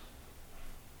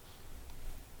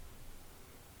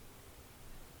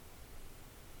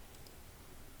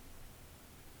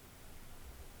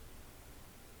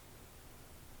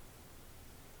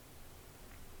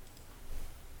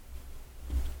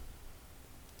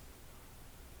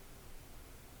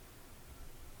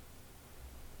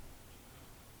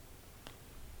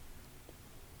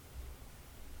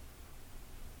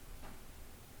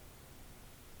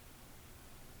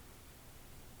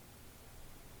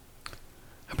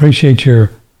 Appreciate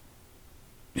your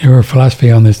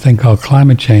philosophy on this thing called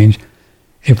climate change.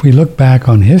 If we look back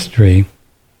on history,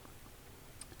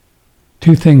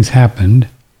 two things happened,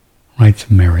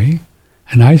 writes Mary.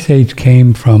 An ice age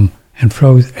came from and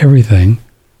froze everything,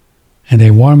 and a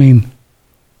warming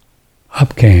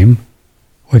up came,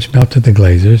 which melted the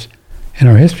glaciers. In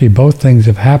our history, both things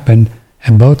have happened,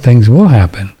 and both things will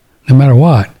happen, no matter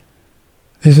what.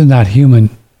 This is not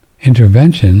human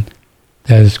intervention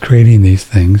that is creating these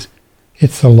things.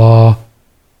 It's the law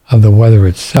of the weather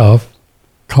itself,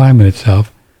 climate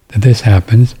itself, that this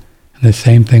happens, and the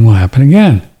same thing will happen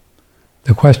again.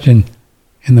 The question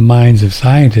in the minds of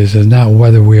scientists is not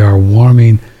whether we are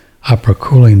warming up or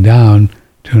cooling down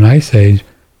to an ice age,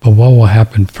 but what will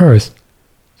happen first.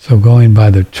 So going by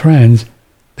the trends,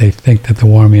 they think that the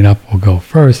warming up will go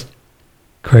first,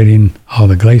 creating all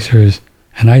the glaciers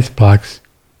and ice blocks,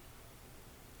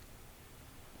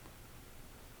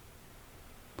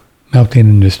 melting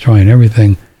and destroying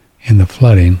everything in the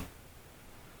flooding.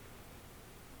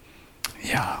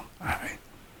 Yeah, all right.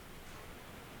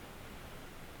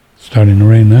 Starting to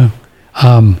rain now.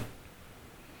 I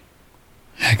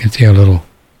can see our little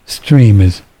stream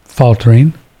is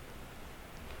faltering.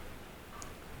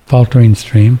 Faltering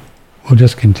stream. We'll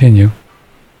just continue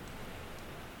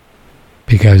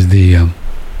because the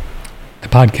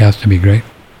podcast will be great.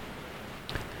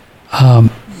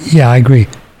 Yeah, I agree.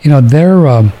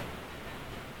 They're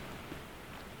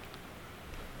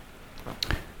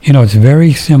it's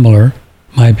very similar,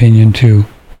 my opinion, to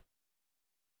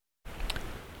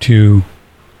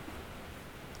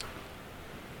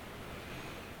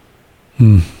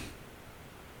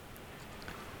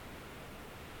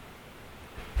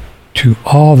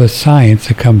all the science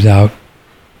that comes out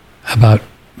about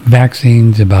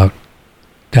vaccines, about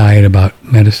diet, about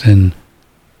medicine,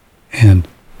 and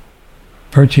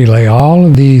virtually all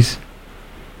of these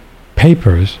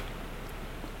papers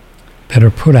that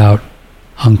are put out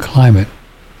on climate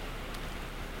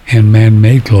and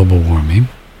man-made global warming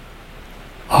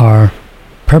are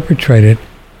perpetrated,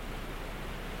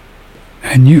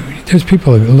 and there's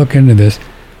people that look into this,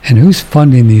 and who's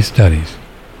funding these studies?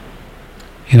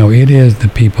 It is the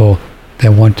people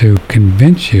that want to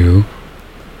convince you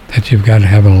that you've got to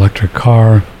have an electric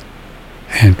car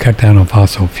and cut down on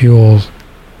fossil fuels.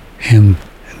 And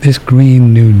this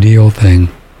Green New Deal thing,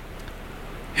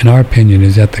 in our opinion,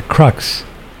 is at the crux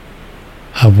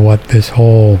of what this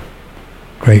whole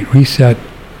Great Reset,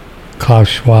 Klaus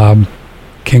Schwab,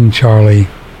 King Charlie,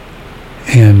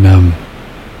 and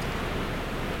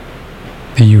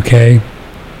the UK,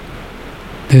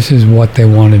 this is what they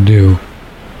want to do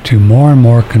to more and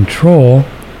more control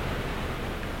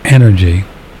energy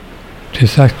to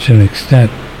such an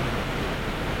extent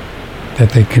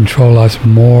that they control us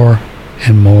more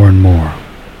and more and more.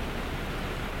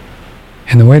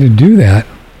 And the way to do that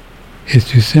is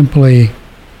to simply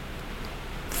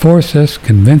force us,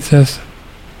 convince us,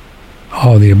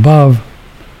 all the above,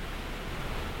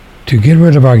 to get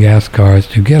rid of our gas cars,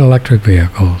 to get electric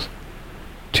vehicles,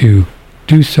 to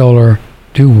do solar,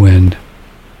 do wind,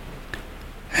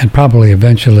 and probably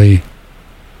eventually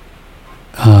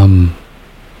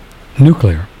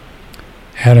nuclear.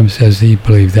 Adam says he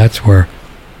believes that's where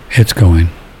it's going.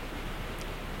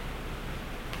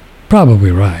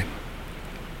 Probably right.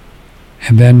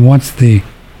 And then once the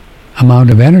amount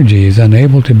of energy is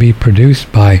unable to be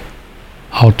produced by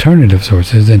alternative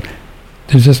sources, then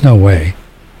there's just no way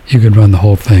you could run the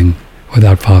whole thing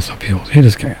without fossil fuels. You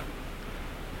just can't.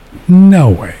 No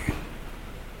way.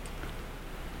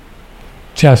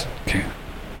 Just can't.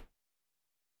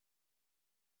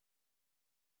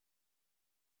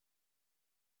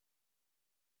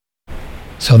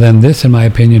 So then this, in my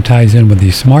opinion, ties in with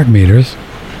these smart meters.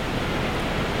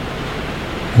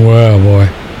 Whoa, boy.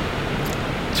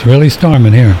 It's really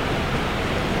storming here.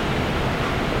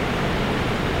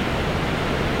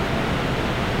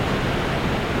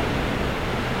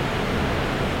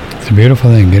 It's a beautiful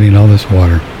thing, getting all this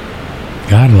water.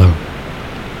 God love it.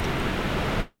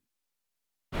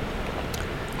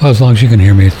 Well, as long as you can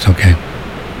hear me, it's okay.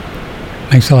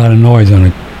 Makes a lot of noise on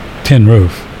a tin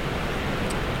roof.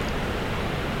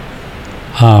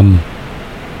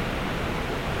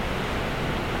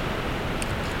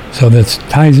 So this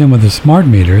ties in with the smart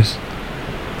meters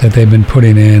that they've been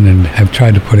putting in and have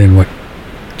tried to put in,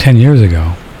 10 years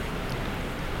ago.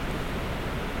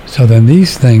 So then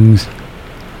these things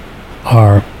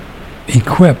are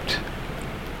equipped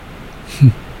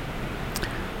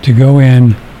to go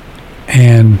in,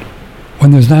 and when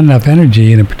there's not enough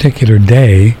energy in a particular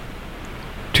day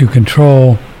to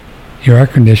control your air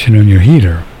conditioner and your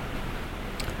heater.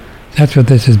 That's what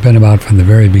this has been about from the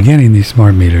very beginning, these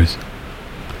smart meters.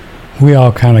 We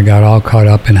all kind of got all caught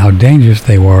up in how dangerous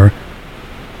they were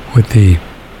with the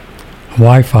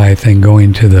Wi-Fi thing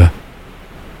going to the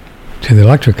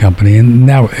electric company, and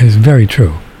that is very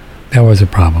true. That was a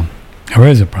problem. Or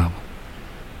is a problem.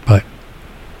 But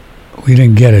we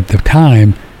didn't get at the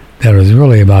time that it was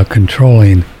really about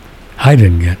controlling, I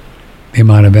didn't get, the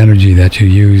amount of energy that you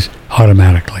use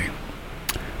automatically.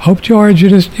 Hope, George, you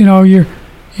just,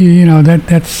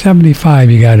 that's 75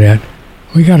 you got at.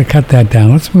 We got to cut that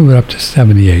down. Let's move it up to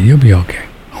 78. You'll be okay.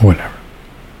 Or whatever.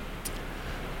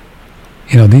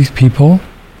 These people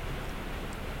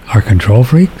are control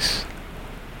freaks.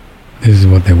 This is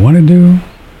what they want to do.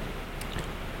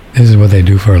 This is what they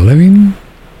do for a living.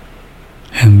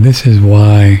 And this is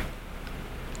why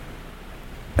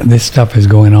this stuff is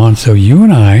going on. So you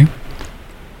and I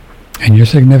and your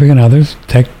significant others,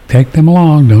 take them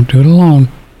along. Don't do it alone.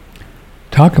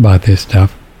 Talk about this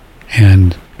stuff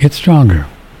and get stronger.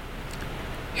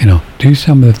 Do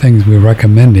some of the things we're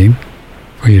recommending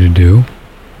for you to do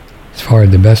as far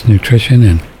as the best nutrition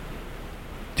and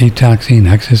detoxing,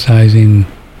 exercising,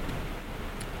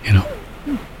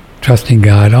 trusting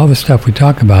God, all the stuff we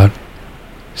talk about.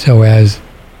 So as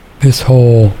this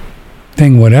whole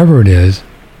thing, whatever it is,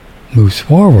 moves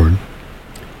forward,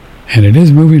 and it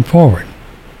is moving forward.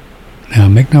 Now,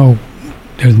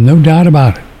 there's no doubt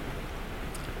about it.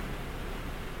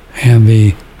 And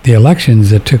the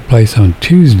elections that took place on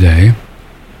Tuesday,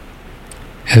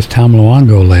 as Tom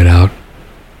Luongo laid out,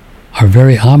 are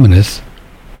very ominous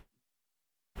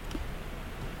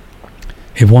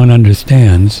if one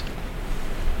understands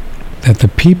that the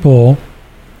people,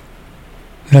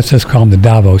 let's just call them the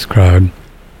Davos crowd,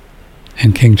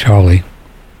 and King Charlie,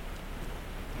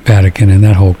 Vatican, and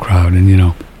that whole crowd, and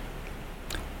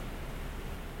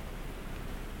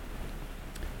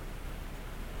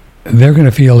they're going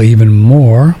to feel even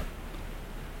more,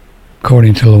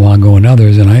 according to Luongo and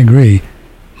others, and I agree,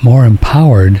 more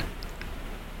empowered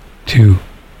to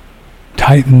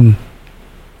tighten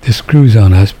the screws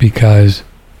on us, because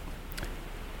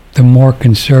the more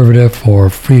conservative or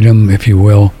freedom, if you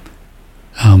will,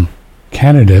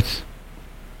 candidates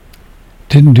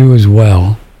didn't do as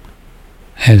well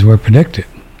as were predicted.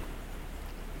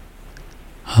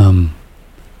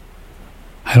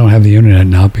 I don't have the internet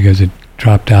now because it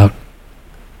dropped out.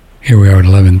 Here we are at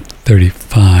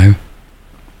 11:35.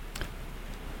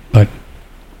 But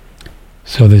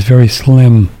so there's very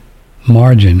slim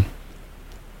margin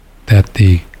that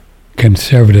the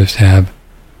conservatives have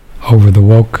over the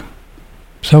woke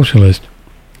socialist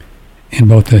in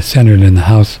both the Senate and the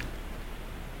House.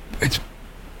 It's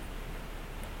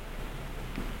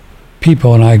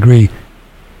people, and I agree,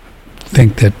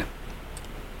 think that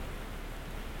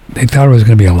they thought it was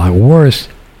going to be a lot worse,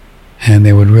 and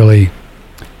they would really,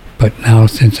 but now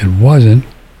since it wasn't,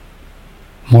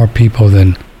 more people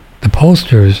than the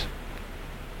pollsters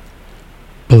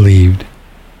believed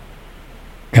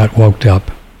got woked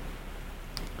up.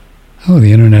 Oh,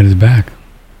 the internet is back.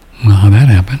 Well, how that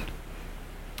happened.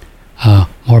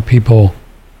 More people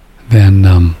than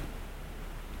the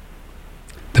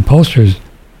pollsters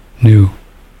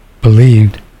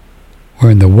believed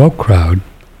were in the woke crowd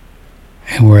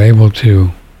and were able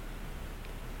to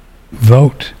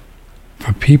vote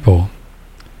for people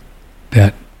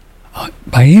that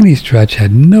by any stretch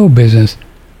had no business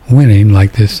winning,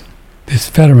 like this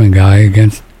Fetterman guy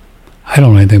against, I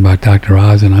don't know anything about Dr.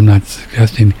 Oz, and I'm not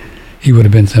suggesting he would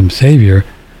have been some savior,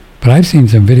 but I've seen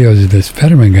some videos of this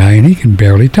Fetterman guy, and he can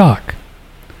barely talk.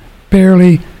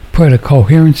 Barely put a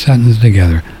coherent sentence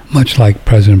together, much like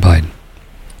President Biden.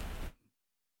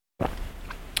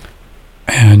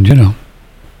 And,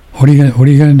 what are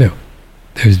you gonna do?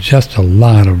 There's just a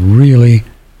lot of really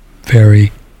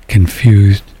very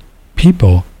confused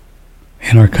people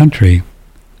in our country.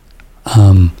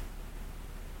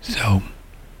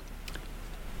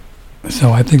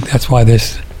 So I think that's why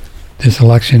this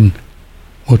election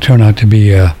will turn out to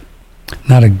be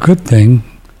not a good thing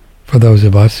for those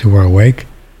of us who are awake,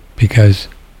 because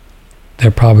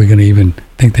they're probably going to even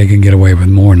think they can get away with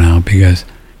more now because,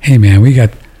 hey man, we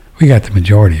got the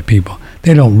majority of people.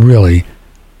 They don't really,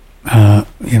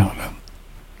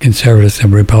 conservatives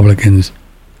and Republicans,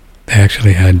 they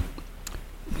actually had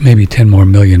maybe 10 more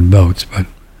million votes, but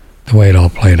the way it all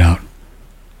played out,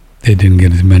 they didn't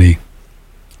get as many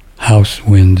House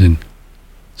wins and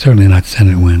certainly not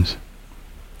Senate wins.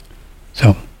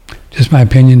 So, just my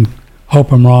opinion.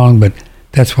 Hope I'm wrong, but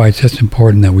that's why it's just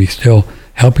important that we still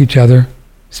help each other,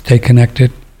 stay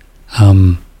connected,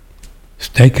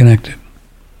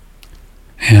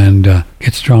 and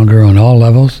get stronger on all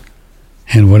levels.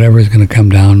 And whatever is going to come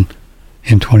down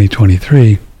in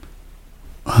 2023,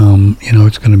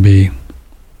 it's going to be,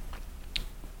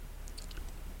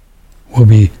 we'll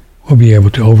be able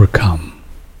to overcome.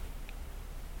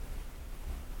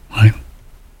 Right?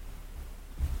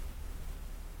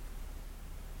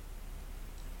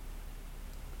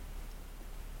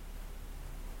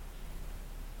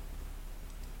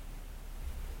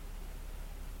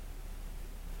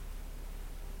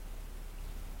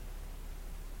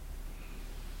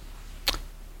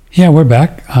 Yeah, we're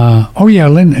back.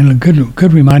 Lynn, and a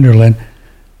good reminder, Lynn.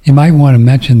 You might want to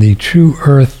mention the True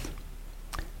Earth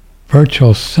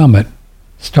Virtual Summit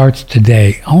starts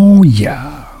today. Oh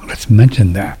yeah, let's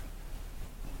mention that.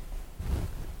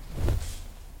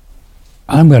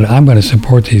 I'm gonna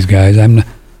support these guys.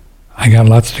 I got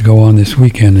lots to go on this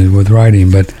weekend with writing,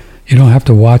 but you don't have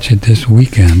to watch it this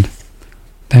weekend.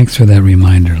 Thanks for that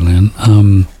reminder, Lynn.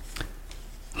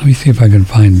 Let me see if I can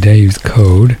find Dave's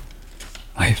code.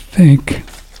 I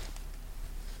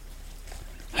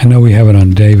know we have it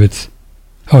on David's.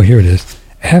 Oh, here it is.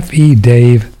 FE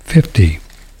Dave 50.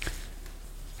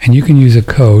 And you can use a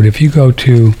code if you go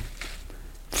to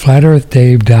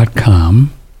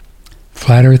flatearthdave.com,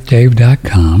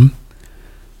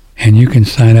 and you can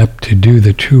sign up to do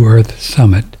the True Earth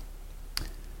Summit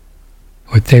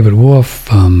with David Wolf,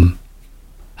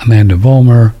 Amanda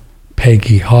Vollmer,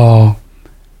 Peggy Hall,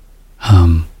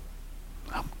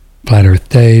 Flat Earth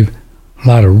Dave, a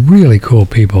lot of really cool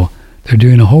people. They're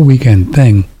doing a whole weekend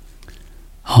thing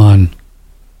on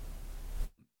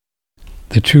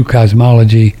the true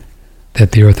cosmology,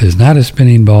 that the Earth is not a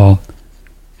spinning ball,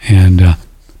 and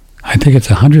I think it's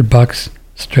 $100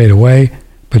 straight away,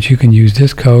 but you can use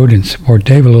this code and support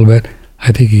Dave a little bit.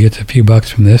 I think he gets a few bucks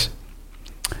from this.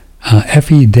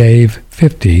 FE Dave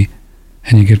 50,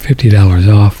 and you get $50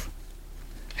 off,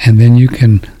 and then you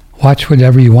can watch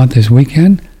whatever you want this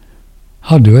weekend.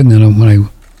 I'll do it, and then when I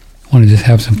want to just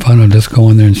have some fun, I'll just go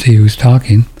in there and see who's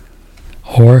talking.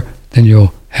 Or then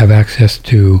you'll have access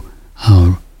to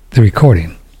the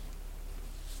recording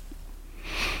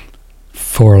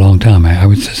for a long time, I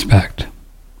would suspect.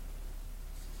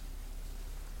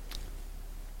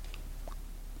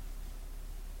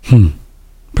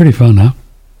 Pretty fun, huh?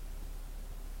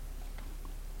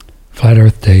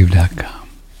 FlatEarthDave.com.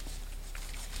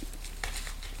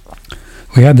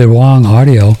 We had the wrong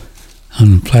audio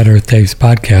on Flat Earth Dave's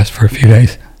podcast for a few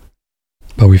days,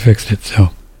 but we fixed it. So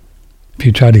if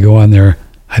you tried to go on there,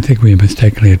 I think we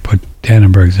mistakenly had put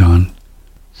Dannenberg's on.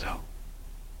 So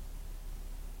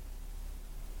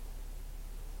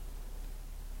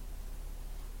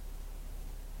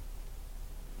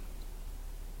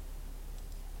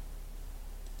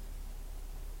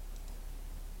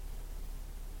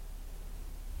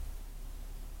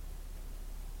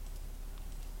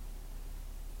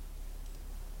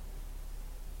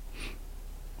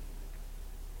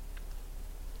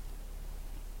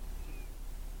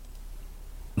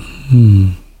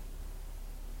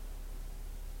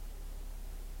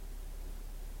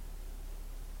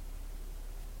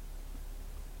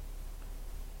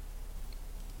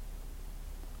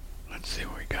let's see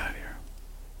what we got here.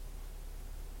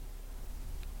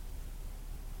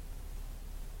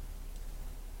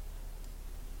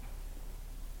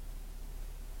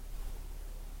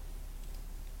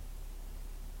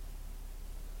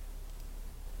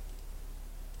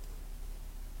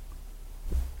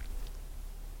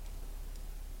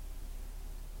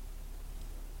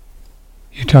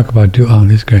 You talk about Doodle. Oh,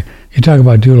 this is great. You talk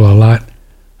about Doodle a lot.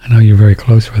 I know you're very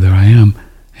close with her. I am.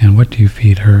 And what do you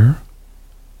feed her?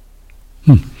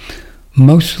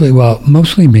 Mostly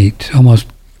meat. Almost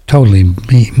totally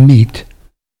meat.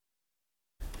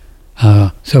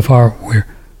 So far, we're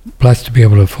blessed to be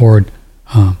able to afford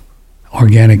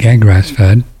organic and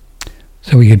grass-fed.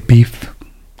 So we get beef,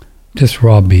 just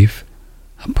raw beef.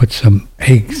 I put some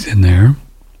eggs in there.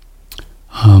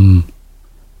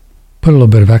 Put a little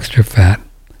bit of extra fat.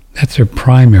 That's her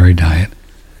primary diet.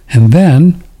 And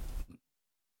then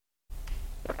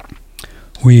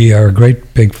we are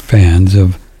great big fans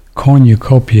of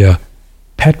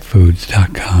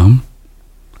cornucopiapetfoods.com.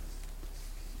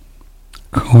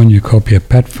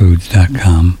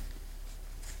 cornucopiapetfoods.com.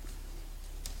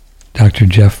 Dr.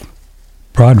 Jeff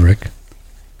Broderick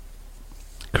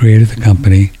created the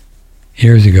company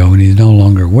years ago, and he's no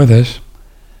longer with us.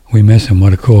 We miss him.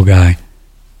 What a cool guy.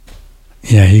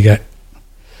 Yeah, he got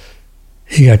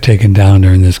taken down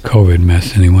during this COVID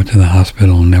mess, and he went to the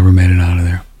hospital and never made it out of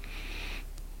there.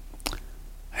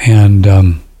 And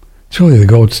it's really the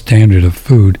gold standard of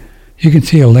food. You can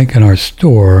see a link in our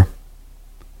store.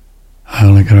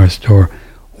 We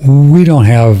don't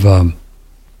have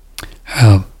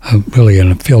really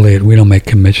an affiliate. We don't make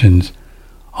commissions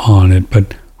on it,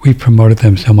 but we promoted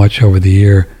them so much over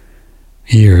the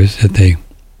years that they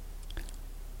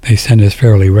send us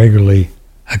fairly regularly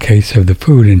a case of the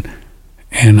food,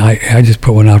 and I just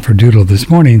put one out for Doodle this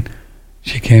morning.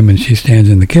 She came and she stands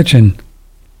in the kitchen.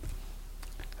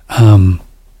 I'm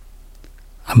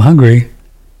hungry,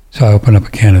 so I open up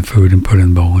a can of food and put it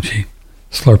in the bowl, and she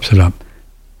slurps it up.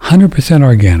 100%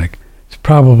 organic. It's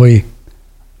probably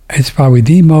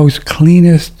the most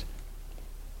cleanest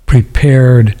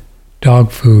prepared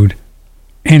dog food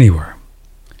anywhere.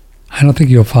 I don't think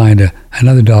you'll find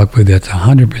another dog food that's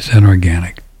 100%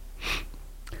 organic.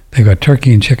 They've got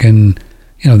turkey and chicken.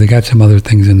 They got some other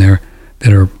things in there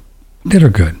that are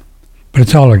good, but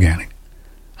it's all organic.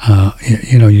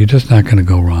 You're just not going to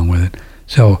go wrong with it.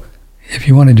 So if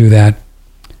you want to do that,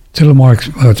 it's a little more.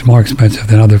 It's more expensive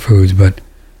than other foods, but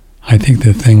I think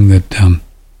the thing that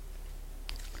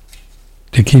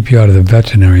to keep you out of the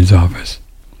veterinarian's office,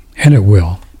 and it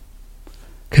will,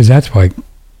 because that's why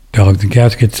dogs and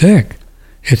cats get sick.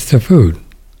 It's the food.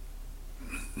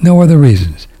 No other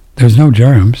reasons. There's no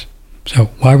germs, so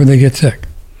why would they get sick?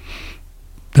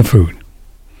 The food.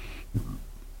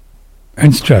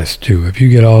 And stress, too. If you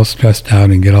get all stressed out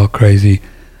and get all crazy,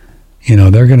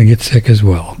 they're going to get sick as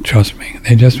well. Trust me.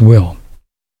 They just will.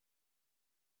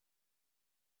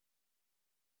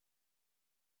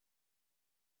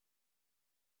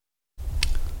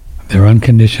 Their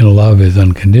unconditional love is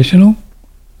unconditional,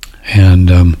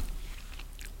 and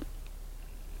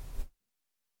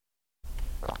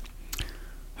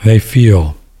they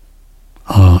feel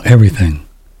everything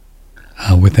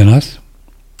within us.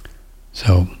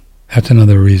 So that's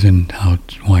another reason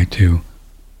why to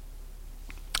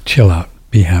chill out,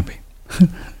 be happy.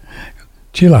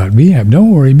 Chill out, be happy.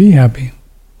 Don't worry, be happy.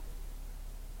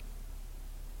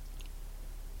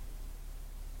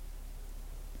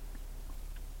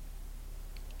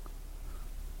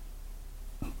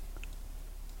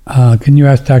 Can you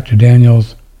ask Dr.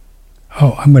 Daniels?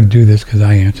 Oh, I'm going to do this because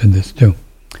I answered this too.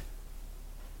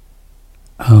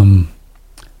 Can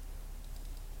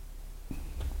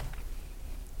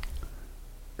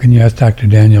you ask Dr.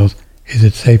 Daniels, is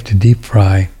it safe to deep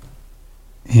fry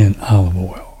in olive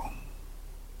oil?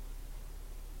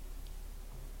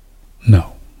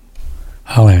 No.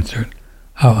 I'll answer it.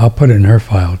 I'll put it in her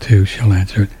file too. She'll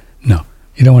answer it. No,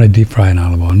 you don't want to deep fry an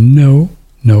olive oil. No.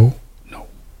 Don't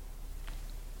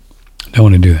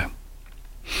want to do that.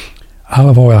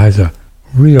 Olive oil has a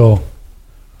real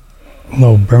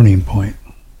low burning point.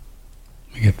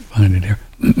 Let me find it here.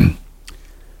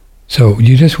 So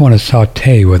you just want to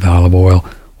saute with olive oil,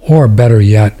 or better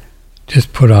yet,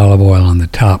 just put olive oil on the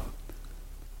top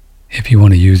if you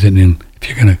want to use it in, if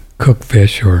you're going to cook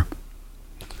fish or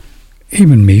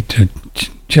even meat to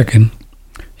chicken,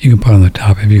 you can put on the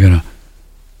top if you're going to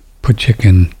put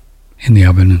chicken in the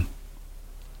oven.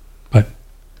 But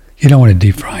you don't want to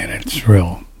deep fry it. It's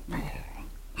real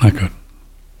not good.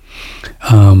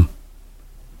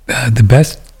 The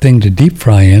best thing to deep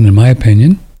fry in my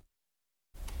opinion,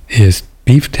 is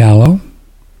beef tallow,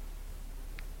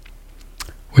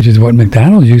 which is what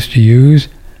McDonald's used to use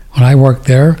when I worked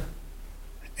there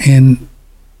in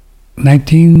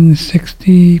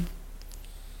 1965.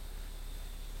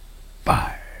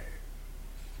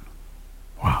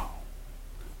 Wow.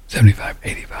 75,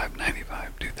 85,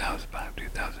 95, 2005,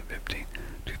 2015,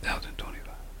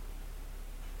 2025.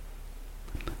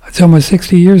 That's almost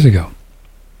 60 years ago.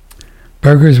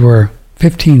 Burgers were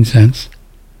 15 cents.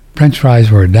 French fries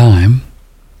were a dime.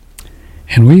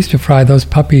 And we used to fry those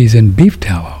puppies in beef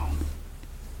tallow.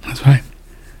 That's right.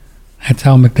 That's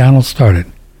how McDonald's started.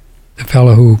 The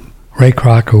fellow who, Ray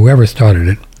Kroc, whoever started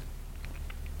it,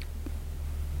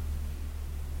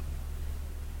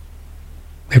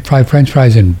 they fried French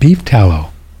fries in beef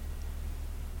tallow.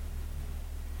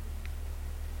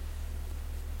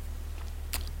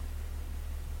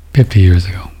 $50 years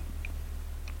ago.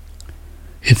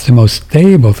 It's the most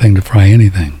stable thing to fry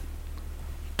anything.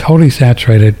 Totally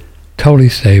saturated, totally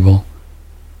stable,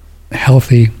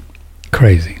 healthy,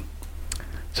 crazy.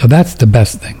 So that's the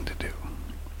best thing to do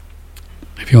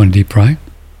if you want to deep fry.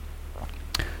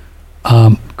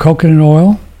 Coconut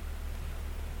oil.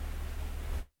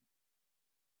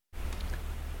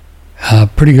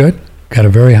 Pretty good. Got a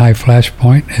very high flash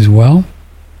point as well.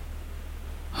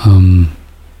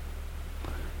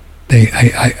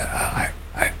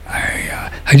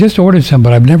 I just ordered some,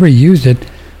 but I've never used it.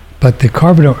 But the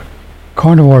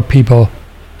carnivore people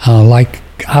like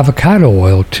avocado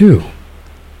oil too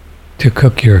to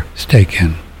cook your steak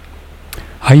in.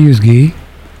 I use ghee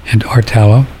and or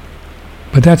tallow,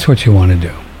 but that's what you want to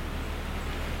do.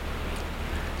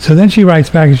 So then she writes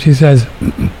back and she says,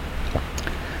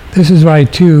 this is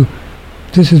right too.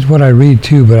 This is what I read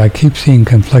too, but I keep seeing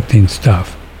conflicting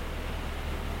stuff.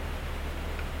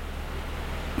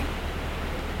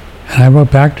 And I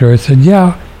wrote back to her and said,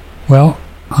 yeah, well,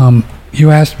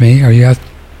 you asked me, or you asked,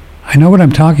 I know what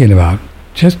I'm talking about.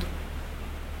 Just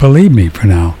believe me for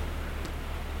now.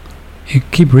 You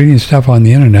keep reading stuff on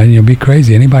the internet and you'll be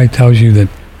crazy. Anybody tells you that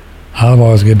olive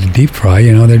oil is good to deep fry,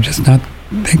 they're just not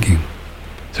thinking.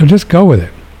 So just go with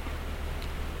it.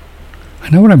 I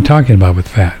know what I'm talking about with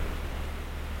fat.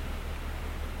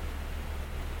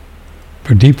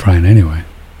 For deep frying anyway.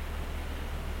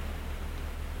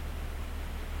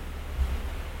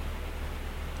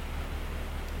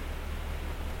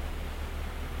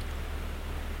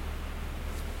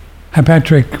 Hi,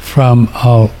 Patrick from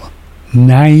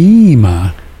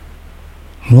Naima,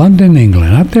 London,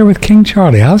 England. Up there with King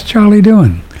Charlie. How's Charlie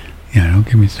doing? Yeah, don't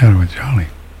get me started with Charlie.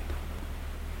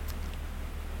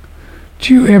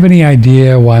 Do you have any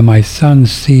idea why my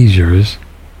son's seizures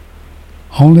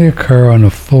only occur on a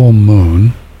full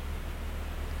moon?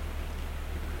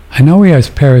 I know he has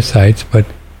parasites, but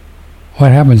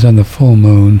what happens on the full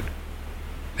moon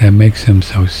that makes him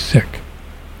so sick?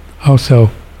 Also,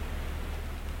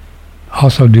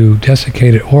 do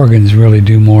desiccated organs really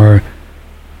do more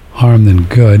harm than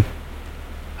good?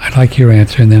 I'd like your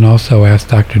answer, and then also ask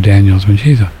Dr. Daniels when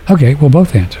she's on. Okay, we'll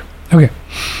both answer. Okay.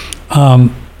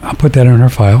 I'll put that in her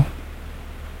file,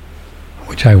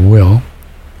 which I will.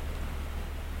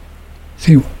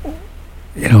 See,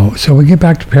 so we get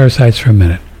back to parasites for a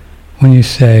minute. When you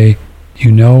say,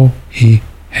 he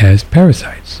has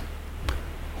parasites.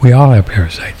 We all have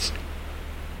parasites,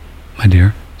 my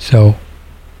dear. So,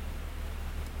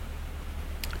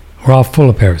 we're all full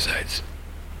of parasites.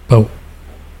 But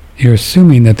you're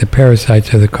assuming that the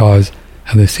parasites are the cause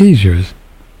of the seizures,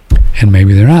 and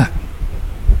maybe they're not.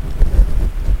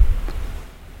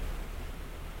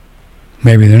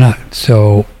 Maybe they're not.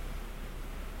 So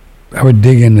I would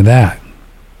dig into that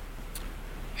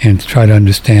and try to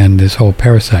understand this whole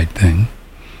parasite thing.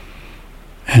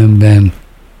 And then,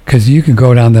 because you could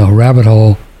go down the rabbit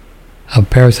hole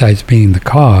of parasites being the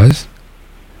cause,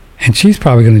 and she's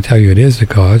probably going to tell you it is the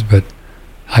cause, but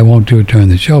I won't do it during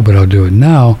the show, but I'll do it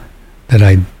now, that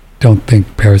I don't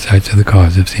think parasites are the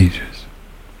cause of seizures.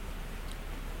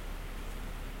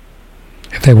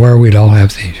 they were, we'd all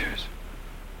have seizures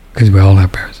because we all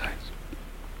have parasites.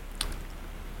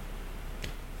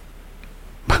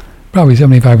 Probably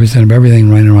 75% of everything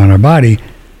running around our body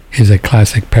is a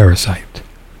classic parasite.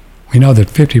 We know that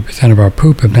 50% of our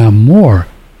poop, if not more,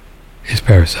 is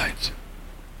parasites.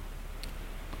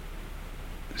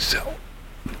 So,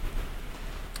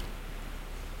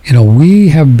 we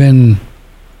have been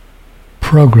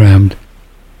programmed,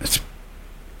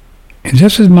 and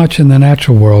just as much in the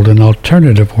natural world, an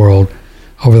alternative world,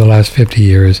 over the last 50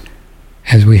 years,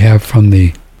 as we have from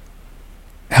the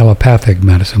allopathic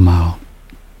medicine model.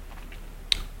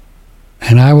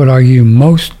 And I would argue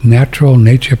most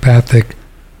naturopathic,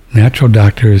 natural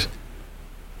doctors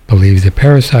believe that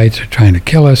parasites are trying to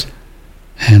kill us,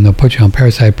 and they'll put you on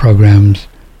parasite programs.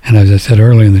 And as I said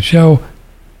earlier in the show,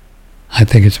 I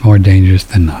think it's more dangerous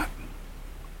than not.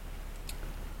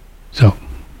 So,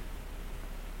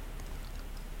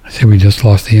 I say we just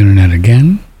lost the internet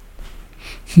again.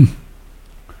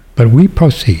 But we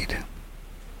proceed.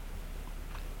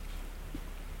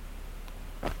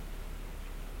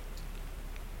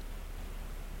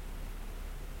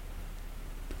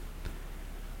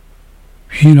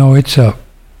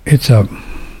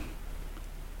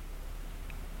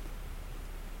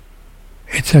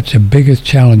 It's such a biggest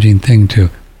challenging thing to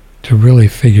really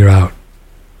figure out.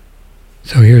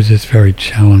 So here's this very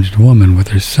challenged woman with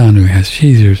her son who has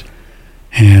seizures,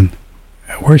 and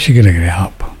where's she going to get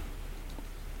help?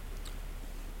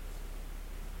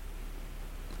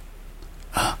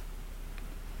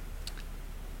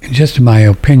 And just in my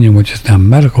opinion, which is not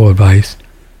medical advice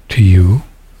to you,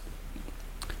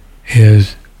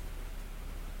 is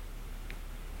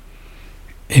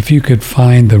if you could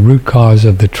find the root cause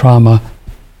of the trauma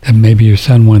that maybe your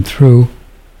son went through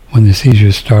when the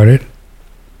seizures started,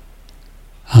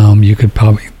 you could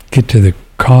probably get to the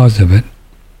cause of it,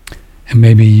 and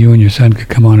maybe you and your son could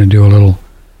come on and do a little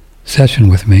session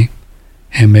with me,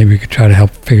 and maybe we could try to help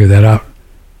figure that out.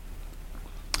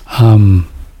 It'll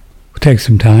take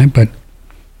some time, but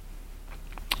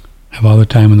I have all the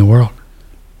time in the world.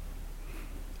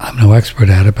 I'm no expert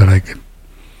at it, but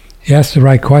you ask the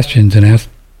right questions and ask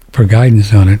for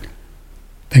guidance on it,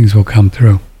 things will come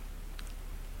through.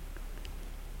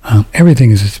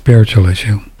 Everything is a spiritual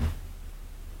issue.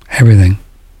 Everything.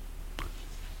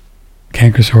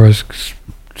 Canker sores,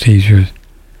 seizures,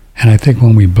 and I think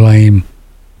when we blame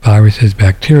viruses,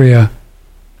 bacteria,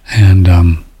 and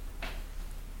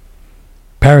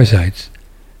parasites,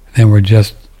 then we're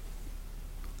just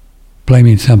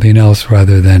blaming something else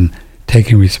rather than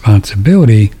taking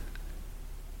responsibility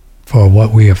for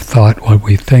what we have thought, what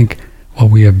we think, what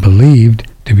we have believed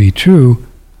to be true,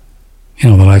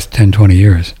 the last 10, 20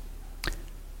 years.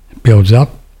 It builds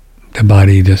up. The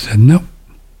body just said, nope.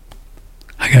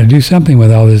 I got to do something with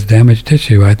all this damaged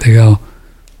tissue. I think I'll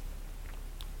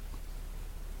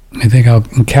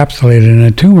encapsulate it in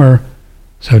a tumor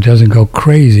so it doesn't go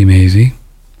crazy mazy.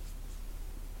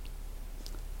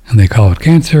 And they call it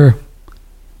cancer,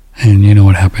 and you know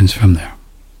what happens from there.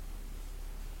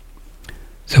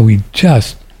 So we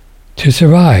just, to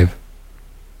survive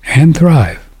and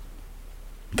thrive,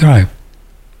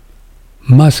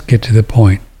 must get to the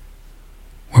point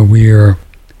where we are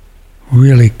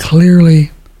really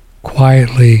clearly,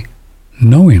 quietly,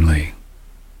 knowingly,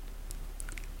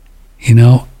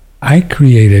 I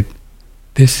created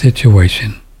this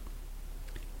situation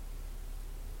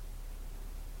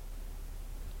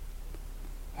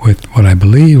with what I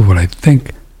believe, what I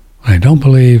think, what I don't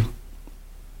believe,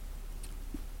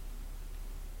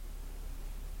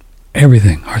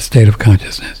 everything, our state of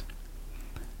consciousness.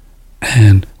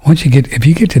 And if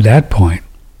you get to that point,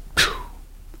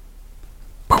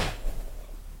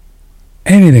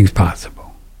 anything's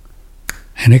possible.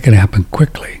 And it can happen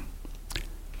quickly.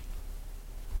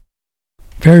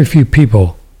 Very few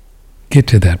people get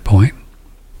to that point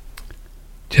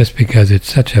just because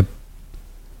it's such a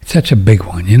big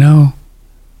one,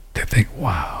 to think,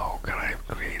 wow, could I have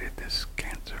created this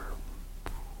cancer?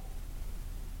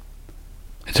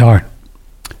 It's hard.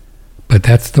 But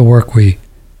that's the work we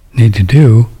need to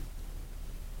do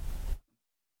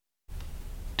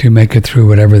to make it through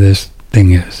whatever this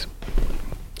thing is.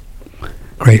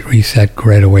 Great reset,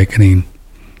 great awakening,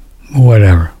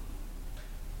 whatever.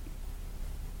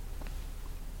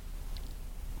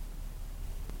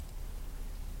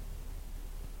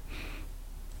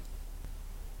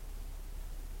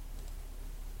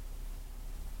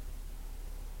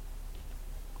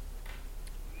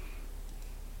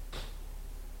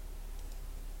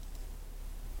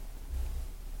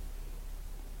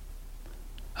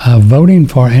 Voting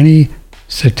for any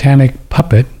satanic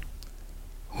puppet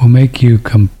will make you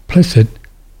complicit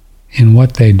in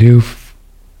what they do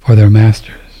for their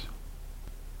masters.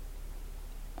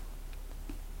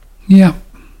 Yeah,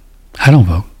 I don't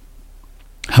vote.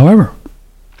 However,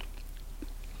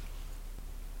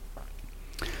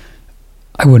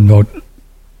 I wouldn't vote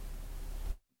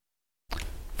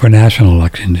for national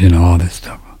elections, all this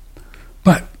stuff.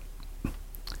 But,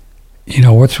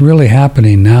 what's really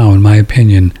happening now, in my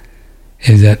opinion,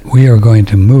 is that we are going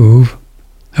to move.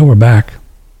 Oh, we're back.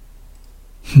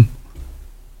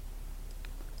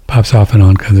 Pops off and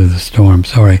on because of the storm,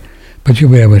 sorry. But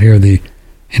you'll be able to hear the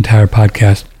entire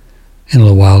podcast in a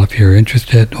little while if you're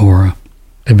interested, or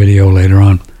the video later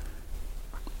on.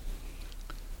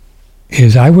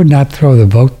 Is I would not throw the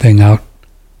vote thing out,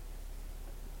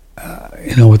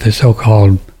 with the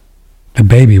so-called the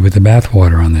baby with the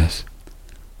bathwater on this.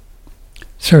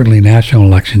 Certainly national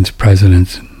elections,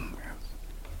 presidents,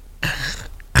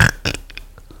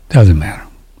 doesn't matter.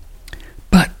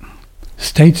 But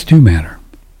states do matter.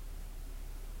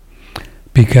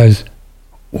 Because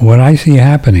what I see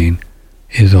happening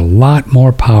is a lot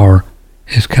more power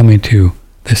is coming to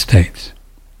the states.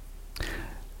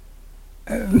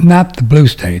 Not the blue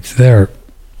states. They're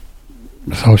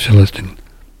socialist and,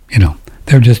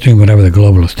 they're just doing whatever the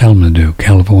globalists tell them to do.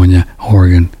 California,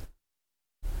 Oregon,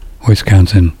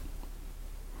 Wisconsin,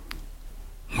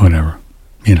 whatever,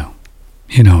 the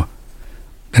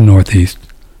Northeast.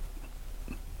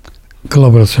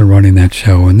 Globalists are running that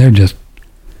show, and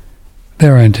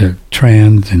they're into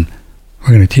trans, and we're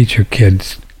going to teach your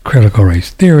kids critical race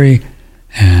theory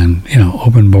and,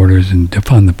 open borders and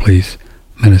defund the police,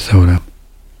 Minnesota.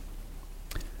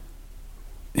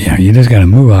 Yeah, you just got to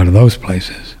move out of those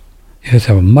places. You just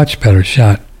have a much better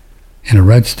shot in a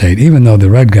red state, even though the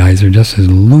red guys are just as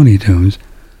Looney Tunes.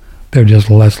 They're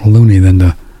just less loony than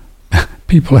the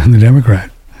people in the Democrat.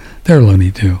 They're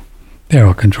loony too. They're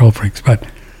all control freaks. But,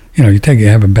 you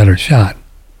have a better shot.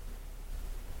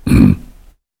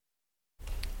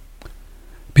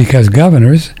 Because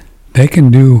governors, they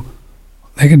can do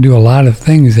a lot of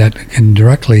things that can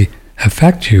directly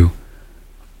affect you.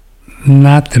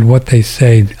 Not that what they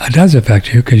say does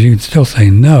affect you, because you can still say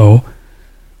no,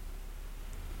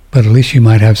 but at least you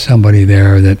might have somebody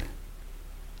there that,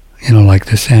 like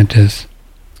DeSantis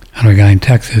and a guy in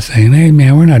Texas saying, hey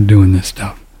man, we're not doing this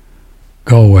stuff.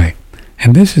 Go away.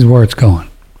 And this is where it's going.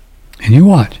 And you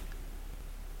watch.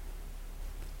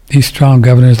 These strong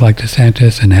governors like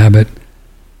DeSantis and Abbott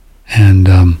and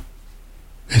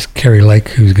this Kerry Lake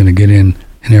who's going to get in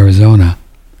Arizona,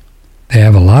 they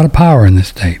have a lot of power in this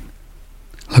state.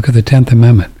 Look at the 10th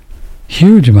Amendment.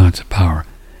 Huge amounts of power.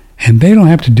 And they don't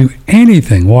have to do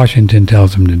anything Washington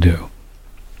tells them to do.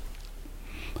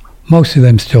 Most of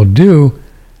them still do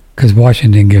because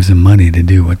Washington gives them money to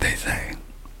do what they say.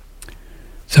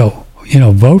 So,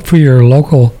 vote for your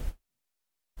local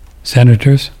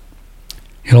senators,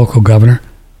 your local governor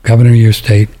of your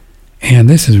state, and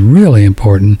this is really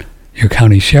important, your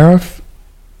county sheriff,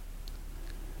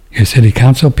 your city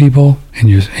council people in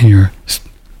your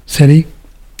city,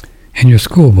 and your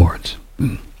school boards.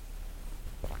 And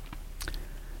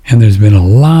there's been a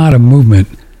lot of movement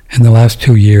in the last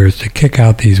 2 years to kick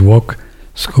out these woke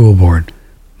school board.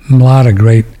 A lot of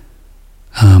great,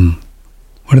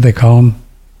 what do they call them?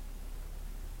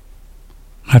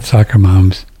 Not soccer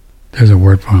moms. There's a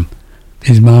word for them.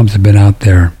 These moms have been out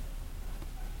there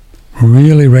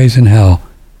really raising hell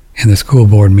in the school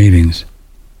board meetings.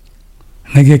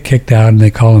 And they get kicked out and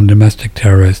they call them domestic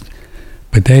terrorists.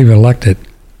 But they've elected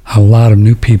a lot of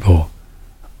new people,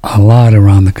 a lot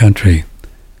around the country,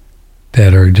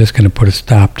 that are just going to put a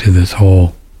stop to this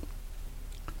whole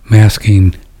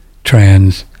masking,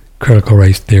 trans, critical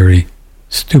race theory,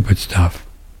 stupid stuff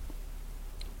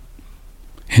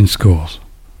in schools.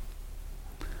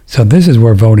 So this is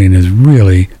where voting is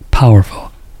really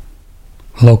powerful,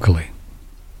 locally.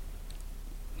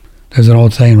 There's an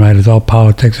old saying, right? It's all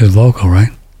politics is local,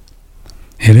 right?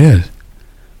 It is.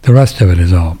 The rest of it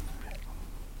is all.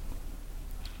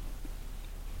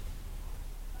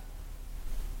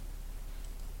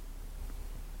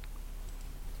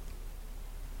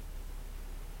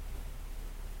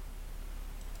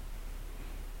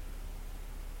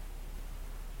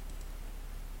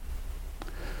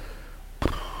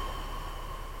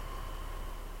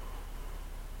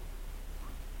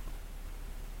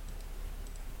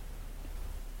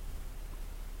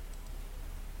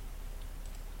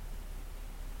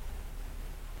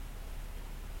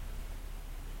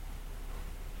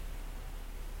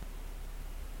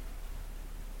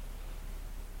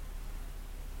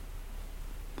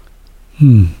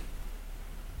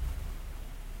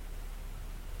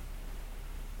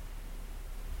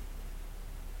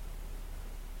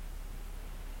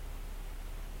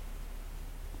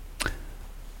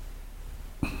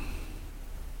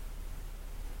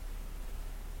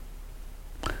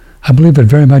 I believe it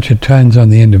very much depends on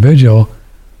the individual,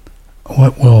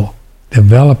 what will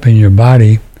develop in your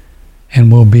body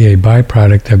and will be a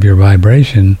byproduct of your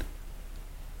vibration.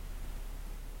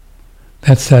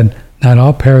 That said, not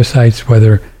all parasites,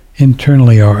 whether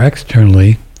internally or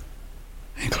externally,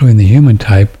 including the human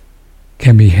type,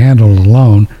 can be handled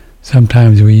alone.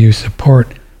 Sometimes we use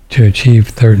support to achieve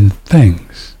certain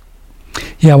things.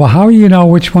 Yeah, well, how do you know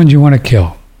which ones you want to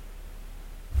kill?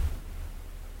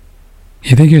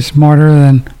 You think you're smarter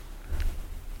than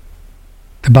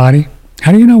the body?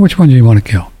 How do you know which ones you want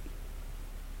to kill?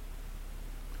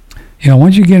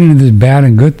 Once you get into this bad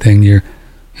and good thing, in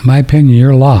my opinion,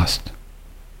 you're lost.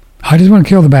 I just want to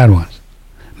kill the bad ones.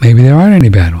 Maybe there aren't any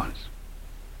bad ones.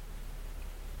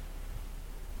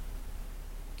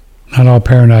 Not all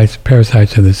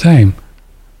parasites are the same.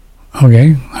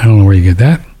 Okay, I don't know where you get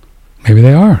that. Maybe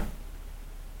they are.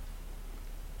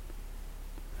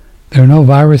 There are no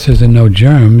viruses and no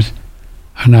germs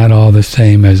are not all the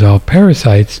same as all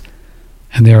parasites,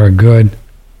 and they are good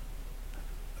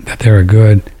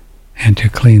and to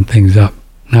clean things up.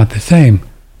 Not the same.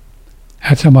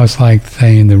 That's almost like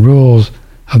saying the rules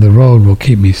of the road will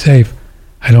keep me safe.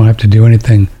 I don't have to do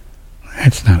anything.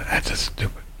 That's a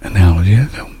stupid analogy.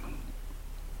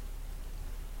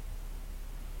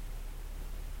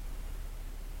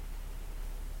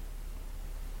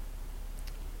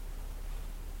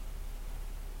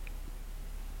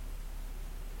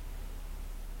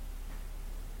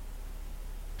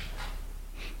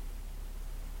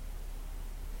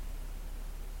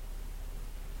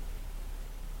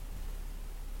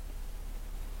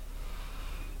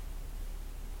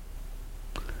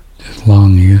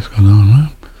 Long years go on, huh?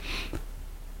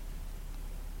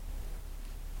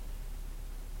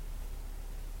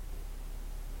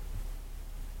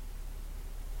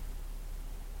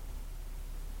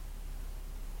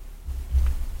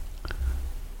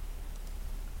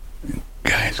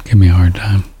 Guys, give me a hard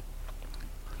time.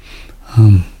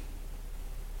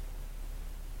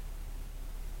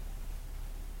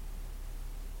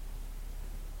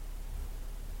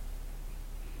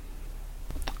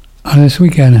 This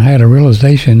weekend, I had a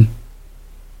realization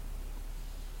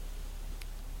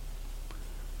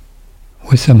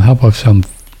with some help of some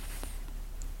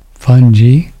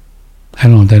fungi, I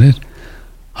don't know what that is,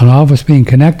 on all of us being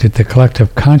connected, the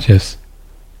collective conscious.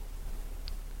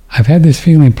 I've had this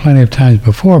feeling plenty of times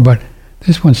before, but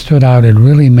this one stood out. It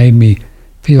really made me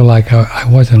feel like I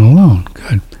wasn't alone.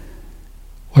 Good.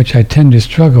 Which I tend to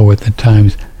struggle with at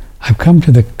times. I've come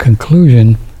to the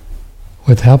conclusion,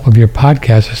 with the help of your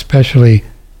podcast, especially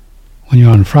when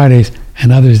you're on Fridays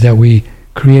and others, that we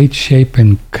create, shape,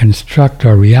 and construct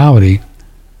our reality.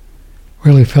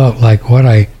 Really felt like what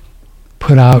I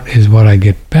put out is what I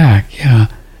get back, yeah.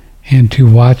 And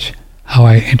to watch how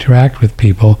I interact with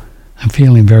people, I'm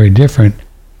feeling very different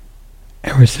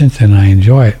ever since then. I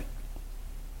enjoy it.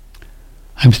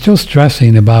 I'm still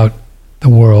stressing about the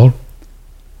world,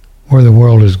 where the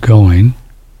world is going,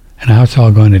 and how it's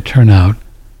all going to turn out.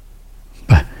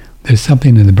 There's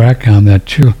something in the background that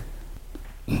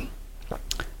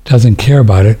doesn't care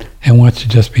about it and wants to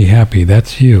just be happy.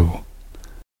 That's you.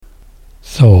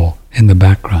 Soul in the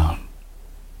background.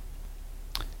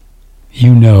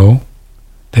 You know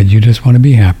that you just want to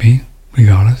be happy,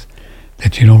 regardless,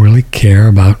 that you don't really care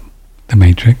about the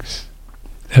matrix.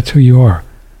 That's who you are.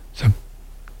 So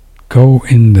go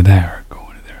into there.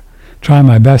 Try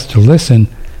my best to listen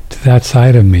to that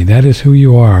side of me. That is who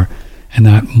you are, and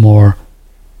not more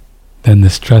than the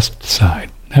stressed side.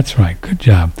 That's right. Good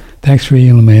job. Thanks for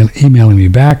emailing me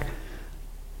back.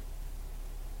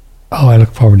 Oh, I look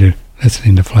forward to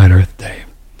listening to Flat Earth Dave.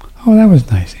 Oh, that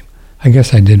was nice. I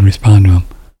guess I did respond to him.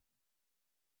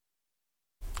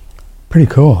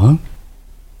 Pretty cool, huh?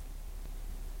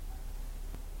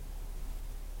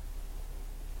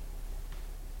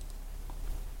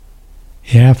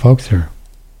 Yeah, folks are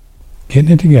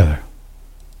getting it together.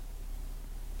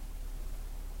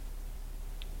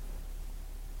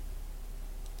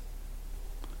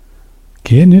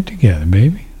 Getting it together,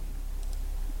 baby.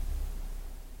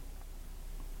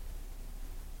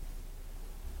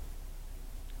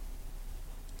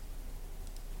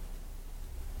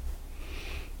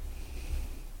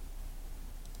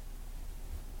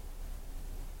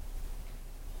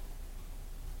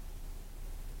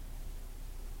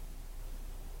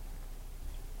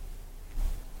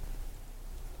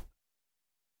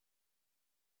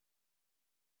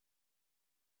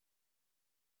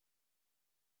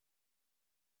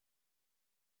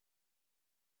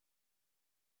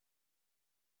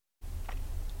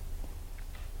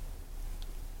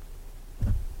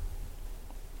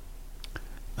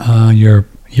 Your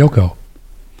Yoko.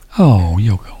 Oh,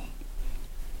 Yoko.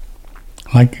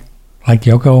 Like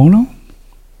Yoko Ono?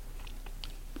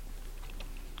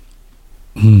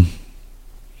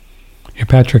 You're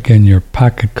Patrick in your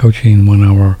pocket coaching 1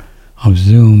 hour of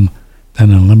Zoom,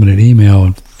 then unlimited email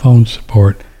and phone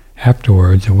support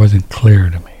afterwards. It wasn't clear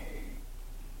to me.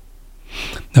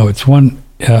 No, it's one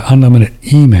unlimited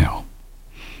email.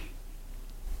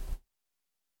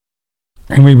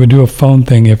 And we would do a phone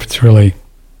thing if it's really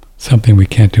something we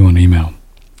can't do on email.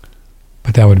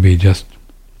 But that would be just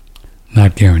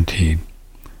not guaranteed.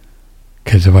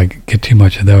 Because if I get too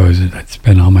much of those, I'd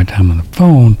spend all my time on the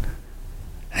phone,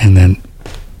 and then,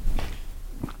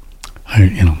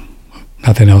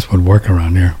 nothing else would work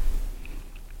around here.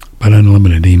 But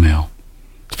unlimited email.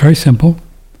 It's very simple.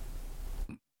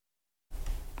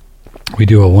 We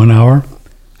do a 1 hour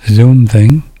Zoom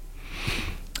thing,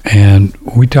 and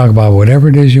we talk about whatever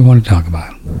it is you want to talk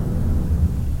about.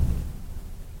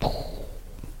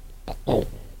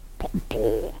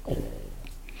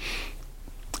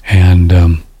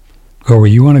 And go where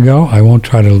you want to go. I won't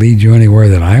try to lead you anywhere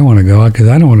that I want to go, because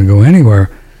I don't want to go anywhere.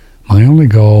 My only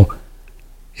goal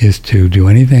is to do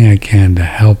anything I can to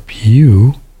help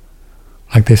you.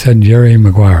 Like they said in Jerry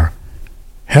Maguire,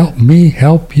 help me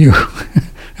help you.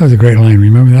 That was a great line.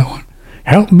 Remember that one?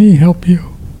 Help me help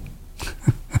you.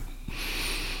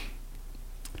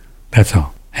 That's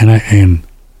all. And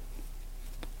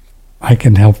I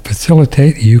can help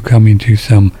facilitate you coming to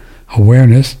some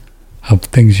awareness of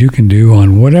things you can do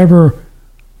on whatever,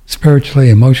 spiritually,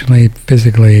 emotionally,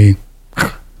 physically,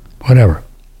 whatever.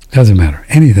 Doesn't matter.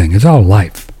 Anything. It's all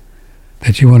life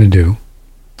that you want to do.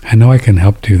 I know I can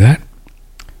help do that,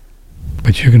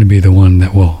 but you're going to be the one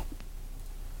that will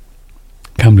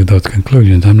come to those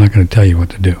conclusions. I'm not going to tell you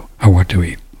what to do or what to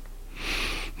eat.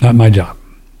 Not my job.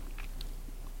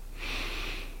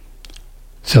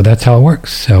 So that's how it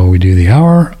works. So we do the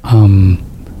hour,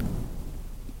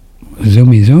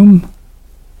 Zoomy Zoom,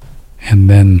 and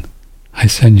then I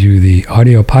send you the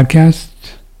audio podcast,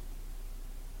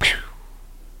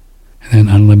 and then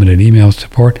unlimited email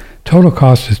support. Total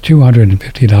cost is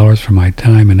 $250 for my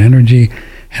time and energy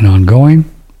and ongoing,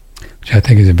 which I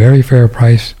think is a very fair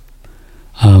price,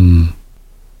 and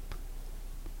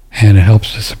it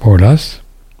helps to support us.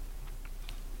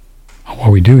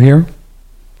 What we do here.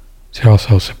 So you're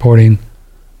also supporting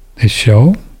this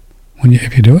show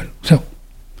if you do it. So,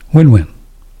 win-win.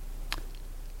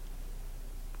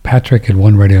 Patrick at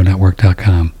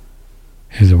OneRadioNetwork.com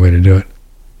is the way to do it.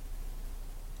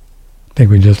 I think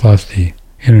we just lost the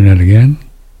internet again.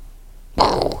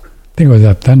 I think it was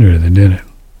that thunder that did it.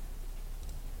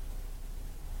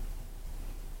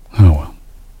 Oh well.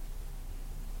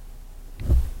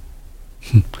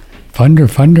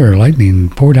 Thunder, lightning,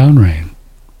 pour down rain.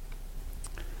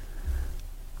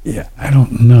 Yeah, I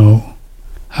don't know.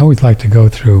 I always like to go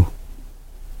through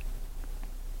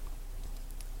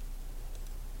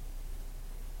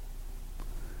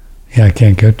I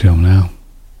can't get to them now.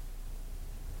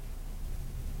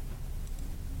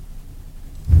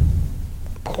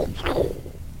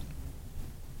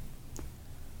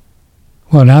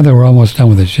 Well, now that we're almost done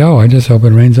with the show, I just hope it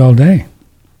rains all day.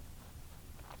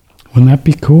 Wouldn't that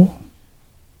be cool?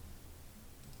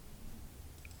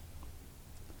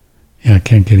 Yeah, I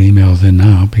can't get emails in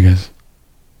now because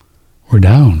we're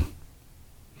down.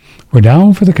 We're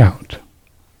down for the count.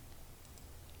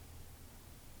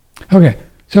 Okay,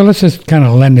 so let's just kind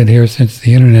of lend it here since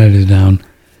the internet is down.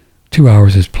 2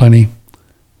 hours is plenty.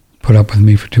 Put up with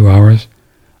me for 2 hours.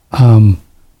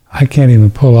 I can't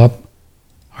even pull up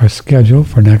our schedule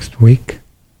for next week.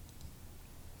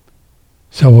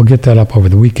 So we'll get that up over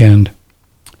the weekend.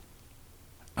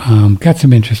 Got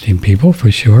some interesting people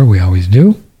for sure. We always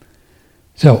do.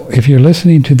 So if you're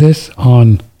listening to this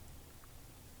on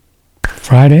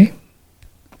Friday,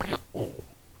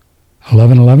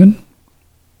 11/11,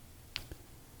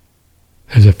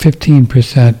 there's a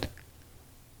 15%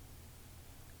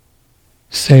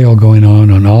 sale going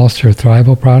on all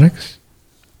Surthrival products.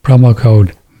 Promo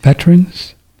code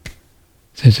VETERANS,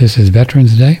 since this is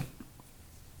Veterans Day,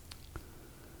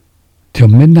 till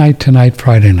midnight tonight,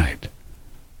 Friday night.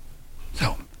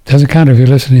 So it doesn't count if you're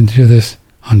listening to this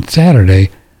on Saturday,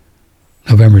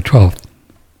 November 12th.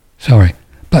 Sorry.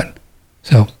 But,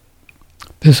 so,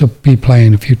 this will be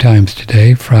playing a few times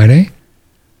today, Friday.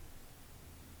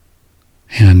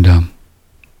 And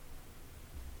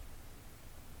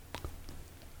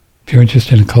if you're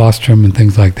interested in colostrum and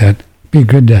things like that, be a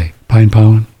good day. Pine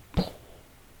pollen.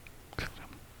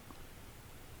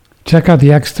 Check out the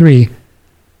X3.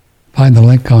 Find the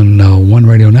link on One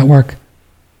Radio Network.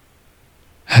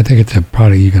 I think it's a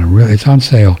product you're going to really... It's on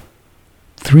sale.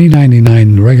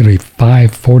 $3.99, regularly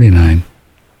 $5.49.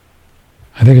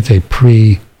 I think it's a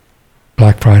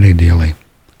pre-Black Friday dealie.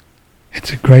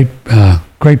 It's a great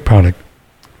product.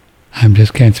 I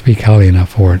just can't speak highly enough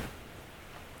for it.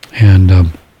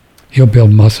 And you'll build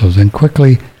muscles and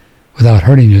quickly without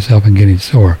hurting yourself and getting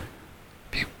sore.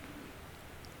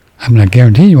 I'm not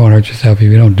guaranteeing you won't hurt yourself if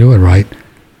you don't do it right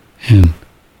and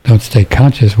don't stay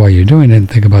conscious while you're doing it and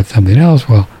think about something else.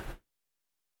 Well,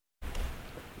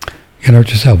 you can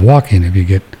hurt yourself walking if you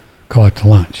get caught to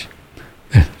lunch.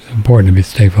 It's important to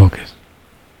stay focused.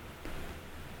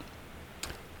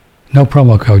 No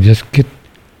promo code. Just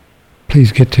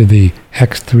please get to the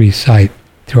X3 site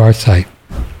through our site,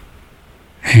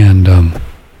 and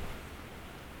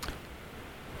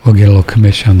we'll get a little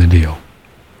commission on the deal.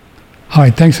 All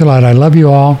right, thanks a lot. I love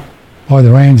you all. Boy,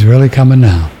 the rain's really coming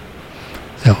now.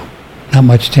 So, not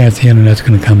much chance the internet's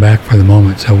going to come back for the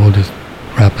moment, so we'll just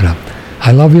wrap it up.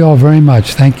 I love you all very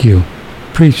much. Thank you.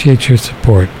 Appreciate your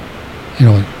support.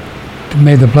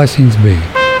 May the blessings be.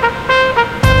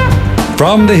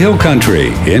 From the Hill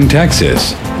Country in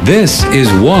Texas, this is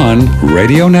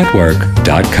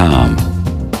OneRadioNetwork.com.